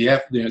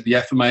 the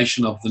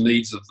affirmation of the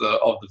needs of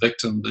the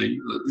victim,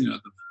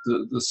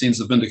 the sense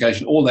of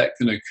vindication, all that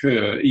can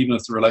occur even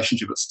if the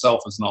relationship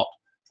itself is not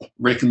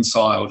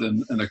reconciled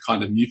in a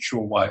kind of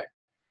mutual way.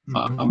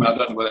 I don't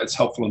know whether that's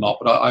helpful or not,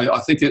 but I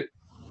think it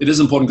is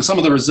important because some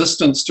of the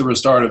resistance to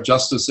restorative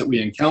justice that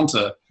we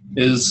encounter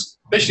is,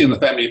 especially in the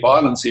family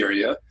violence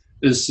area,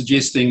 is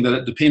suggesting that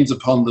it depends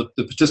upon the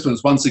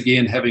participants once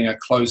again having a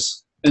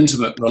close,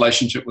 intimate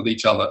relationship with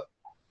each other.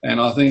 And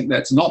I think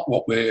that's not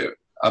what we're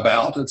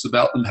about. It's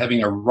about them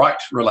having a right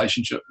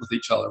relationship with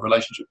each other, a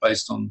relationship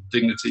based on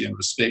dignity and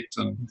respect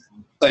and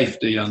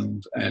safety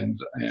and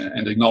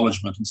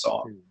acknowledgement and so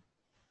on.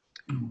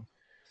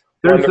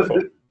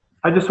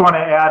 I just want to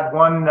add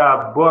one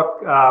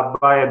book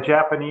by a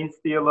Japanese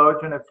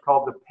theologian. It's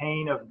called The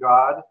Pain of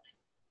God.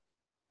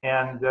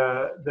 And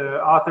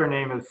the author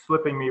name is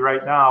slipping me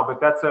right now, but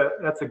that's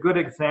a good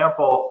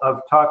example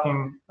of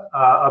talking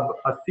of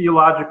a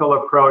theological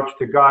approach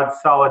to God's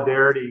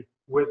solidarity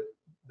with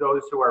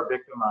those who are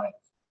victimized.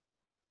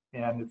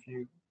 And if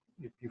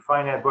you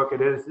find that book,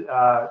 it is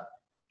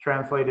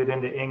translated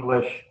into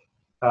English.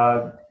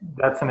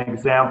 That's an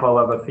example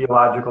of a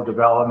theological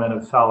development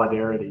of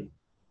solidarity.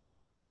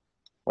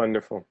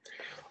 Wonderful.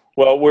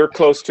 Well, we're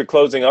close to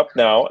closing up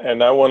now,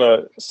 and I want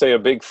to say a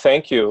big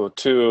thank you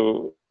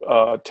to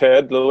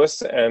Ted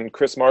Lewis and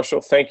Chris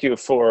Marshall. Thank you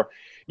for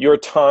your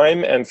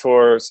time and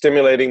for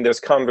stimulating this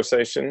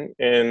conversation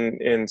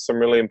in some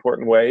really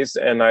important ways.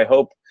 And I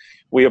hope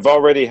we have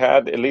already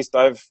had, at least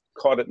I've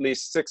caught at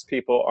least 6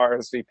 people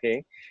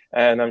RSVP,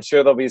 and I'm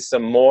sure there'll be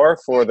some more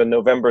for the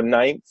November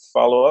 9th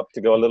follow-up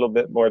to go a little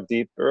bit more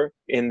deeper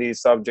in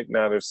these subject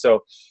matters.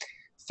 So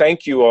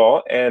thank you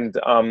all, and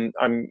I'm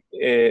going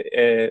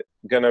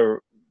to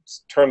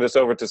turn this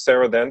over to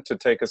Sarah then to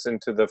take us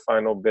into the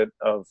final bit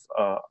of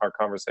our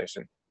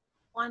conversation.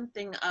 One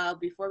thing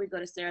before we go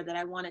to Sarah that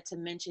I wanted to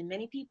mention,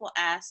 many people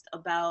asked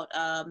about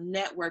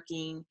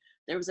networking.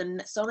 There was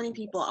so many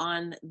people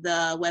on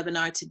the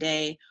webinar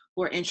today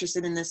who are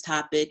interested in this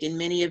topic, and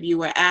many of you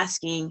were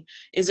asking,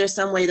 is there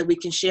some way that we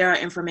can share our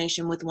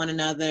information with one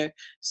another?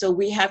 So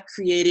we have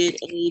created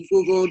a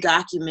Google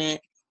document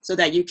so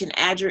that you can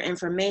add your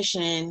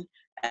information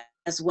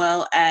as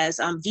well as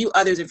view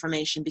others'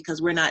 information,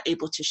 because we're not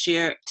able to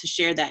share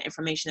that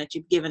information that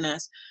you've given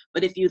us.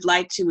 But if you'd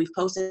like to, we've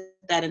posted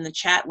that in the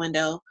chat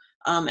window,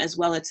 as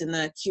well as in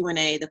the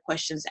Q&A, the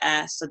questions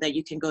asked, so that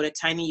you can go to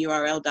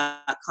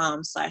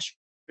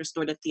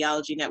tinyurl.com/Restorative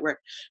Theology Network,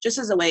 just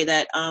as a way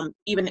that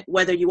even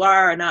whether you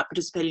are or not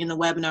participating in the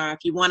webinar, if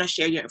you want to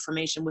share your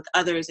information with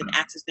others and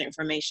access their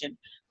information,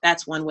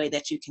 that's one way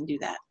that you can do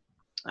that.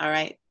 All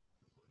right.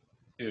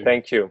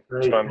 Thank you,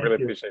 Great, John.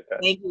 Really appreciate that.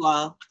 Thank you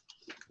all.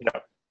 Yeah.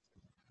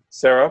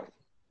 Sarah?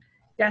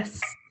 Yes.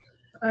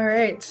 All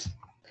right.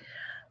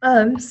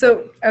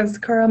 So as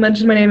Carl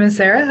mentioned, my name is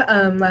Sarah.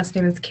 Last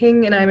name is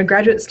King, and I'm a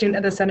graduate student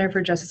at the Center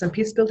for Justice and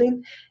Peace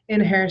Building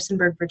in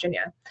Harrisonburg,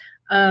 Virginia.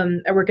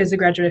 I work as a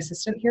graduate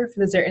assistant here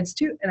for the Zehr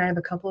Institute, and I have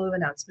a couple of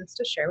announcements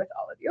to share with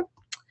all of you.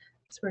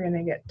 So we're going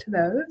to get to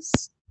those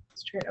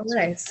straight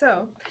away.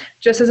 So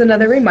just as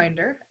another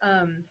reminder,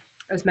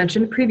 as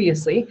mentioned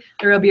previously,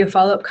 there will be a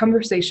follow-up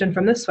conversation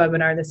from this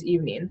webinar this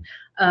evening.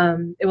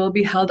 It will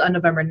be held on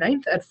November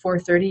 9th at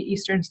 4:30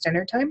 Eastern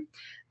Standard Time.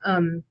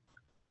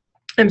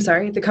 I'm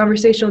sorry, the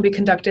conversation will be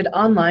conducted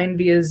online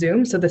via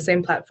Zoom, so the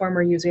same platform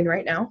we're using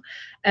right now,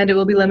 and it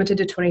will be limited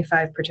to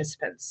 25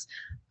 participants.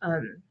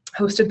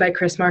 Hosted by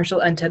Chris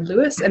Marshall and Ted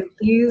Lewis, and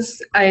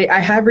please, I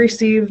have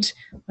received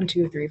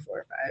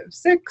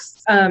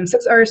 6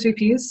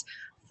 RSVPs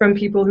from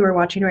people who are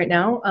watching right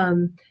now.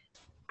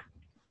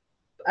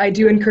 I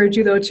do encourage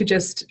you though to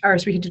just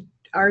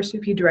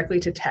RSVP directly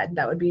to Ted.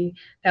 That would be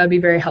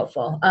very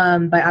helpful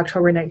by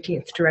October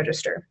 19th to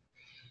register.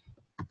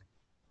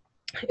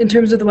 In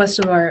terms of the rest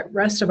of our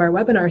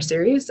webinar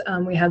series,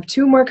 we have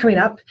 2 more coming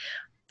up.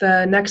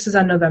 The next is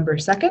on November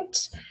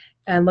 2nd,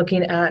 and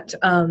looking at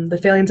the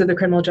failings of the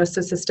criminal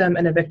justice system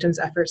and a victim's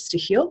efforts to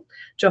heal.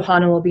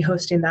 Johonna will be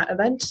hosting that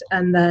event.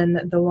 And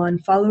then the one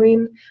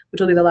following, which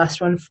will be the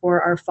last one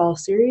for our fall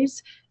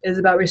series, is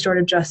about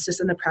restorative justice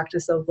and the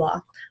practice of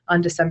law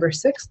on December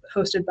 6th,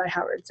 hosted by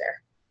Howard Zehr.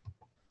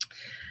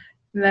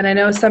 And then I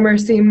know summer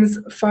seems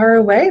far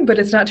away, but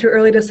it's not too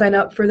early to sign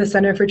up for the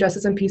Center for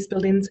Justice and Peace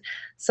Building's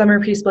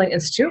Summer Peace Building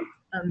Institute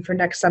for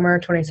next summer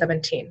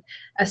 2017.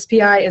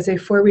 SPI is a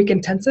 4-week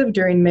intensive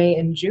during May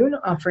and June,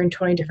 offering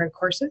 20 different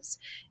courses.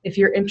 If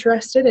you're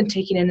interested in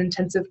taking an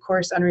intensive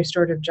course on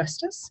restorative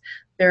justice,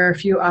 there are a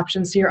few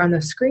options here on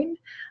the screen.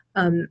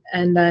 And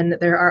then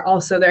there are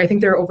also, I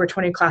think there are over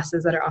 20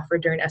 classes that are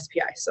offered during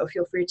SPI. So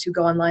feel free to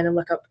go online and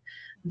look up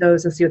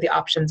those and see what the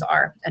options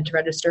are, and to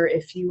register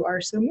if you are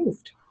so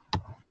moved.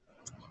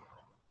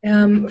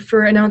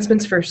 For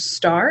announcements for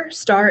STAR,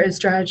 STAR is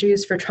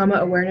Strategies for Trauma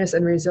Awareness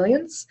and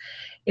Resilience.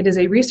 It is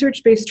a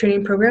research-based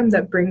training program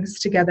that brings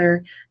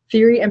together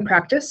theory and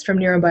practice from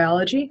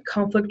neurobiology,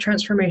 conflict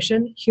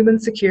transformation, human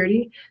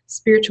security,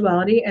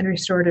 spirituality, and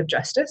restorative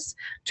justice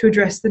to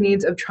address the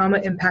needs of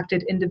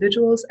trauma-impacted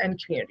individuals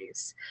and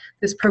communities.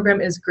 This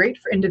program is great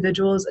for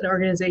individuals and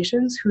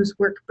organizations whose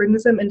work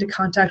brings them into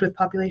contact with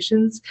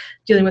populations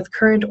dealing with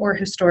current or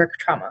historic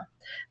trauma.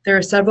 There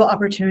are several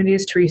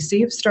opportunities to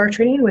receive STAR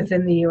training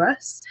within the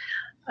U.S.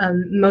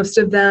 Most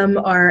of them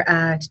are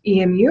at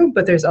EMU,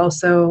 but there's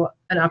also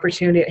an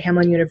opportunity at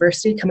Hamline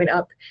University coming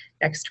up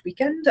next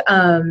weekend.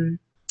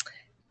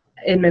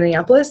 in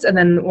Minneapolis, and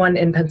then one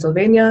in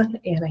Pennsylvania,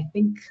 and I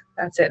think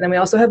that's it. And then we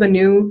also have a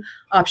new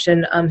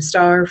option,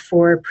 STAR,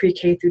 for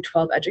pre-K through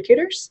 12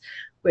 educators,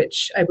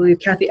 which I believe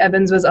Kathy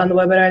Evans was on the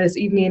webinar this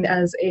evening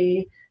as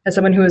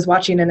someone who is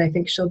watching, and I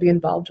think she'll be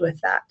involved with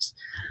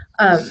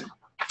that.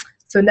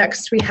 So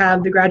next we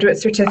have the Graduate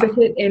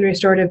Certificate in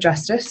Restorative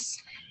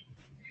Justice.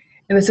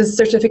 And this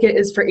certificate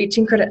is for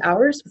 18 credit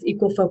hours with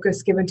equal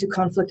focus given to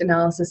conflict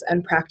analysis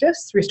and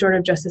practice,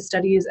 restorative justice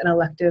studies, and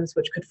electives,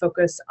 which could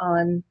focus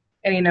on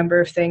any number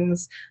of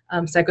things,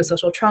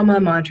 psychosocial trauma,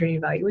 monitoring,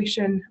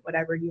 evaluation,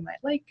 whatever you might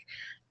like.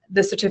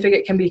 This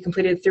certificate can be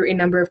completed through a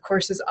number of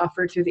courses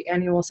offered through the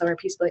annual Summer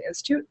Peacebuilding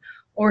Institute,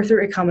 or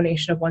through a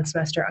combination of one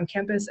semester on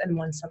campus and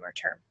one summer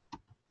term.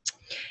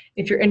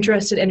 If you're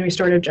interested in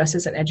restorative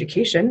justice and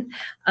education,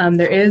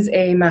 there is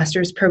a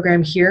master's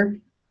program here.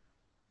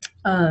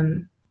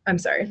 I'm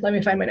sorry, let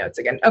me find my notes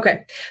again.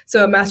 Okay,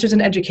 so a master's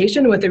in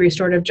education with a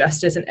restorative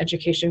justice and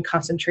education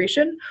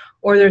concentration,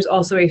 or there's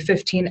also a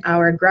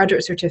 15-hour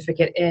graduate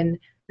certificate in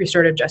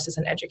restorative justice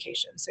and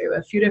education. So you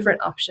have a few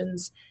different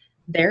options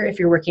there if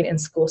you're working in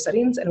school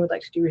settings and would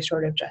like to do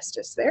restorative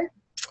justice there.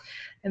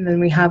 And then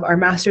we have our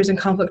master's in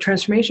conflict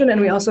transformation,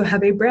 and we also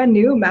have a brand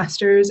new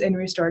master's in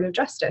restorative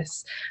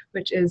justice,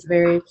 which is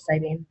very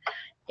exciting.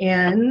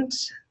 And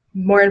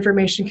more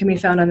information can be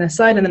found on this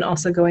slide, and then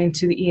also going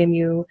to the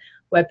EMU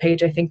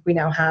webpage. I think we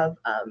now have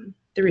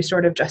the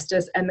restorative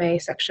justice MA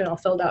section all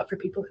filled out for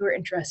people who are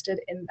interested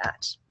in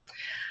that.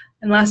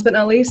 And last but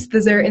not least, the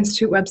Zehr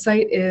Institute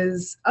website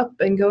is up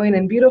and going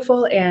and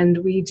beautiful, and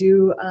we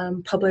do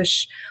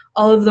publish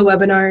all of the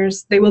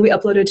webinars. They will be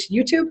uploaded to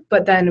YouTube,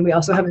 but then we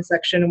also have a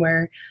section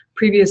where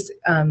previous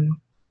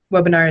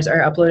webinars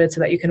are uploaded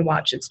so that you can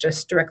watch. It's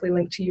just directly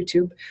linked to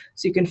YouTube,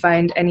 so you can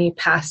find any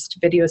past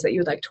videos that you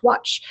would like to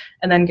watch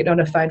and then get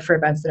notified for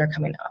events that are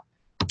coming up.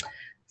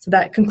 So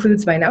that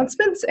concludes my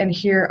announcements, and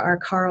here are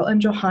Carl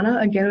and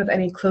Johonna again with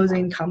any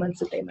closing comments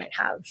that they might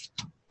have.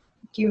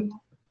 Thank you.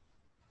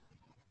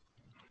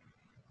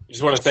 I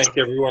just want to thank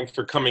everyone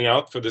for coming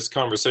out for this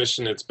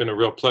conversation. It's been a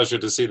real pleasure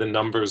to see the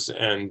numbers,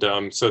 and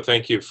so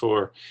thank you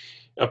for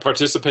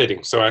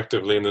participating so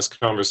actively in this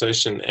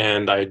conversation.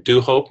 And I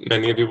do hope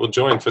many of you will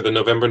join for the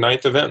November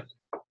 9th event.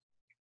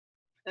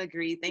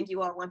 Agreed. Thank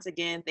you all once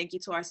again. Thank you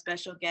to our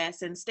special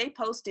guests, and stay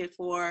posted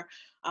for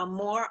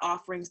more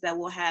offerings that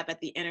we'll have at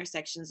the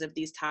intersections of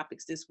these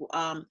topics. This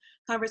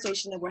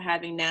conversation that we're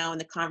having now and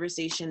the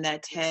conversation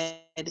that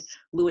Ted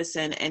Lewis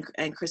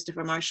and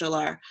Christopher Marshall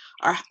are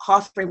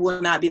offering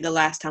will not be the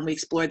last time we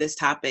explore this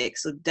topic.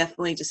 So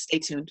definitely just stay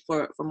tuned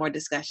for more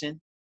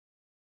discussion,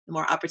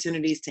 more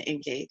opportunities to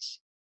engage.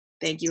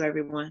 Thank you,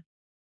 everyone.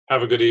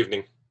 Have a good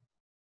evening.